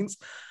this means.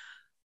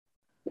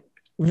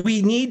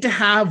 we need to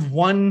have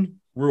one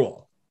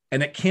rule,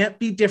 and it can't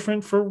be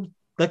different for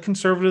the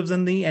Conservatives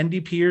and the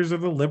NDPers or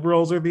the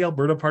Liberals or the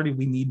Alberta Party.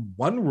 We need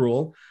one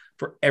rule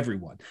for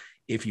everyone.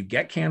 If you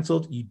get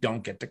canceled, you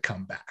don't get to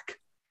come back.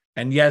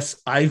 And yes,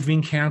 I've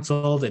been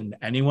canceled, and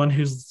anyone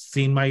who's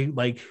seen my,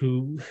 like,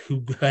 who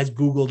has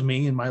Googled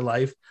me in my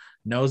life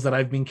knows that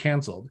I've been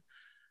canceled.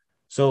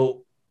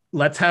 So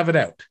let's have it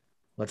out.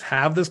 Let's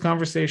have this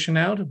conversation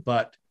out,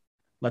 but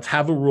let's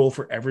have a rule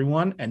for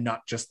everyone and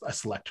not just a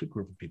select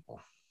group of people.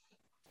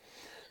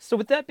 So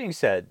with that being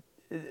said,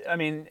 I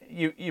mean,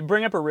 you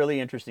bring up a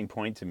really interesting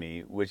point to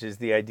me, which is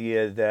the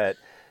idea that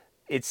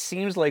it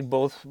seems like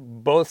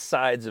both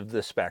sides of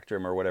the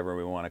spectrum, or whatever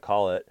we want to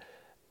call it,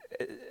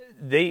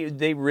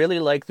 they really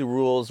like the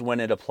rules when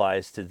it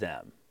applies to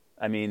them.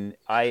 I mean,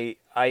 I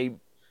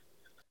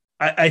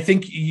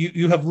think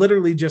you have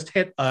literally just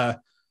hit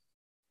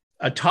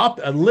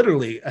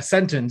literally a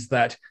sentence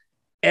that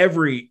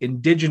every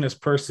Indigenous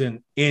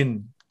person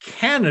in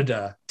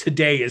Canada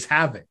today is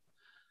having,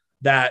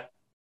 that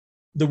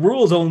the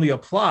rules only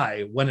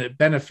apply when it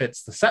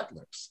benefits the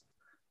settlers.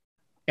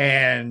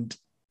 And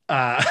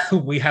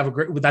we have a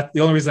great, the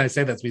only reason I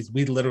say that is because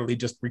we literally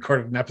just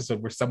recorded an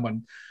episode where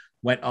someone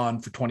went on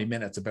for 20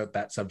 minutes about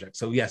that subject.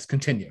 So yes,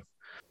 continue.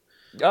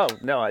 Oh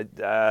no,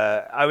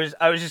 I was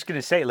just going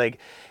to say, like,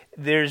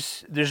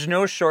 there's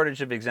no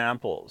shortage of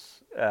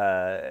examples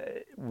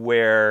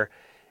where,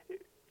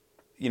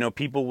 you know,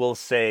 people will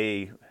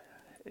say,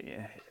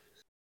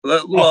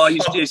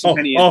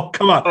 well,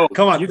 come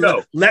on. You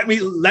go. Let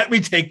me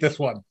take this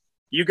one.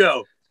 You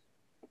go.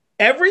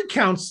 Every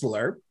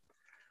counselor.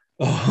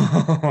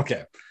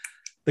 Okay.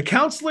 The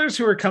counselors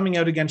who are coming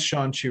out against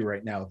Sean Chew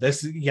right now,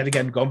 this, yet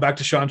again, going back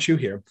to Sean Chew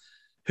here,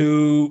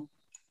 who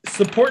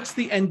supports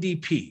the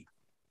NDP.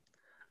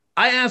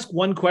 I ask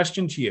one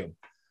question to you.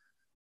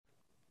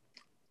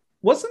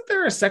 Wasn't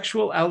there a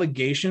sexual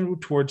allegation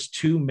towards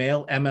 2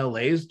 male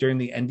MLAs during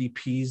the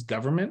NDP's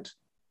government?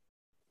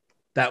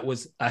 That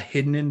was a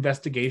hidden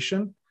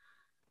investigation.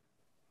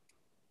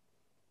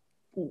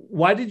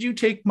 Why did you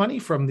take money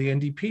from the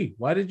NDP?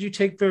 Why did you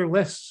take their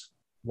lists?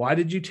 Why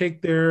did you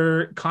take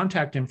their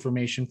contact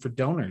information for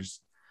donors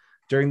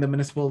during the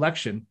municipal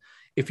election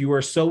if you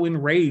were so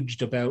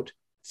enraged about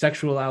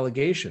sexual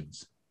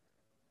allegations?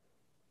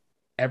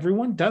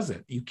 Everyone does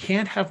it. You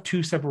can't have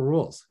two separate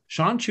rules.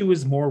 Sean Chew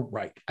is more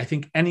right. I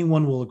think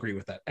anyone will agree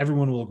with that.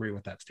 Everyone will agree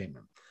with that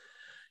statement.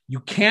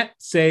 You can't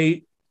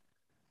say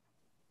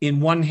in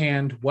one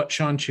hand what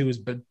Sean Chew has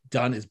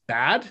done is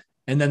bad,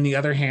 and then the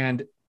other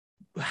hand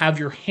have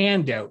your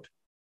hand out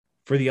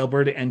for the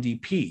Alberta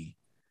NDP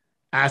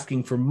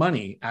asking for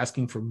money,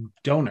 asking for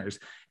donors.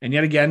 And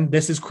yet again,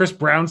 this is Chris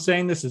Brown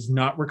saying, this is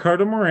not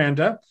Ricardo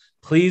Miranda.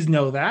 Please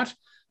know that.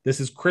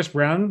 This is Chris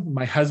Brown.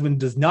 My husband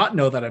does not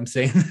know that I'm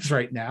saying this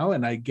right now,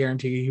 and I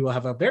guarantee he will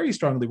have a very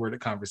strongly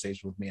worded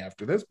conversation with me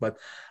after this. But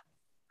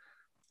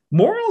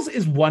morals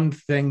is one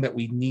thing that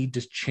we need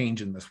to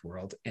change in this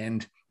world,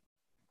 and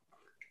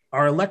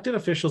our elected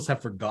officials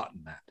have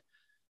forgotten that.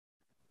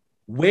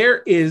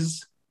 Where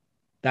is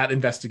that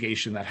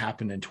investigation that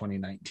happened in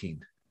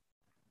 2019?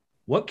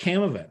 What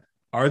came of it?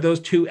 Are those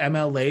 2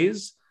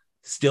 MLAs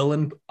still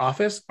in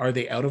office? Are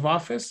they out of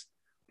office?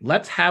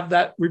 Let's have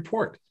that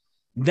report.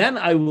 Then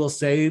I will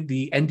say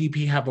the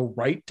NDP have a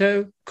right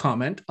to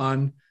comment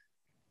on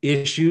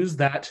issues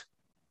that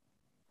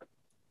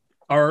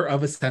are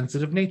of a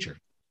sensitive nature.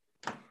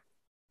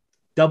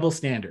 Double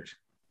standard,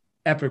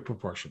 epic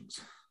proportions.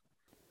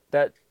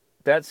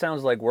 That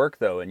sounds like work,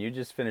 though, and you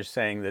just finished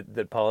saying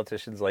that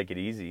politicians like it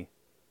easy.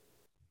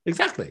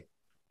 Exactly,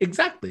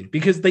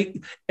 because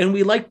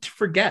we like to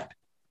forget.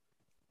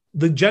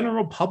 The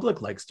general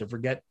public likes to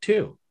forget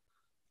too.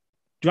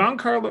 John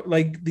Carlo,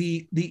 like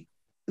the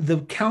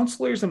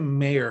councillors and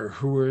mayor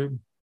who were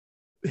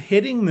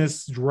hitting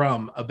this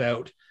drum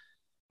about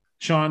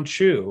Sean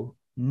Chew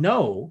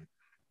know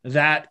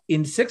that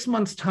in 6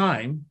 months'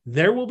 time,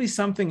 there will be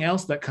something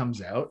else that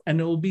comes out and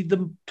it will be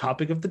the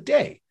topic of the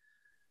day.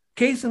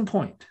 Case in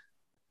point,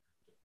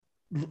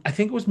 I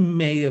think it was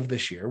May of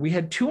this year, we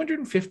had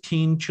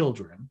 215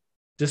 children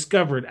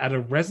discovered at a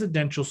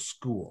residential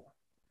school,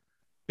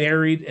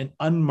 buried in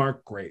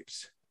unmarked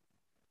graves.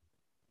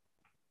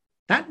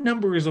 That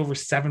number is over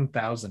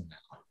 7,000 now.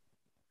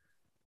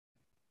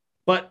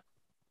 But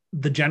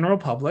the general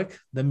public,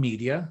 the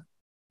media,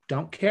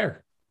 don't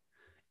care.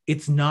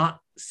 It's not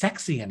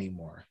sexy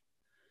anymore.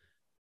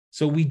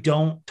 So we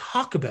don't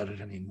talk about it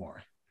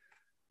anymore.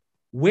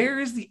 Where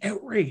is the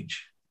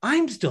outrage?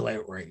 I'm still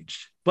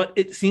outraged, but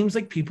it seems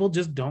like people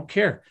just don't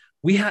care.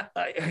 Literally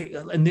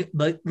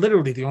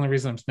the only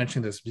reason I'm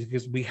mentioning this is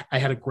because I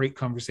had a great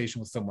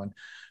conversation with someone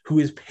who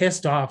is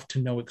pissed off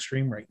to no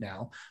extreme right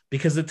now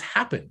because it's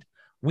happened.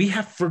 We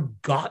have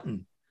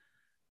forgotten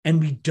and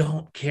we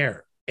don't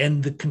care.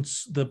 And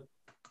the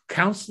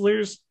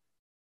counselors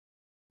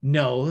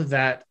know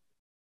that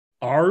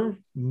our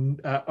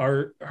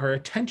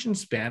attention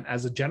span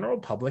as a general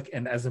public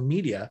and as a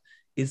media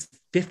is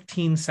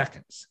 15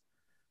 seconds.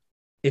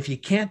 If you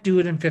can't do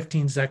it in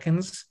 15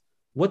 seconds,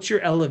 what's your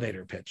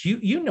elevator pitch?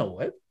 You know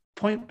it.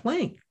 point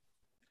blank,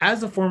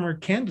 as a former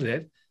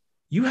candidate,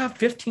 you have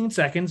 15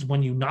 seconds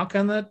when you knock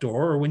on that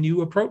door or when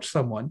you approach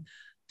someone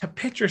to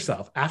pitch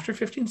yourself. After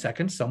 15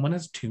 seconds, someone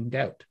has tuned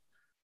out.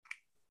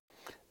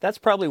 That's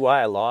probably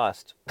why I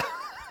lost.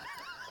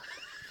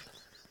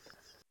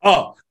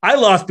 Oh, I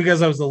lost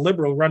because I was a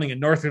Liberal running in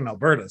Northern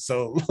Alberta.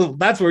 So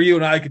that's where you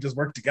and I could just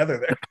work together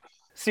there.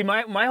 See,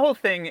 my whole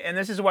thing, and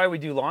this is why we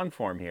do long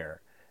form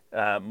here.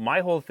 My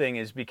whole thing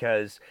is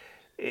because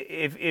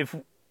if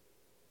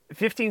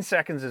 15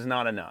 seconds is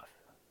not enough,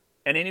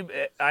 and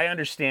I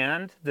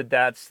understand that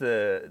that's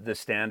the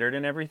standard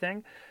and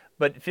everything,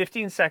 but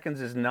 15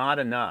 seconds is not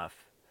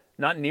enough,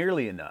 not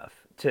nearly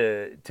enough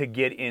to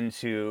get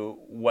into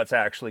what's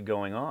actually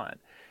going on.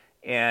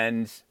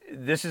 And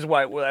this is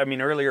why, I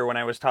mean, earlier when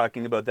I was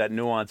talking about that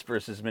nuance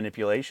versus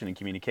manipulation in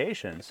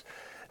communications,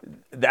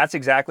 that's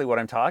exactly what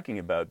I'm talking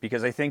about.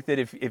 Because I think that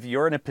if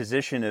you're in a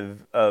position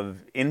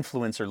of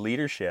influence or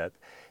leadership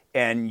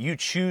and you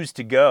choose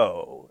to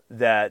go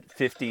that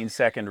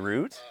 15-second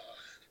route,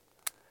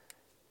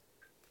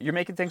 you're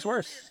making things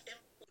worse.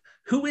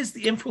 Who is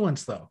the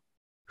influence, though?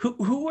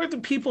 Who are the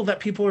people that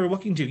people are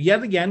looking to?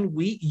 Yet again,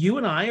 you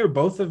and I are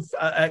both of,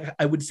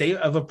 I would say,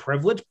 of a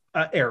privileged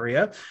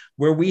area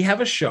where we have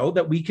a show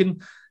that we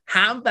can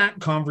have that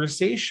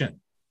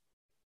conversation.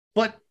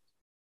 But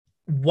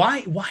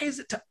why is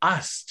it to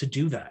us to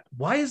do that?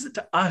 Why is it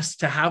to us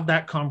to have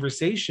that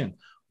conversation?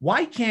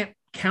 Why can't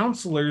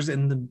counselors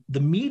and the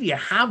media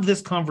have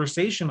this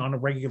conversation on a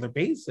regular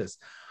basis?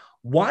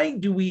 Why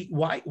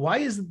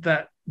is it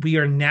that we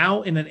are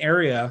now in an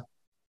area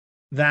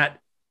that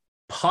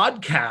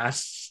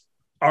podcasts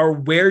are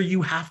where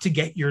you have to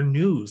get your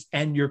news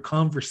and your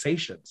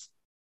conversations?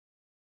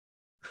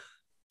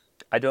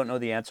 I don't know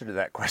the answer to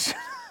that question.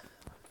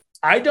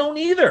 I don't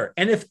either.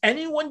 And if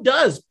anyone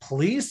does,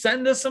 please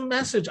send us a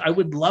message. I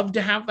would love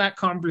to have that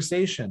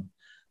conversation.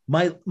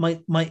 My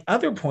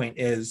other point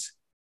is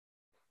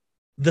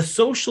the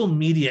social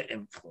media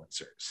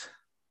influencers.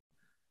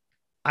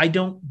 I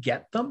don't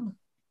get them.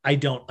 I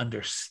don't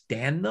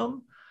understand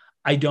them.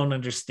 I don't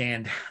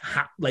understand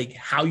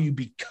how you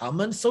become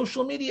a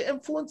social media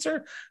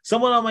influencer.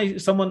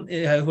 Someone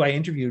who I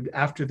interviewed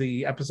after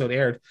the episode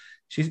aired,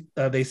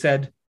 they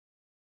said,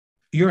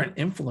 "You're an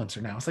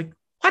influencer now." It's like,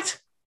 what?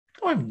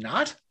 No, I'm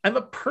not. I'm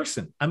a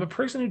person. I'm a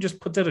person who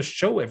just puts out a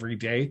show every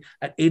day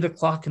at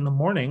 8:00 in the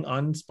morning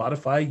on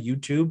Spotify,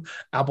 YouTube,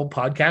 Apple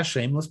Podcasts.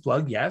 Shameless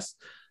plug, yes.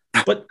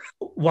 But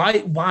why?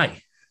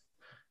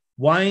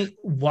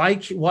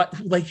 What?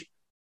 Like,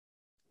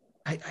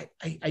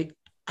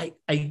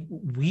 I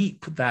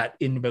weep that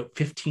in about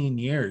 15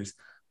 years,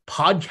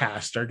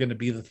 podcasts are going to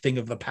be the thing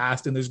of the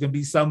past, and there's going to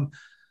be some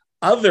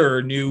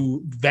other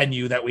new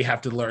venue that we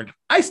have to learn.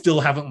 I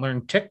still haven't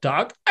learned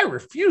TikTok. I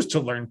refuse to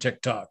learn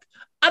TikTok.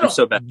 I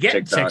don't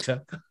get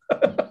TikTok.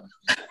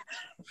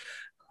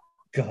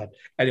 God.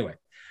 Anyway,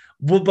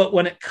 well, but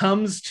when it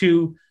comes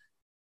to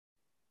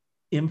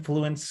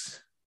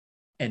influence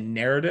and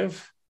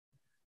narrative,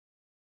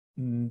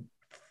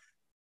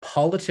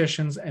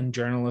 politicians and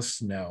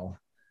journalists know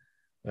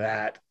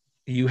that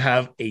you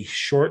have a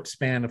short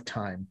span of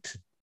time to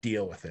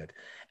deal with it.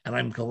 And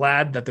I'm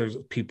glad that there's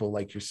people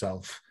like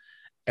yourself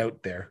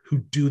out there who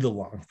do the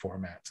long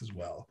formats as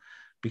well,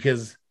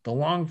 because the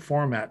long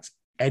formats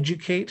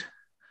educate,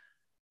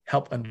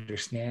 help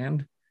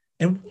understand.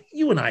 And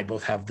you and I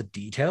both have the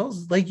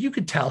details. Like, you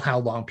could tell how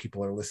long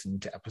people are listening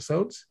to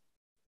episodes.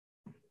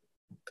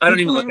 I don't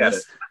even look at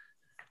it.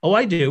 Oh,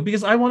 I do,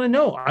 because I want to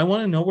know. I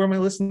want to know where my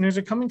listeners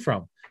are coming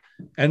from.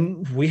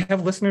 And we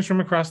have listeners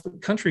from across the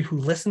country who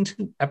listen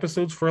to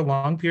episodes for a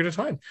long period of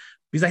time,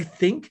 because I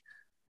think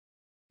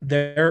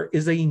there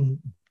is a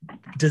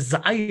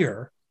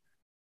desire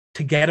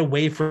to get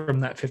away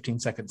from that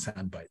 15-second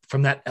soundbite,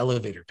 from that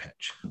elevator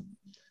pitch.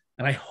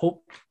 And I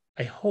hope,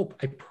 I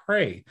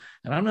pray,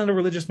 and I'm not a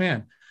religious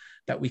man,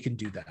 that we can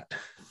do that.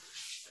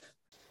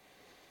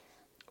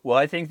 Well,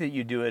 I think that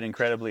you do it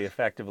incredibly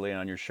effectively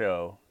on your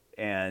show.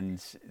 And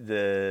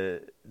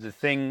the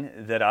thing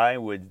that I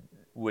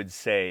would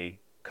say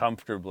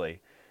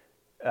comfortably,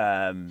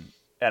 and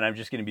I'm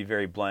just going to be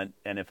very blunt,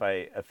 and if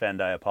I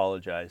offend, I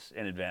apologize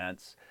in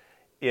advance.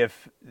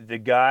 If the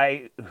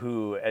guy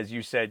who, as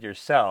you said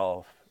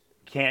yourself,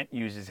 can't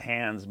use his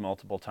hands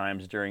multiple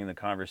times during the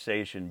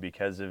conversation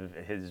because of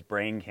his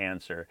brain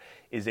cancer,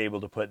 is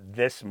able to put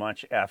this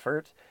much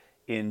effort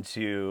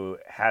into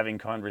having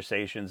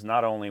conversations,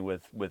 not only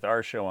with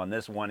our show on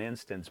this one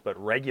instance,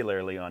 but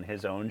regularly on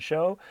his own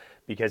show,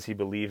 because he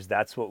believes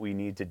that's what we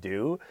need to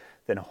do,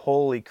 then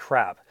holy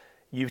crap,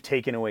 you've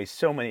taken away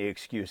so many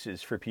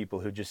excuses for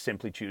people who just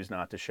simply choose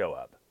not to show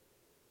up.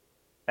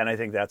 And I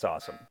think that's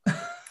awesome.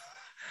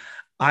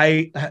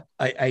 I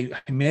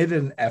made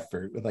an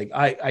effort. Like,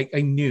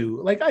 I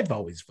knew, like, I've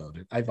always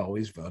voted,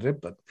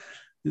 but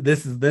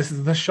this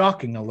is the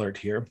shocking alert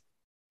here.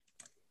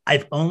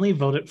 I've only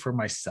voted for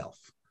myself.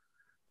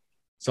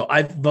 So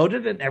I've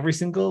voted in every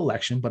single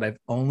election, but I've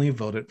only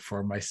voted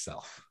for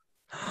myself.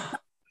 What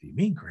do you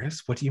mean,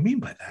 Chris? What do you mean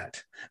by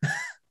that?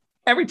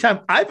 Every time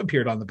I've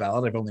appeared on the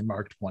ballot, I've only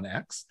marked one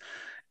X.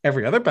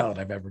 every other ballot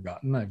I've ever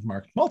gotten, I've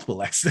marked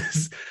multiple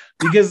X's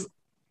because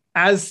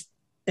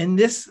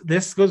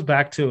this goes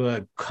back to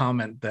a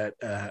comment that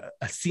a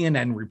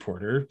CNN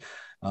reporter,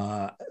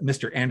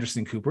 Mr.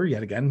 Anderson Cooper,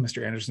 yet again,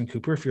 Mr. Anderson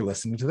Cooper, if you're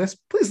listening to this,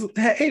 please,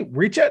 hey,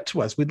 reach out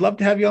to us. We'd love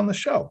to have you on the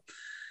show.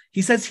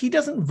 He says he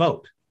doesn't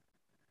vote.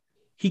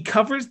 He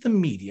covers the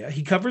media,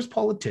 he covers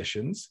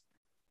politicians,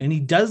 and he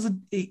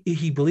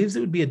believes it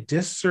would be a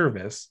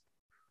disservice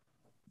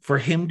for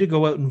him to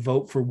go out and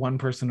vote for one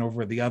person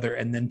over the other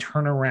and then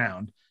turn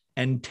around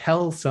and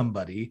tell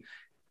somebody,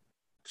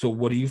 so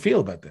what do you feel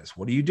about this?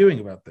 What are you doing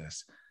about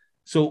this?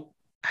 So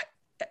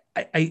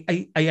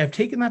I've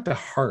taken that to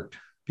heart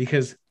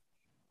because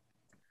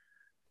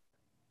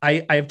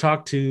I've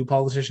talked to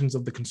politicians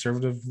of the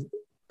Conservative,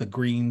 the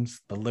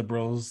Greens, the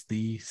Liberals,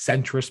 the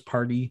centrist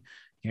party.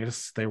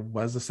 Yes, there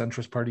was a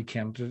centrist party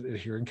candidate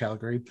here in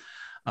Calgary.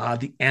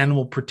 The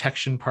Animal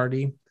Protection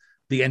Party,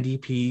 the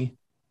NDP,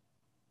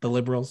 the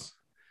Liberals.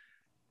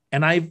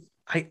 And I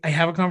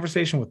have a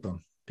conversation with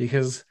them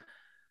because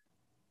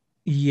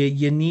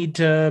you need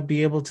to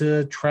be able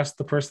to trust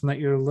the person that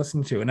you're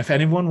listening to. And if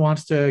anyone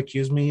wants to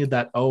accuse me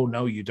that, oh,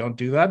 no, you don't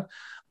do that,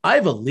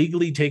 I've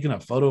illegally taken a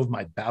photo of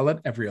my ballot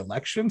every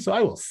election, so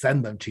I will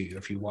send them to you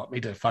if you want me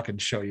to fucking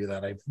show you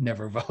that I've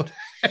never voted.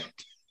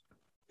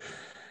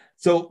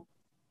 So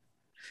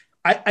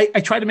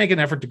I try to make an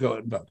effort to go out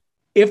and vote.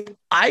 If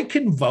I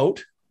can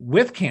vote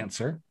with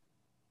cancer,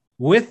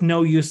 with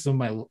no use of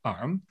my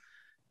arm,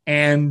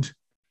 and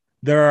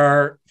there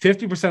are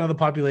 50% of the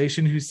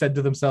population who said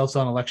to themselves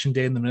on election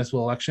day in the municipal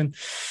election,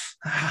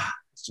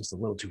 it's just a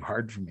little too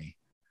hard for me,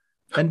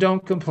 then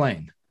don't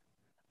complain.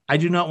 I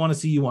do not want to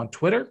see you on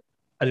Twitter.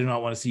 I do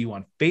not want to see you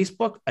on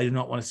Facebook. I do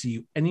not want to see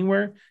you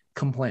anywhere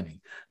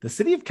complaining. The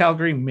city of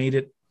Calgary made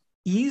it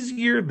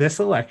easier this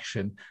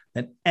election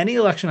than any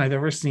election I've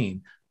ever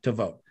seen to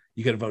vote.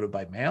 You could have voted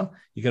by mail.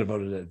 You could have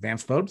voted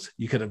advance votes.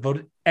 You could have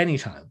voted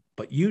anytime,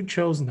 but you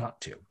chose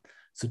not to.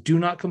 So do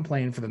not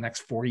complain for the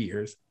next 4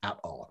 years at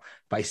all.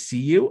 If I see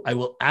you, I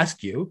will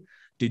ask you,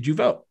 did you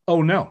vote?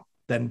 Oh, no.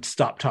 Then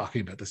stop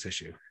talking about this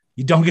issue.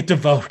 You don't get to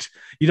vote.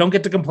 You don't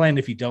get to complain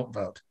if you don't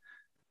vote.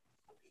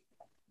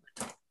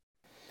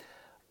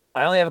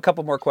 I only have a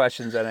couple more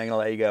questions and I'm going to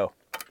let you go.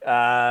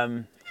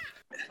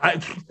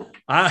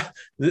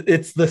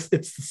 It's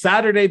the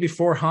Saturday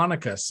before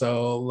Hanukkah,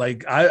 so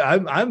like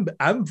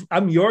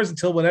I'm yours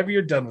until whenever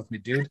you're done with me,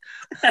 dude.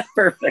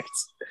 Perfect.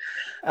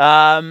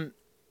 At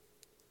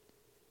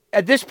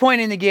this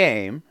point in the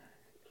game,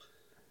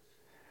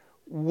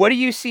 what do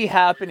you see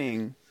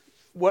happening?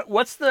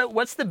 What's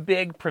the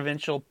big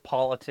provincial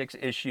politics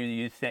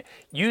issue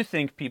you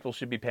think people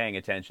should be paying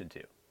attention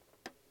to?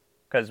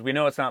 Because we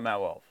know it's not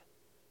Matt Wolf.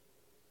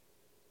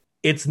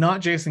 It's not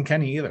Jason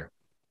Kenney either.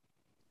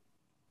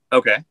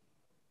 Okay.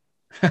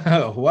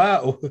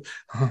 Wow.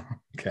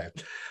 Okay.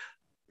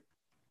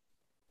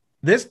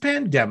 This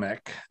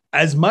pandemic,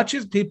 as much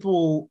as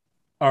people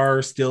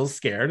are still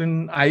scared,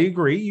 and I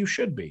agree, you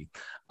should be.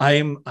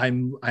 I'm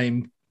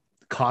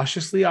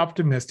cautiously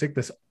optimistic.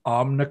 This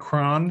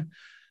Omicron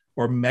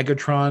or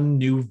Megatron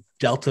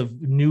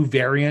new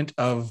variant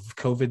of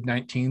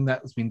COVID-19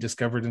 that was being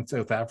discovered in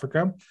South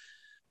Africa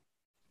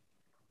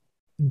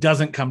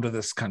doesn't come to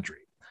this country.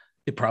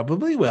 It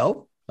probably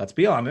will. Let's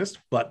be honest,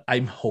 but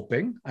I'm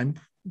hoping, I'm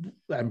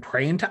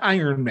praying to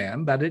Iron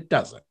Man that it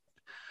doesn't.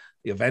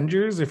 The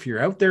Avengers, if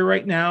you're out there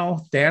right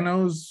now,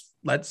 Thanos,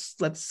 let's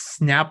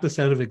snap this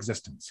out of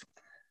existence.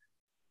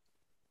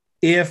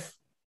 If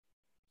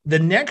in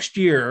the next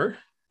year,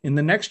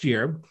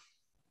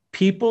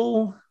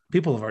 people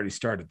have already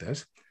started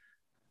this.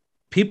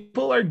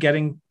 People are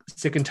getting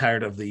sick and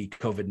tired of the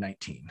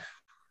COVID-19.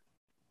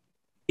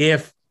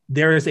 If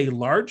there is a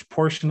large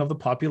portion of the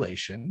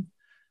population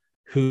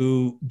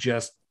who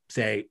just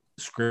say,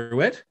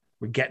 screw it,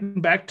 we're getting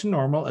back to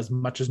normal as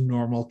much as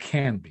normal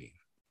can be.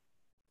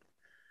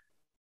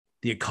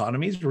 The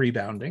economy is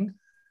rebounding.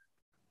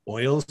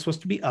 Oil is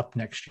supposed to be up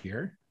next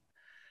year.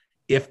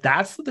 If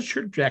that's the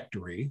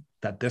trajectory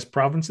that this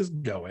province is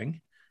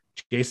going,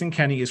 Jason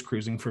Kenney is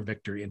cruising for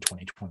victory in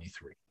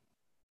 2023.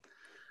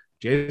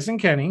 Jason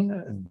Kenney,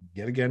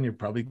 yet again,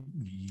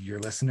 your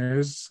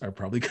listeners are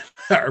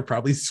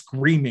probably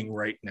screaming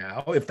right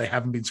now if they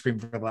haven't been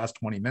screaming for the last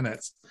 20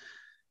 minutes.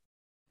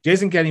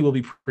 Jason Kenney will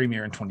be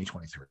premier in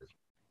 2023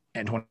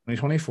 and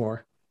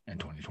 2024 and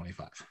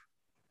 2025.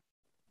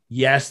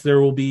 Yes,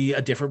 there will be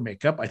a different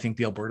makeup. I think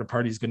the Alberta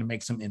Party is going to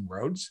make some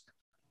inroads.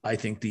 I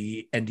think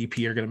the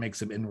NDP are going to make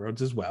some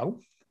inroads as well.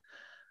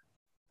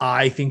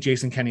 I think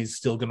Jason Kenney is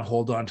still going to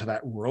hold on to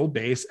that rural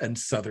base and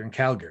Southern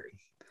Calgary.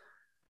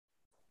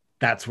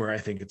 That's where I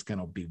think it's going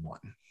to be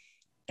won.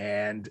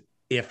 And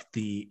if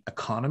the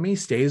economy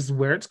stays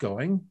where it's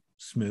going,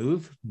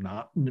 smooth,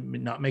 not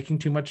making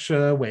too much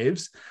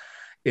waves,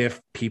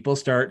 if people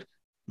start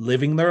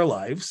living their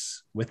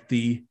lives with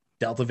the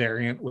Delta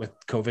variant, with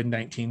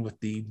COVID-19, with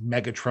the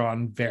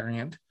Megatron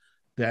variant,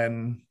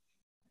 then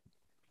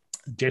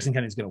Jason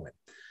Kenney is going to win.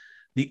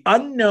 The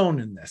unknown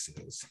in this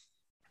is,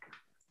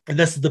 and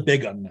this is the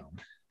big unknown,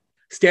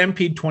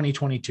 Stampede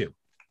 2022.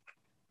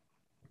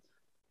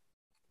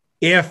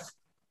 If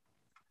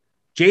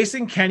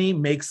Jason Kenney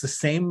makes the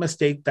same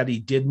mistake that he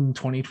did in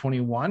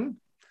 2021,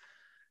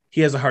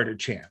 he has a harder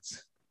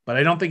chance. But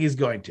I don't think he's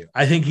going to.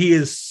 I think he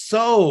is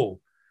so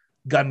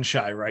gun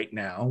shy right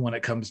now when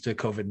it comes to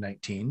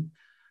COVID-19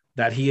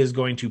 that he is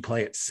going to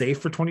play it safe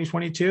for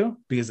 2022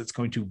 because it's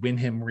going to win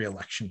him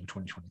re-election in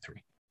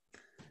 2023.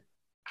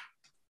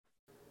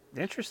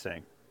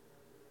 Interesting.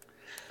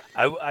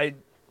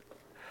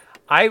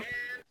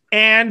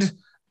 And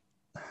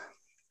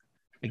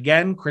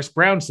again, Chris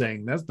Brown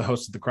saying this, the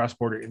host of the Cross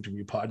Border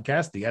Interview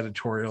podcast, the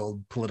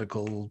editorial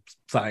political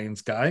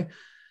science guy.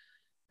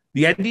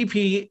 The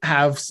NDP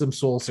have some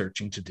soul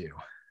searching to do.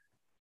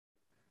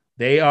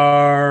 They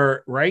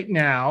are right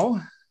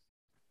now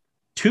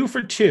 2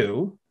 for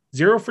 2,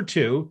 0 for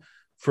 2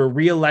 for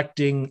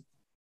re-electing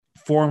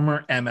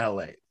former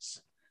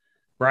MLAs.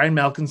 Brian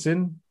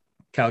Malkinson,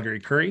 Calgary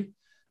Curry,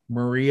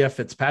 Maria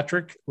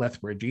Fitzpatrick,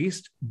 Lethbridge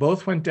East,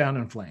 both went down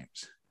in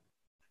flames.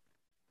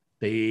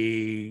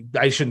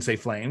 I shouldn't say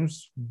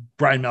flames.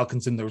 Brian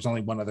Malkinson, there was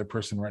only one other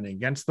person running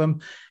against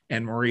them.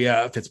 And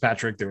Maria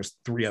Fitzpatrick, there was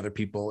 3 other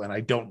people. And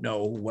I don't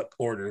know what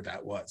order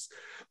that was.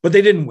 But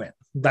they didn't win.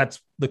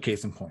 That's the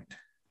case in point.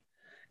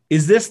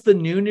 Is this the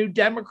new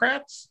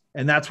Democrats?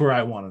 And that's where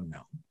I want to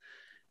know.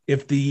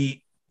 If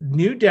the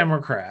new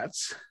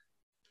Democrats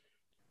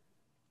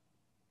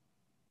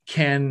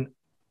can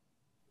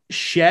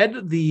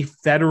shed the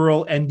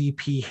federal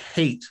NDP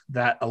hate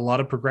that a lot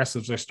of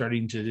progressives are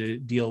starting to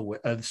deal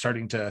with,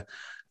 starting to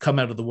come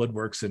out of the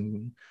woodworks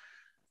and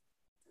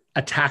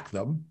attack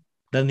them,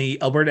 then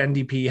the Alberta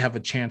NDP have a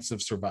chance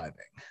of surviving.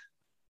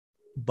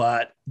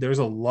 But there's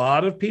a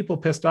lot of people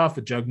pissed off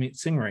at Jagmeet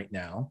Singh right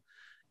now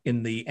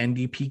in the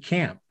NDP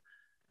camp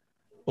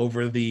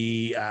over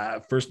the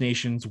First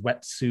Nations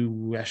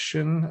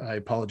Wet'suwet'en. I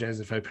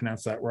apologize if I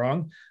pronounced that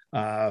wrong.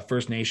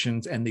 First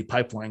Nations and the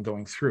pipeline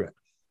going through it.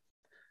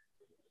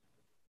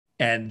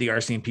 And the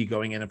RCMP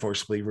going in and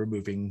forcibly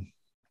removing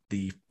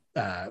the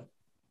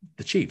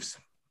chiefs.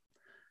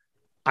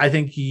 I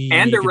think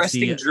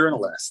arresting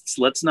journalists.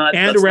 Let's not.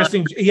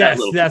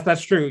 Yes,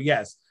 that's true.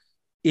 Yes,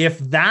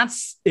 if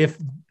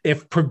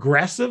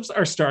progressives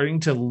are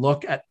starting to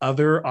look at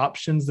other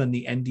options than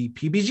the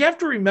NDP, because you have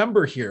to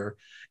remember here,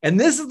 and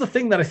this is the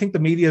thing that I think the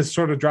media is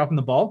sort of dropping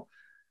the ball.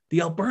 The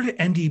Alberta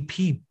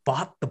NDP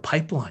bought the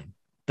pipeline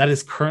that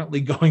is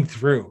currently going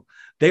through.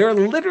 They are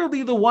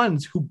literally the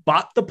ones who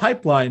bought the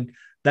pipeline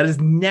that is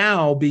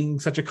now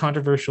being such a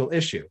controversial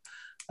issue.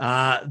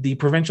 The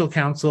provincial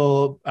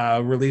council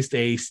released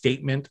a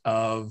statement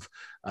of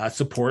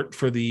support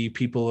for the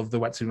people of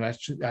the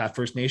Wet'suwet'en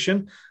First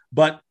Nation.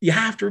 But you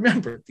have to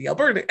remember, the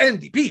Alberta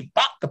NDP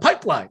bought the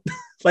pipeline.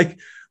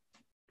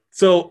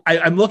 So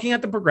I'm looking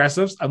at the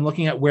progressives. I'm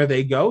looking at where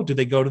they go. Do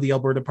they go to the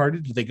Alberta Party?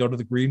 Do they go to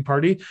the Green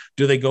Party?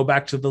 Do they go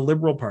back to the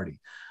Liberal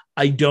Party?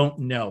 I don't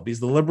know,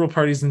 because the Liberal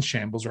Party's in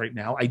shambles right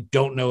now. I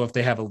don't know if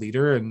they have a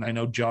leader, and I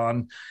know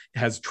John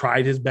has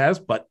tried his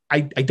best, but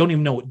I don't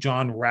even know what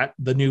John Rat,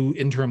 the new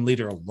interim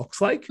leader, looks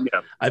like.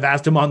 Yeah. I've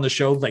asked him on the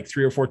show like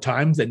 3 or 4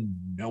 times,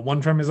 and no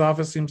one from his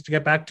office seems to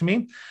get back to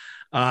me.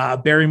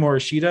 Barry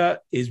Morishita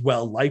is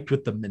well liked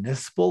with the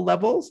municipal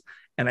levels,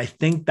 and I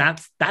think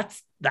that's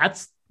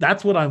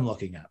what I'm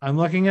looking at. I'm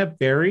looking at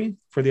Barry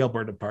for the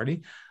Alberta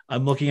Party.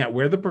 I'm looking at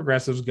where the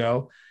progressives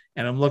go,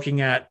 and I'm looking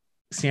at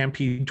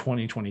Stampede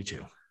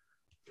 2022.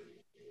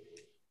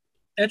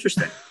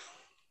 Interesting.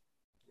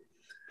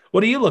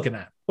 What are you looking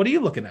at?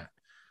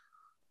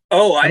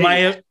 Oh, am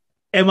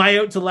I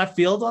out to left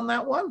field on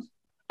that one?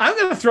 I'm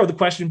going to throw the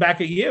question back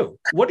at you.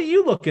 What are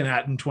you looking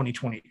at in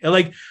 2020?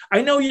 Like,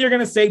 I know you're going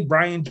to say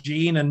Brian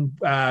Jean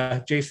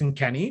and Jason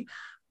Kenney,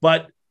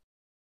 but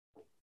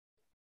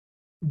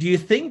do you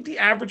think the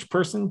average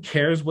person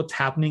cares what's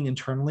happening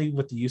internally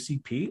with the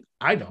UCP?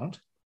 I don't.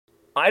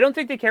 I don't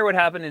think they care what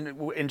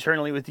happened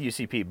internally with the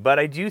UCP, but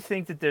I do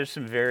think that there's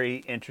some very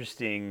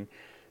interesting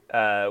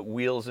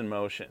wheels in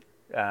motion.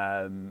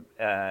 And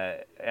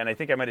I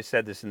think I might have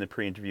said this in the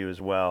pre-interview as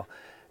well.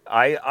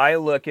 I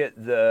look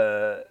at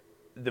the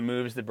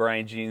moves that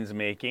Brian Jean's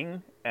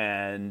making,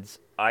 and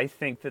I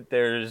think that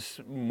there's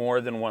more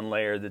than one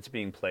layer that's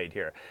being played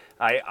here.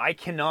 I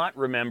cannot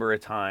remember a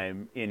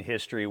time in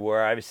history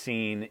where I've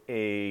seen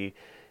a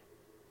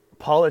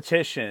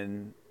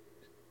politician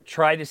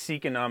try to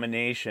seek a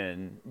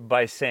nomination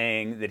by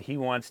saying that he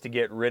wants to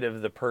get rid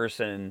of the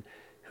person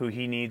who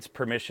he needs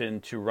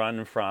permission to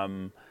run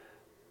from.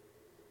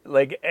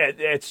 Like,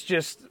 it's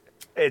just,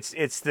 it's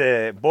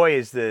the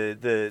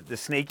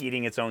snake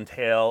eating its own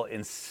tail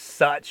in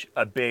such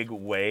a big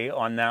way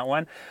on that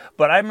one.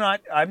 But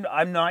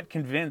I'm not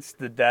convinced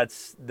that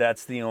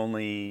that's the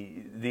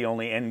only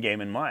end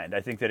game in mind.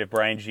 I think that if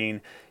Brian Jean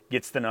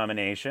gets the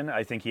nomination,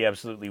 I think he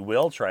absolutely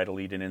will try to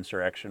lead an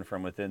insurrection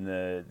from within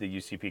the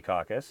UCP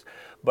caucus.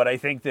 But I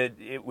think that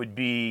it would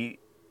be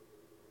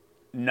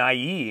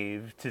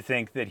naive to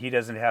think that he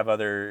doesn't have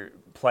other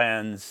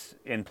plans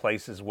in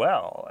place as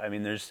well. I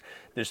mean, there's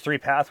 3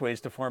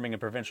 pathways to forming a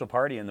provincial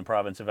party in the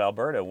province of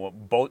Alberta.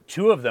 Well,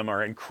 2 of them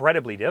are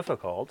incredibly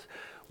difficult.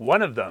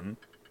 One of them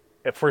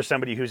for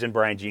somebody who's in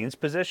Brian Jean's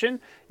position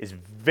is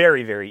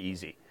very, very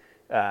easy.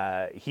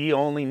 He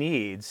only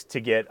needs to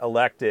get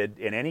elected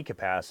in any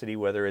capacity,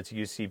 whether it's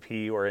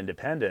UCP or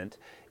independent,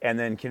 and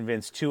then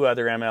convince 2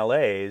 other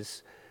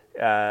MLAs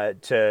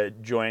to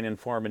join and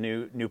form a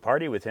new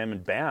party with him,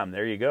 and bam,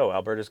 there you go.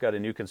 Alberta's got a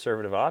new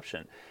Conservative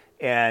option.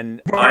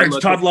 And it's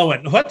Todd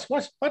Loewen. What?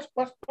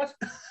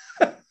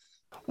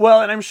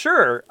 Well, and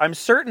I'm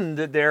certain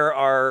that there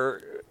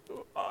are,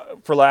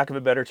 for lack of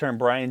a better term,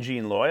 Brian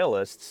Jean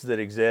loyalists that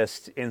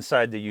exist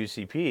inside the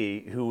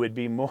UCP who would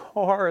be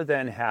more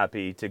than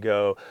happy to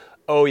go,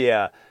 oh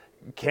yeah,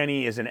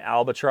 Kenney is an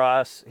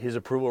albatross. His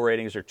approval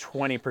ratings are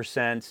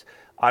 20%.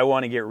 I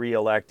want to get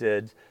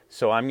reelected,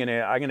 so I'm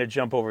gonna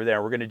jump over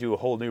there. We're gonna do a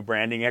whole new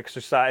branding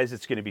exercise.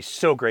 It's gonna be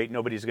so great.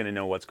 Nobody's gonna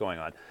know what's going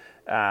on.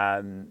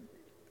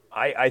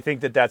 I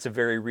think that that's a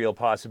very real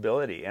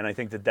possibility, and I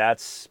think that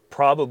that's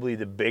probably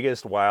the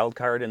biggest wild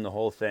card in the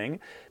whole thing,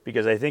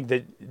 because I think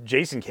that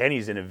Jason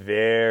Kenney's in a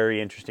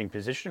very interesting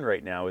position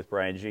right now with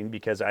Brian Jean,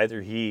 because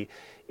either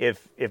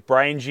if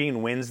Brian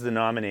Jean wins the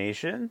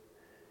nomination,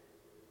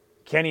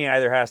 Kenney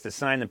either has to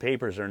sign the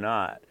papers or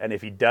not, and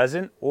if he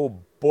doesn't,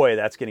 oh boy,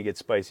 that's going to get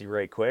spicy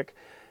right quick,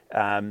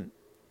 and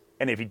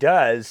if he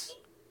does,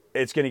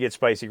 it's going to get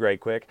spicy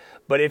right quick.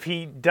 But if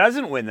he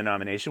doesn't win the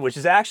nomination, which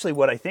is actually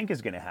what I think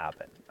is going to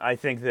happen, I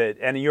think that,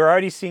 and you're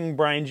already seeing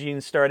Brian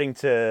Jean starting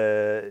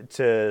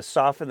to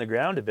soften the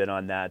ground a bit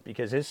on that,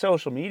 because his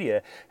social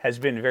media has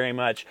been very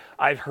much,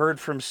 I've heard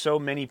from so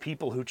many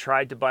people who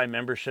tried to buy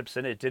memberships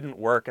and it didn't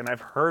work, and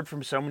I've heard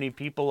from so many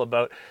people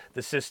about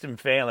the system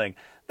failing.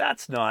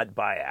 That's not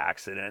by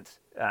accident.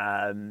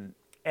 And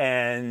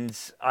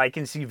I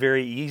can see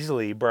very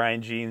easily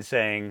Brian Jean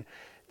saying,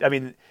 I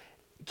mean,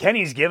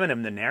 Kenney's given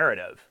him the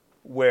narrative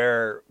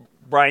where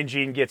Brian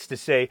Jean gets to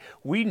say,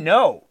 we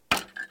know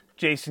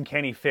Jason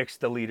Kenney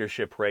fixed the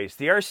leadership race.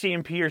 The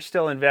RCMP are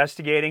still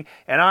investigating,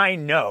 and I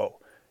know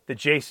that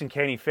Jason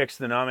Kenney fixed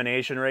the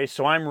nomination race,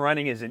 so I'm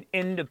running as an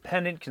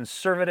independent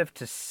Conservative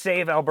to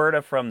save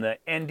Alberta from the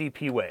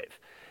NDP wave.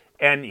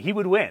 And he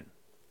would win.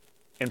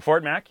 In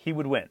Fort Mac, he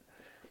would win.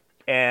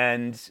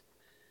 And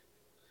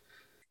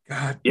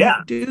God,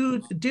 yeah,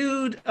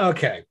 dude.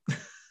 Okay.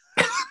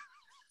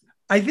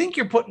 I think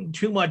you're putting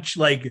too much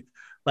like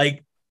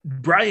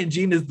Brian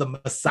Jean is the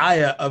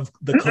messiah of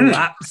the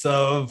collapse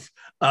of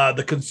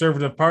the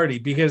Conservative Party,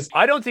 because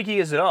I don't think he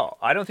is at all.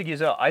 I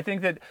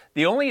think that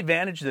the only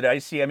advantage that I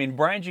see, I mean,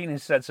 Brian Jean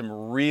has said some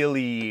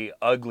really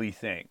ugly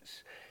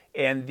things.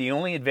 And the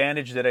only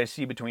advantage that I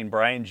see between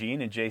Brian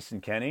Jean and Jason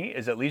Kenney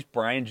is at least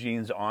Brian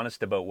Jean's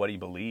honest about what he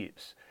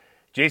believes.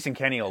 Jason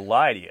Kenney will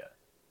lie to you.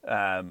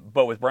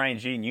 But with Brian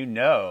Jean, you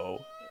know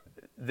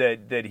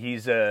that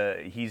he's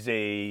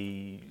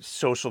a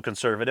social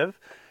conservative.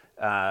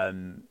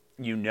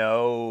 You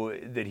know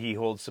that he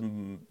holds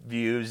some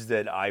views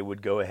that I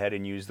would go ahead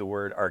and use the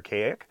word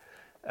archaic.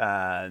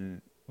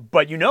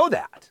 But you know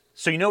that.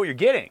 So you know what you're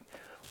getting.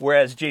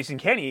 Whereas Jason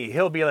Kenney,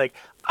 he'll be like,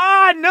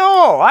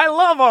 no, I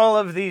love all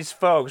of these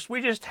folks.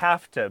 We just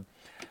have to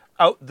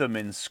out them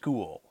in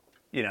school,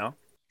 you know?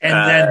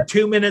 And then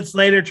 2 minutes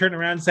later, turn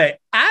around and say,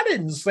 I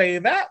didn't say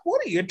that.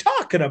 What are you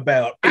talking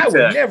about?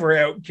 Exactly. I would never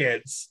out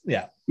kids.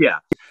 Yeah. Yeah.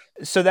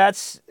 So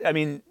that's, I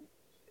mean,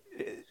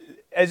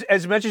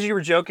 as much as you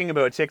were joking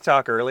about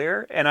TikTok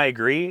earlier, and I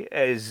agree,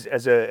 as a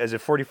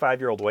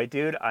 45-year-old white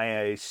dude,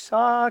 I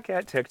suck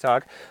at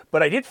TikTok,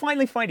 but I did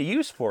finally find a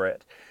use for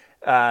it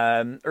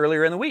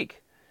earlier in the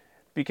week,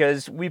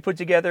 because we put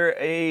together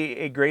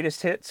a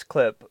greatest hits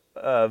clip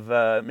of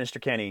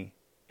Mr. Kenney,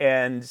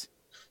 and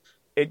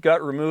it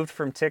got removed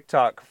from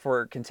TikTok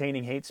for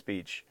containing hate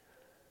speech.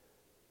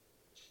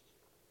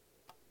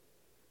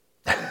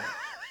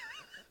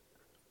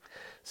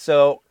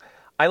 So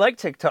I like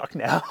TikTok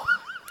now.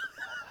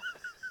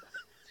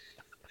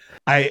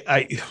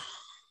 I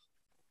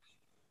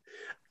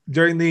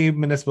during the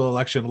municipal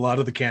election, a lot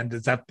of the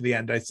candidates after the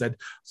end, I said,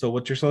 so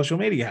what's your social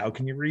media? How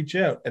can you reach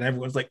out? And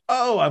everyone's like,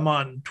 oh, I'm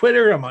on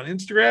Twitter, I'm on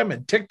Instagram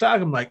and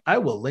TikTok. I'm like, I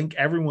will link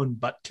everyone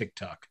but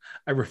TikTok.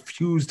 I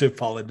refuse to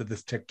fall into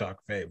this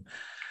TikTok fame.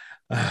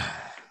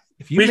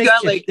 If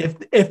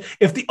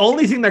the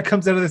only thing that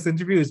comes out of this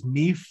interview is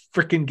me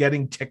freaking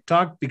getting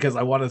TikTok because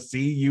I want to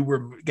see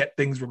you get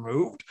things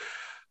removed,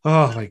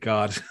 oh my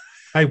God,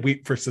 I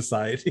weep for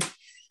society.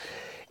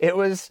 It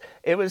was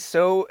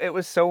so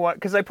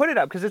because I put it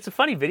up because it's a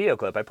funny video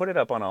clip. I put it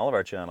up on all of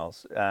our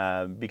channels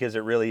because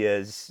it really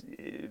is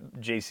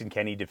Jason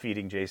Kenney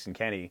defeating Jason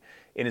Kenney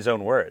in his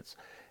own words.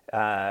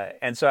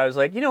 And so I was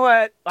like, you know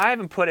what? I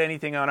haven't put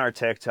anything on our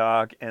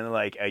TikTok in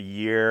like a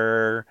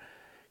year.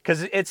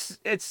 Because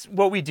it's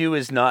what we do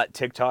is not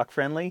TikTok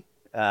friendly,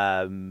 but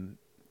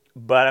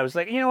I was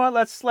like, you know what,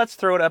 let's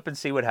throw it up and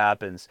see what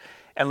happens.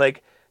 And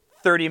like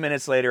 30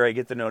 minutes later, I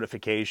get the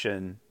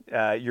notification,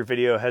 your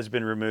video has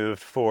been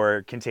removed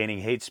for containing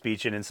hate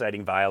speech and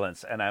inciting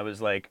violence. And I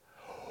was like,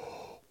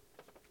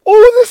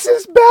 oh, this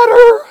is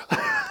better.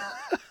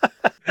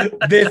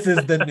 This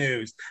is the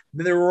news.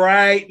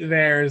 Right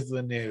there's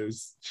the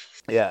news.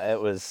 Yeah,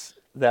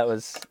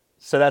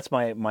 so that's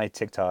my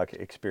TikTok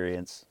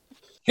experience.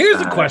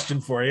 Here's a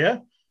question for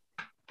you.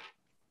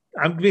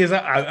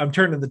 I'm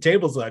turning the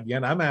tables on you,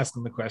 and I'm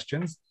asking the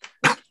questions.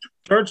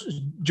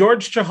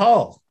 George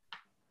Chahal.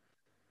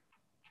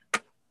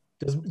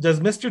 Does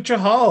Mr.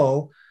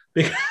 Chahal,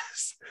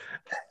 because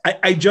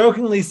I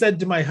jokingly said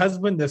to my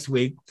husband this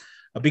week,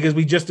 because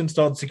we just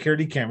installed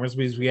security cameras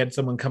because we had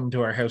someone come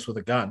to our house with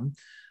a gun.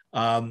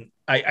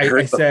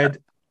 I said,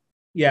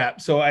 yeah.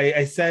 So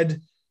I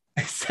said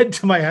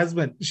to my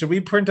husband, should we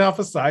print off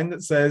a sign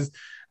that says,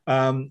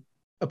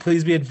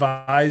 please be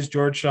advised,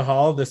 George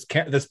Chahal,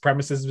 this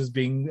premises is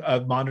being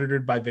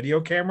monitored by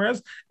video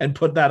cameras, and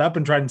put that up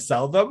and try and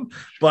sell them?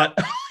 But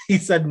he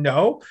said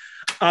no.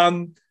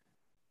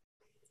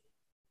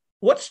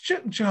 What's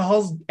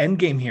Chahal's end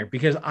game here?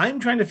 Because I'm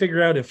trying to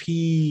figure out if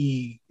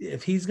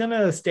he's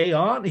gonna stay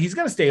on. He's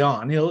gonna stay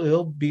on.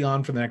 He'll be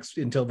on for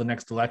until the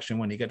next election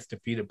when he gets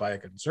defeated by a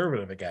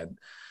conservative again.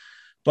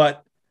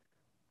 But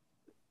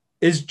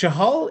is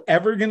Chahal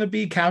ever going to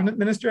be cabinet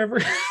minister ever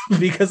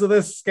because of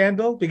this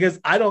scandal? Because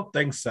I don't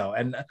think so.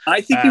 And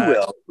I think he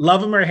will.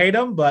 Love him or hate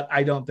him, but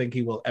I don't think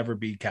he will ever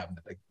be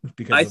cabinet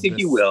because I think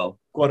he will.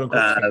 Quote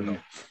unquote scandal.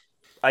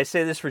 I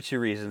say this for two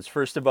reasons.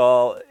 First of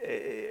all,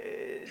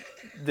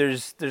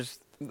 there's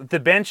the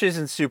bench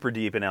isn't super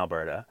deep in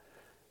Alberta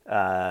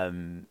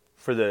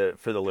for the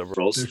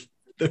Liberals.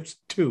 There's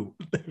two.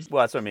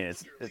 Well, that's what I mean.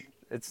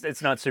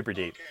 It's not super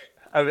deep.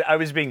 I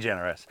was being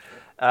generous.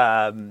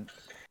 It's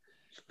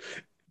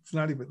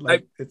not even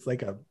like it's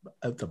a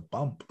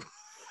bump.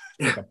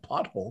 It's like a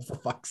pothole, for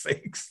fuck's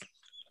sakes.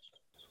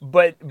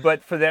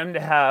 But for them to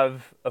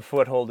have a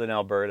foothold in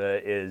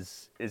Alberta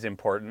is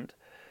important.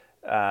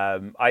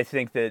 I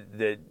think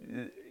that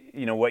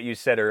what you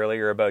said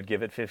earlier about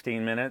give it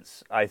 15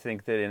 minutes. I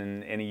think that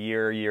in a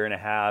year and a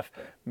half,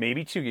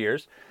 maybe 2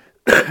 years,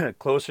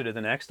 closer to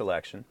the next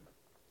election,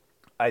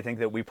 I think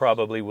that we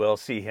probably will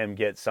see him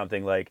get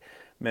something like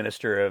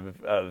Minister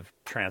of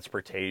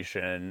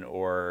Transportation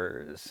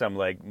or some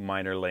like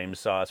minor lame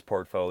sauce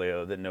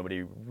portfolio that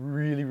nobody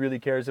really, really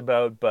cares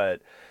about.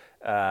 But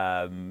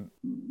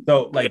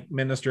so like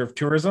Minister of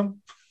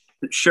Tourism?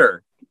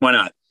 Sure. Why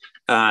not?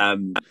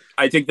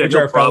 I think that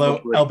our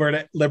fellow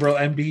Alberta Liberal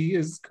MB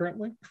is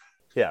currently.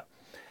 Yeah.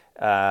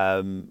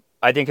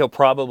 I think he'll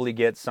probably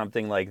get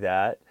something like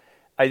that.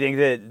 I think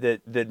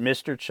that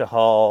Mr.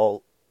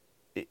 Chahal,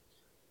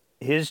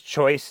 his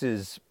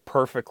choices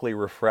perfectly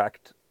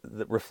reflect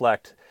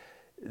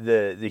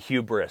the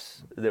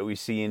hubris that we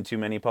see in too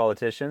many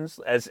politicians.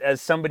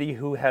 As somebody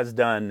who has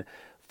done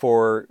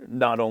for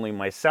not only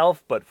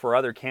myself but for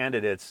other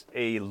candidates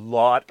a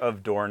lot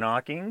of door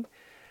knocking,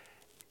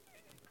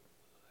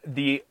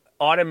 the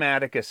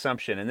automatic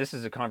assumption, and this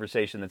is a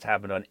conversation that's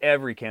happened on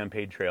every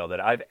campaign trail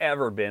that I've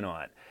ever been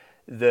on,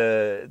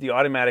 the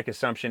automatic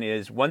assumption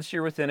is once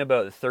you're within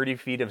about 30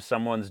 feet of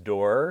someone's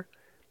door,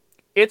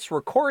 it's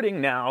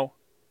recording now.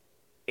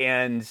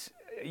 And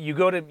you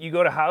go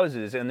to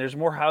houses, and there's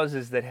more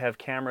houses that have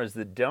cameras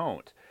that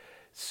don't.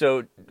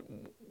 So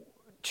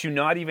to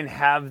not even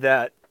have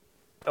that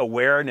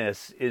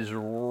awareness is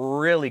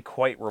really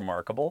quite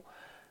remarkable.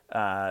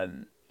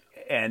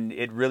 And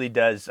it really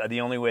does.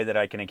 The only way that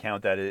I can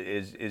account that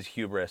is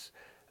hubris.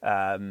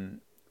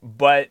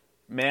 But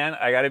man,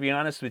 I got to be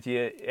honest with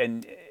you.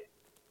 And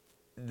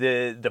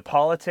the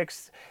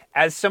politics,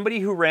 as somebody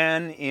who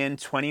ran in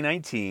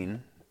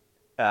 2019,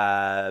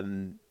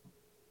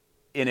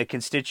 in a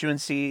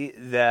constituency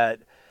that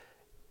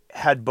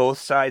had both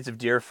sides of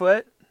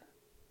Deerfoot,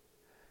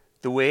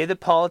 the way that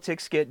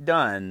politics get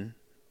done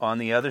on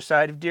the other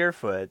side of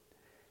Deerfoot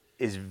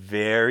is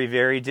very,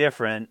 very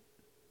different.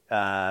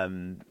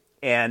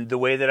 And the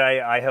way that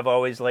I have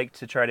always liked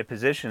to try to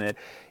position it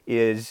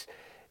is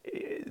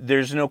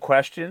there's no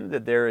question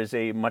that there is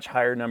a much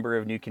higher number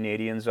of new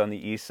Canadians on the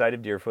east side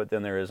of Deerfoot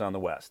than there is on the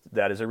west.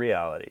 That is a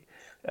reality.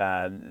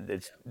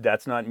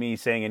 That's not me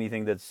saying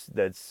anything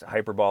that's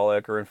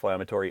hyperbolic or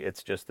inflammatory.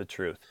 It's just the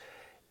truth.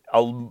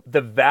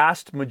 The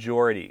vast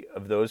majority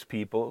of those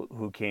people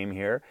who came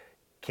here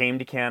came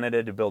to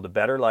Canada to build a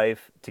better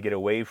life, to get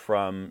away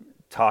from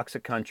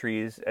toxic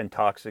countries and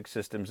toxic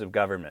systems of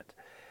government.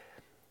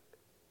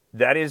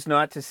 That is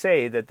not to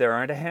say that there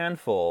aren't a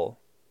handful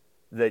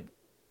that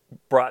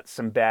brought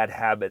some bad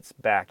habits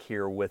back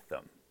here with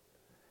them.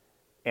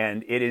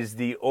 And it is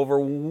the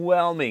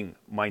overwhelming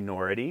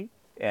minority.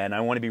 And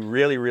I want to be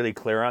really, really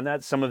clear on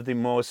that. Some of the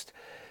most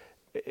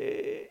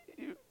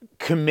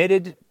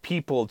committed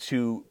people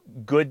to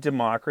good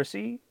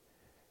democracy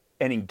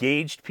and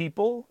engaged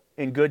people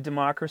in good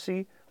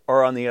democracy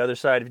are on the other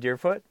side of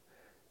Deerfoot.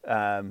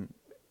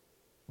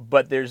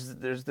 But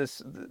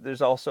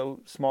there's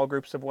also small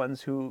groups of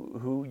ones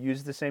who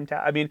use the same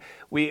I mean,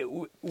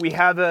 we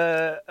have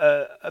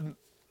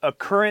a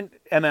current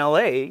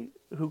MLA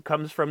who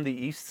comes from the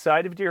east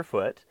side of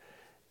Deerfoot,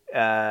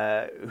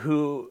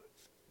 who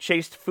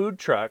chased food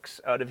trucks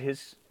out of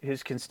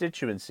his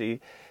constituency,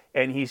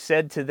 and he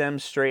said to them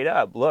straight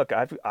up, "Look,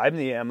 I'm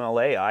the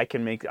MLA.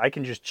 I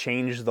can just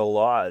change the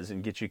laws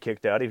and get you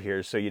kicked out of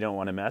here, so you don't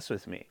want to mess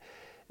with me."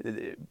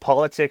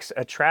 Politics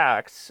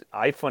attracts,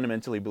 I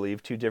fundamentally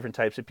believe, two different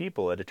types of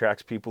people. It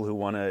attracts people who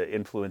want to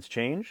influence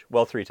change.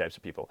 Well, three types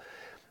of people.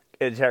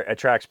 It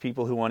attracts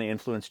people who want to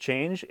influence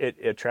change. It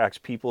attracts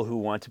people who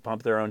want to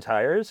pump their own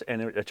tires,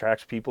 and it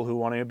attracts people who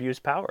want to abuse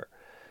power.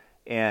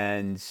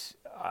 And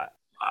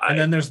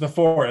then there's the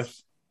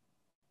fourth.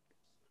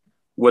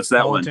 What's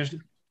that one?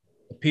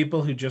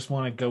 People who just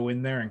want to go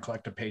in there and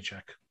collect a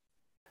paycheck.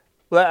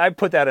 Well, I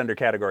put that under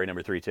category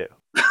number 3 too.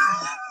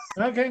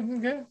 Okay.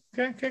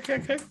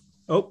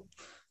 Oh.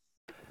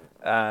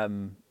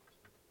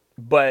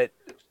 But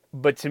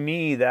to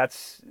me,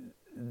 that's.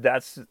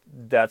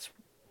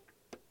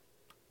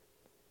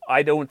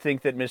 I don't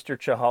think that Mr.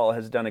 Chahal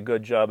has done a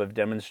good job of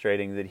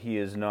demonstrating that he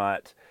is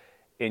not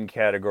in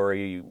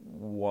category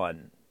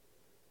 1,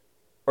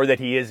 or that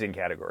he is in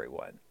category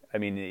 1. I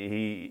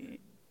mean,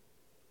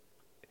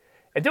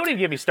 and don't even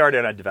get me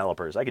started on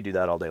developers. I could do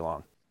that all day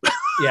long.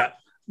 Yeah.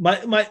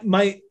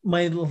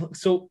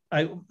 So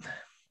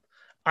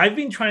I've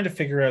been trying to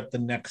figure out the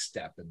next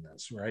step in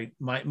this, right?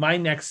 My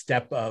next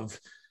step of,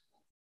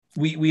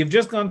 we have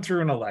just gone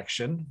through an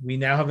election. We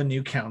now have a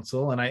new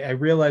council, and I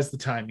realize the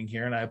timing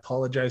here, and I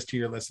apologize to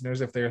your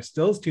listeners if they're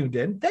still tuned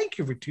in. Thank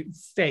you for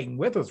staying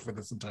with us for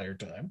this entire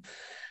time.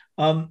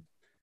 Jyoti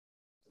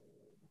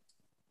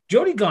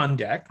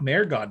Gondek,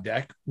 Mayor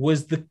Gondek,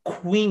 was the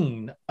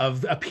queen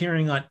of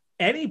appearing on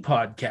any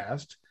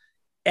podcast,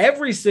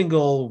 every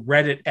single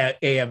Reddit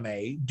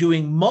AMA,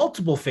 doing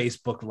multiple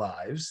Facebook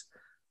Lives.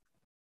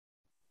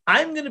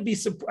 I'm going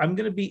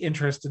to be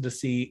interested to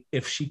see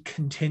if she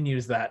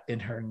continues that in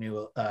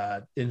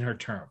her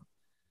term.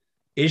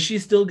 Is she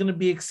still going to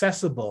be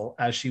accessible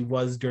as she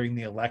was during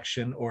the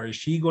election, or is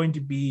she going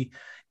to be,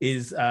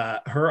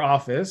 her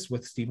office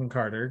with Stephen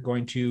Carter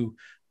going to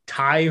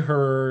tie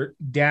her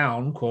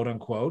down, quote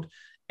unquote,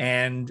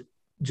 and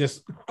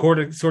just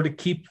sort of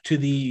keep to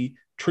the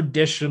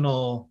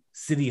traditional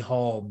City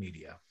Hall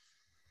media?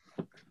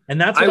 And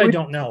that's what I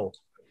don't know.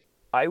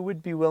 I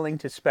would be willing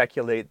to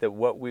speculate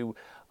that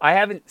I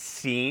haven't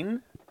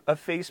seen a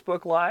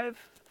Facebook Live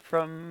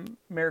from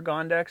Mayor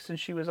Gondek since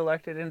she was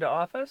elected into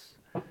office.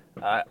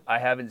 I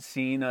haven't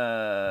seen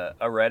a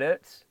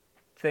Reddit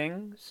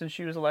thing since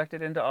she was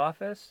elected into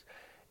office.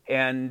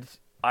 And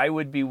I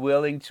would be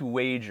willing to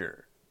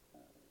wager,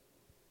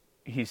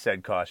 he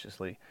said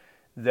cautiously,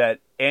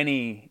 that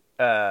any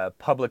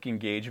public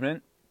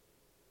engagement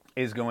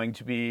is going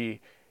to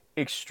be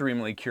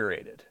extremely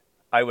curated.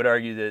 I would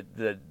argue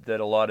that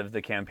a lot of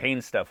the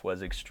campaign stuff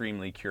was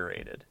extremely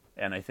curated.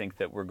 And I think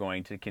that we're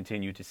going to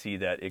continue to see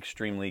that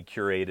extremely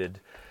curated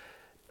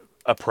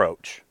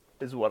approach,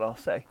 is what I'll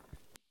say.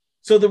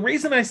 So the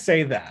reason I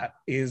say that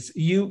is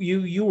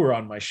you were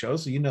on my show,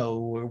 so you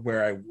know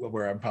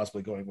where I'm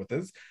possibly going with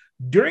this.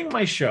 During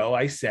my show,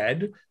 I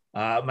said,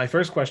 my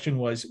first question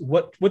was,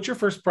 what's your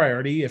first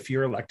priority if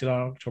you're elected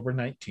on October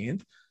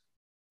 19th?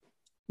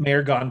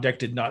 Mayor Gondek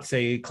did not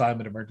say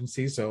climate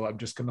emergency, so I'm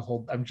just going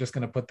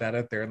to put that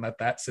out there and let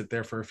that sit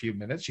there for a few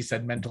minutes. She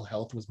said mental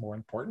health was more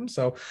important,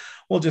 so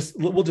we'll just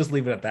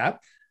leave it at that.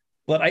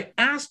 But I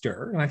asked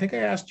her, and I think I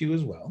asked you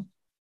as well,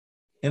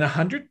 in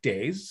 100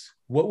 days,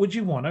 what would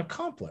you want to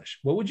accomplish?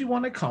 What would you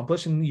want to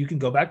accomplish? And you can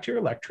go back to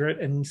your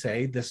electorate and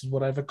say, this is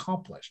what I've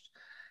accomplished.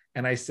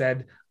 And I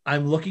said,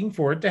 I'm looking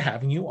forward to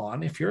having you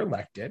on, if you're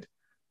elected,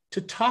 to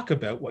talk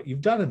about what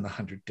you've done in the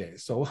 100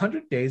 days. So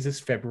 100 days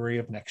is February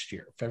of next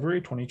year, February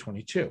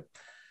 2022.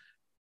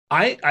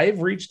 I've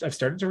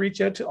started to reach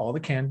out to all the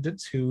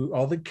candidates,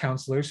 all the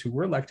councillors who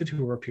were elected,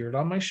 who appeared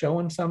on my show,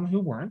 and some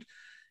who weren't.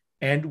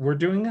 And we're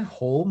doing a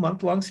whole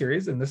month-long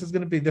series. And this is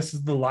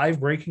the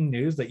live breaking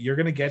news that you're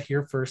going to get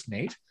here first,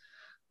 Nate.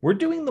 We're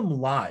doing them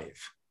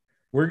live.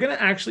 We're going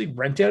to actually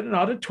rent out an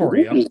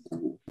auditorium,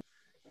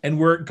 and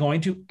we're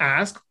going to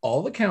ask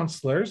all the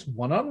councillors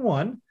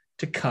one-on-one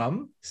to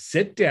come,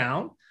 sit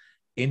down,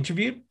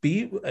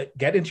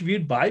 get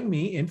interviewed by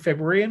me in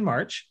February and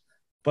March,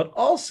 but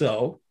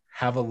also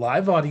have a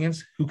live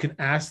audience who can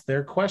ask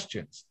their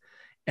questions.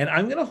 And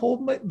I'm going to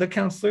hold the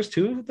councillors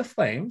to the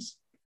flames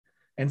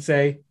and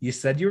say, you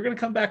said you were going to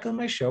come back on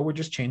my show. We're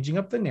just changing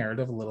up the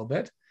narrative a little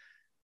bit.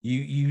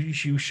 You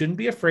shouldn't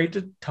be afraid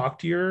to talk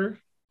to your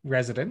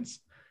residents,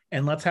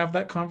 and let's have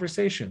that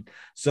conversation.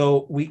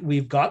 So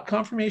we've got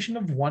confirmation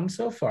of one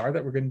so far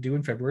that we're going to do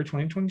in February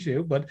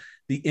 2022, but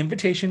the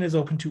invitation is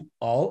open to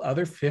all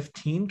other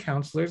 14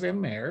 councillors and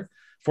mayor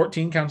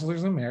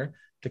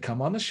to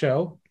come on the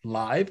show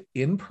live,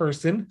 in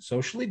person,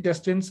 socially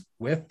distanced,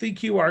 with the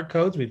QR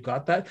codes. We've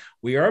got that.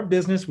 We are a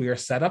business. We are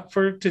set up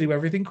to do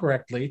everything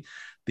correctly.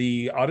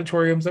 The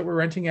auditoriums that we're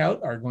renting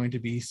out are going to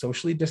be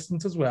socially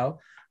distanced as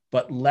well.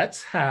 But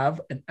let's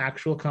have an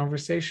actual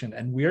conversation,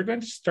 and we are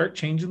going to start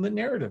changing the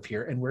narrative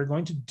here, and we're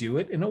going to do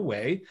it in a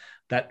way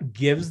that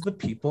gives the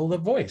people the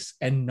voice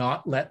and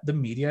not let the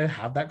media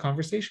have that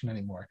conversation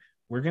anymore.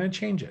 We're going to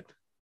change it.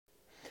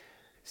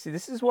 See,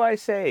 this is why I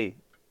say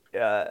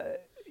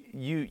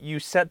you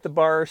set the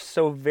bar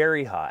so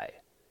very high,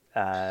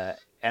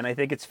 and I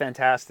think it's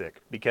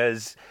fantastic,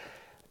 because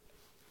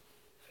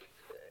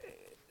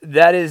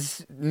That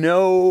is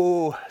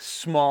no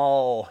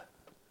small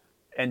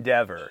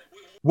endeavor.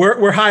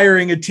 We're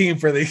hiring a team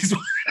for these.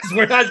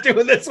 We're not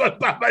doing this one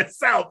by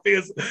myself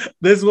because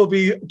this will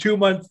be 3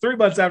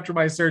 months after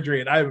my surgery,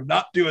 and I'm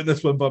not doing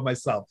this one by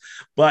myself.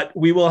 But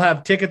we will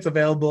have tickets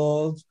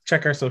available.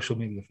 Check our social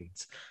media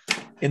feeds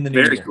in the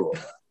new year. Cool.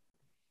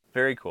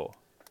 Very cool.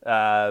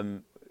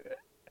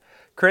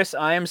 Chris,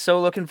 I am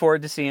so looking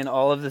forward to seeing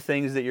all of the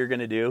things that you're going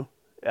to do,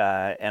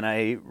 and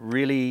I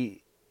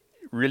really,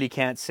 really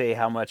can't say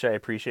how much I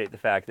appreciate the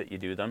fact that you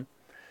do them.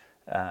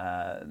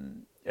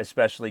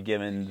 Especially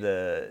given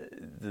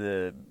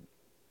the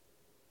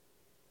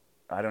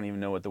I don't even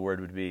know what the word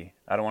would be.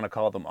 I don't want to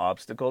call them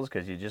obstacles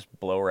because you just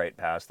blow right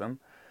past them.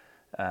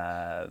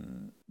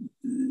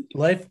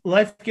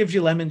 Life gives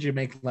you lemons, you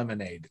make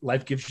lemonade.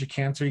 Life gives you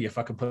cancer, you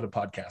fucking put a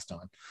podcast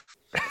on.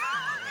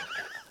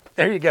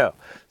 There you go.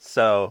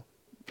 So,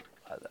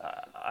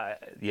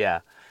 yeah.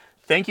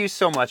 Thank you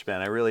so much,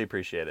 man. I really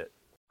appreciate it.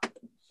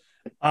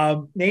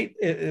 Nate,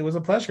 it was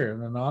a pleasure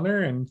and an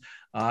honor, and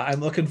I'm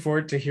looking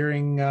forward to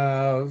hearing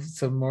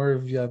some more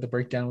of the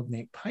breakdown with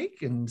Nate Pike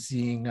and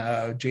seeing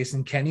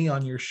Jason Kenney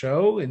on your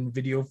show in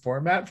video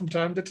format from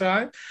time to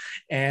time.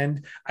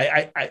 And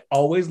I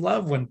always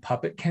love when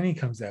Puppet Kenny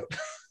comes out.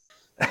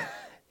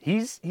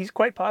 He's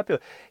quite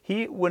popular.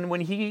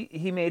 When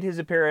he made his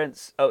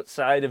appearance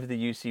outside of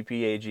the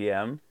UCP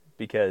AGM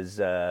because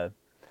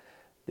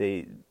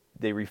they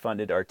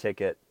refunded our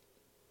ticket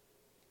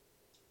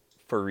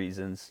for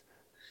reasons.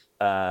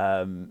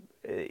 There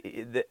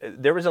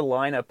was a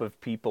lineup of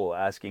people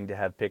asking to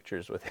have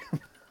pictures with him.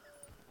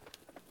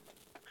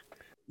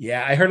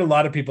 Yeah, I heard a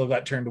lot of people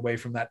got turned away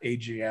from that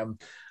AGM.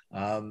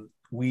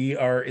 We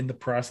are in the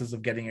process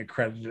of getting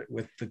accredited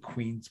with the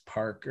Queen's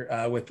Park,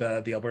 with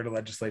the Alberta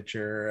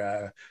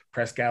Legislature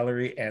Press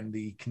Gallery and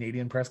the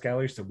Canadian Press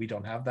Gallery, so we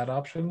don't have that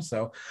option.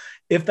 So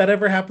if that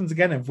ever happens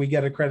again, if we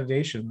get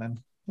accreditation, then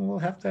we'll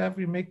have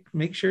you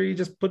make sure you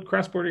just put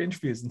cross-border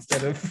interviews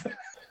instead of...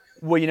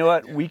 Well, you know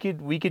what? We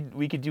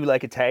could do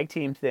like a tag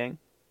team thing.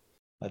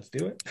 Let's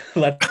do it.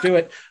 Let's do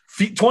it.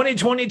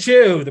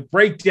 2022, the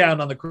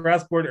breakdown on the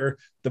cross-border,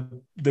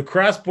 the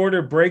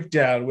cross-border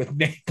breakdown with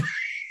Nate.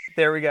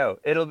 There we go.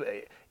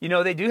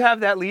 They do have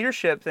that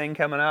leadership thing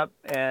coming up,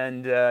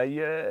 and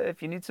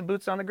if you need some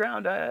boots on the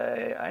ground,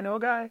 I know a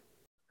guy.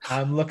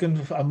 I'm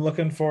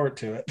looking forward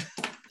to it.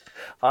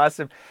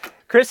 Awesome.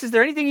 Chris, is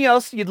there anything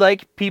else you'd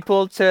like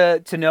people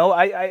to know?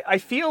 I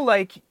feel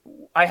like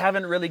I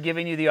haven't really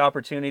given you the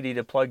opportunity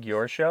to plug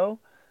your show.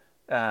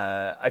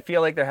 I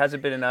feel like there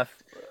hasn't been enough.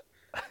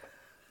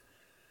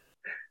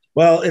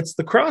 Well, it's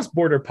the Cross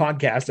Border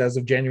Podcast as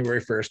of January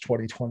 1st,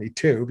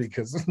 2022,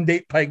 because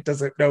Nate Pike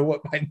doesn't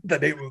know the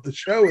name of the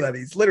show that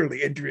he's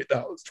literally interviewed the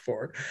host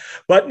for.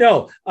 But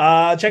no,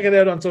 check it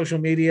out on social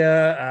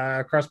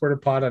media, Cross Border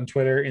Pod on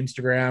Twitter,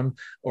 Instagram,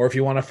 or if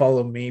you want to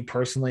follow me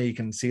personally, you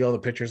can see all the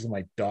pictures of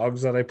my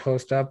dogs that I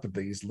post up.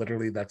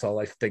 That's all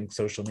I think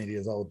social media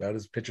is all about,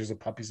 is pictures of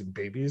puppies and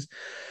babies.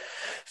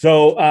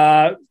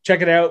 So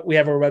check it out. We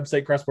have our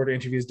website,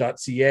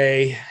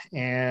 crossborderinterviews.ca.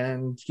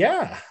 And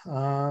yeah,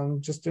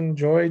 just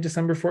enjoy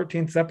December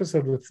 14th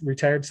episode with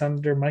retired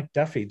Senator Mike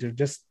Duffy to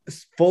just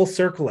full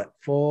circle it.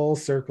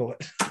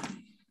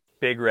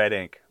 Big red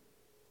ink.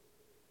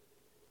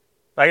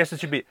 I guess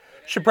it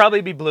should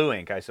probably be blue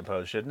ink, I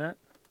suppose, shouldn't it?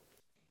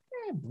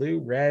 Yeah, blue,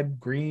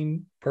 red,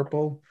 green,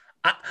 purple.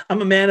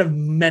 I'm a man of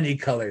many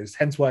colors,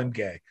 hence why I'm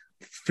gay.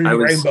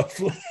 Rainbow.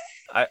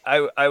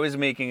 I was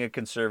making a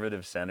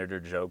conservative senator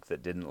joke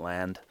that didn't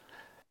land.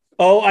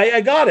 Oh, I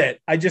got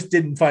it. I just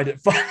didn't find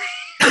it funny.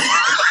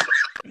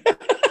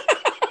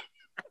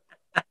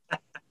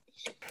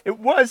 It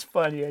was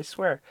funny, I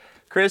swear.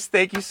 Chris,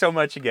 thank you so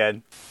much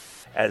again.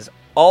 As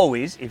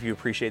always, if you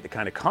appreciate the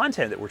kind of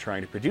content that we're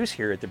trying to produce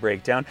here at The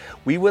Breakdown,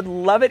 we would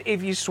love it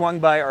if you swung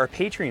by our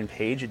Patreon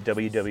page at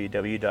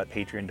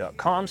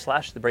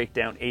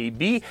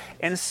www.patreon.com/thebreakdownab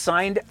and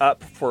signed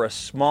up for a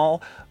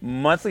small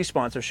monthly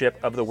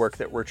sponsorship of the work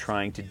that we're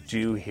trying to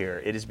do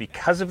here. It is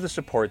because of the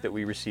support that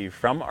we receive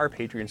from our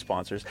Patreon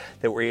sponsors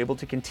that we're able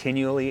to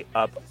continually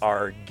up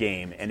our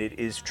game, and it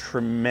is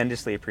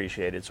tremendously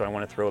appreciated. So I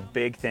want to throw a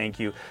big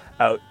thank you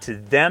out to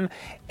them,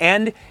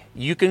 and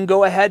you can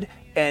go ahead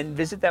and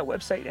visit that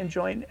website and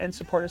join and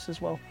support us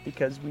as well,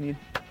 because we need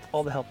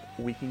all the help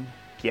we can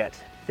get.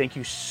 Thank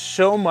you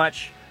so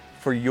much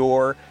for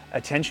your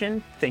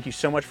attention. Thank you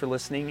so much for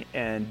listening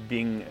and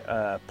being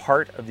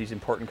part of these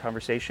important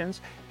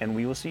conversations. And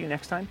we will see you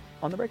next time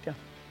on The Breakdown.